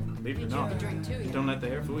 Believe it or not. Don't let the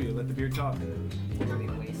air fool you. Let the beard talk.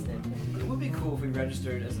 It would be cool if we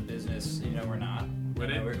registered as a business. You know, we're not. Would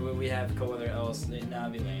You know, it? we have Cold Weather LLC. Nah,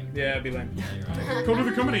 it'd be lame. Yeah, it'd be lame. Yeah, you're right. Cold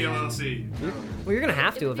Weather Company LLC. Well, you're gonna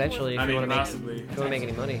have to eventually if I you mean, want to make possibly. if you want to make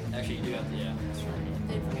any money. Actually, you do have to. Yeah, that's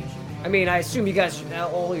right. I mean, I assume you guys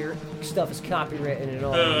all your stuff is copywritten and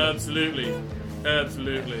all. Absolutely.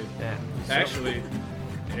 Absolutely. Yeah. Actually,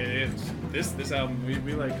 it is. This album,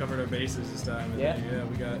 we like covered our bases this time. Yeah? Yeah,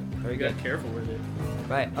 we got careful with it.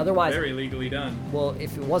 Right. Otherwise, Very legally done. well,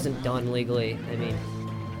 if it wasn't done legally, I mean,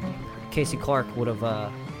 Casey Clark would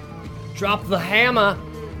have dropped the hammer.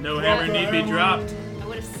 No hammer need be dropped. I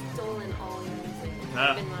would have stolen all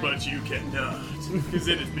your music. But you cannot, because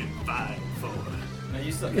it has been fine for. No,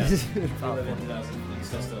 you still can. You live in 2000. You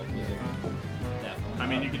still music. Definitely. I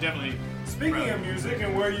mean, you could definitely. speaking of music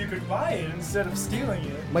and where you could buy it instead of stealing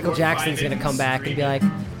it. Michael Or Jackson's find it gonna come back and be like,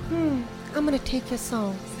 streaming. I'm gonna take your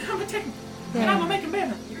song. I'm gonna take him. Yeah. I'm gonna make him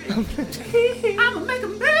better. I'm gonna make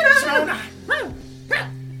him better.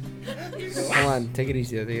 Hold on, take it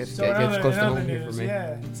easy. It gets So in close to other home here for news, me.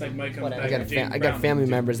 yeah. It's like Mike comes Whatever. back. I with got James I got Brown. family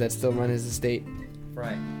members that still run his estate.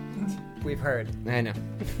 Right. We've heard. I know.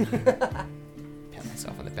 Pat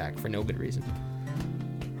myself on the back for no good reason.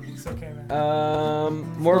 It's okay, man.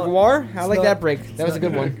 Morguar? I like not- that break. That was a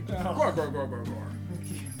good one. Gwar, gwar, gwar, gwar, gwar.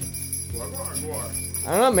 Gwar, gwar, gwar.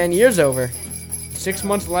 I don't know, man. Year's over. 6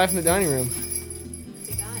 months left in the dining room.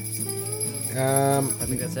 I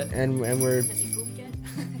think that's it. And we're. Has he pooped yet?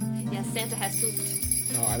 Yes, Santa has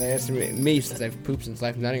pooped. Oh, they asked me since I've pooped since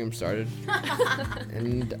Life in the Dining Room started,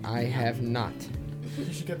 and I have not.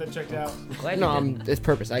 You should get that checked out. Glad No, you did. it's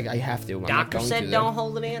purpose. I have to. I'm not Doctor going said to, don't though.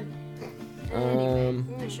 hold it in.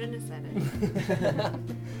 I shouldn't have said it.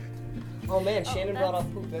 Oh man, Shannon brought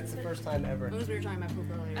up poop. That's the first time ever. It was we were talking about poop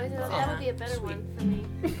earlier. I was gonna say, that'll be a better one for me.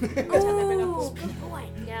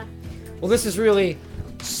 Good Yeah. Well, this is really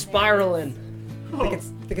spiraling. I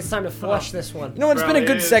think it's time to flush this one. You know, it's been a Probably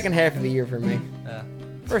good is. second half of the year for me.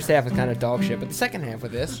 First half was kind of dog shit, but the second half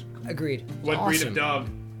of this, Agreed. What breed Awesome. of dog?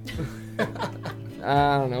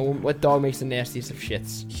 I don't know what dog makes the nastiest of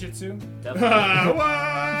shits. Shih Tzu. Definitely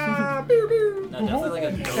like a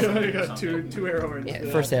I got two arrow words. Yeah,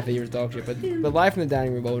 the first half of the year was dog shit, but live from the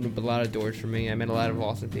dining room opened up a lot of doors for me. I met a lot of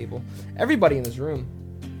awesome people. Everybody in this room,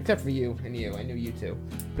 except for you and you. I knew you too,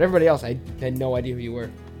 but everybody else, I had no idea who you were.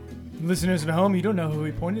 Listeners at home, you don't know who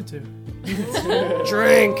he pointed to.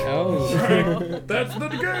 Drink. Oh, That's the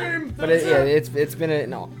game. but it's been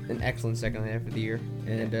an excellent second half of the year,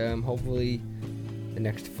 and hopefully the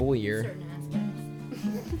next full year.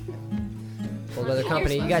 Cold Weather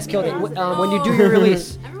Company, you guys killed it. When you do your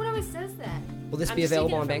release, Everyone always says that. will this I'm be just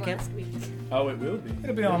available on taking it from Bandcamp? last week. Oh, it will be.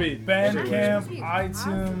 It'll be on everywhere. Bandcamp,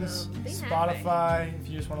 iTunes, Spotify, if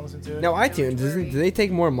you just want to listen to it. Now iTunes, do they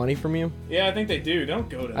take more money from you? Yeah, I think they do. Don't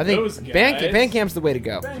go to I think those guys. Bandcamp's the way to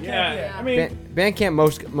go. Yeah, I mean, Bandcamp,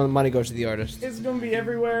 most money goes to the artist. it's gonna be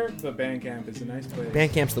everywhere, but Bandcamp is a nice place.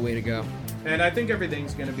 Bandcamp's the way to go. And I think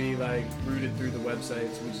everything's gonna be like routed through the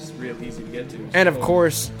websites, which is real easy to get to. And of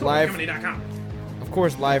course, live. Coldweathercompany.com. Of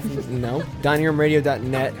course, live from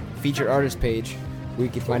diningroomradio.net featured artist page, where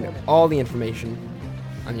you can find all the information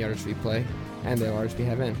on the artists we play and the artists we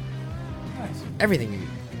have in. Nice. Everything you need.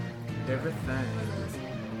 Everything.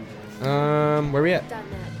 Where we at? .net.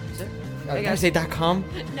 Hey, Did I say .com?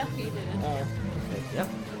 No, you didn't. Yep.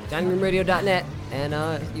 DiningRoomRadio.net,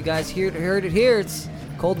 and you guys heard it here. It's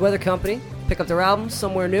Cold Weather Company. Pick up their album,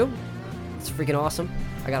 Somewhere New. It's freaking awesome.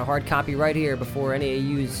 I got a hard copy right here before any of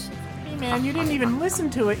yous. Hey man, you didn't even listen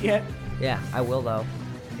to it yet. Yeah, I will though.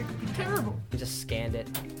 Terrible. I just scanned it,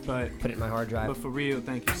 But put it in my hard drive. But for real,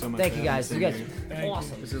 thank you so much. Thank for you guys. You having guys us in are here.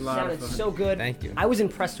 awesome. It was a lot Sounded of fun. so good. Thank you. I was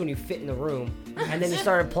impressed when you fit in the room, and then you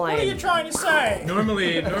started What are you playing. trying to say?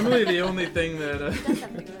 Normally the only thing that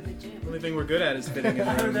only thing we're good at is fitting in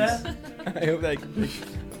rooms. I hope that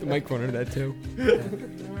the microphone under that too.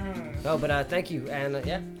 No, but thank you, and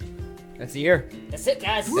yeah, That's the year. that's it,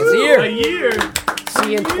 guys. That's the year. A year.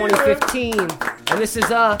 See you in 2015. And this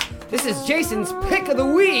is Jason's pick of the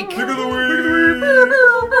week.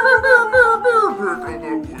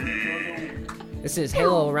 This is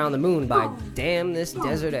Halo Around the Moon by Damn This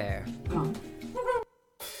Desert Air.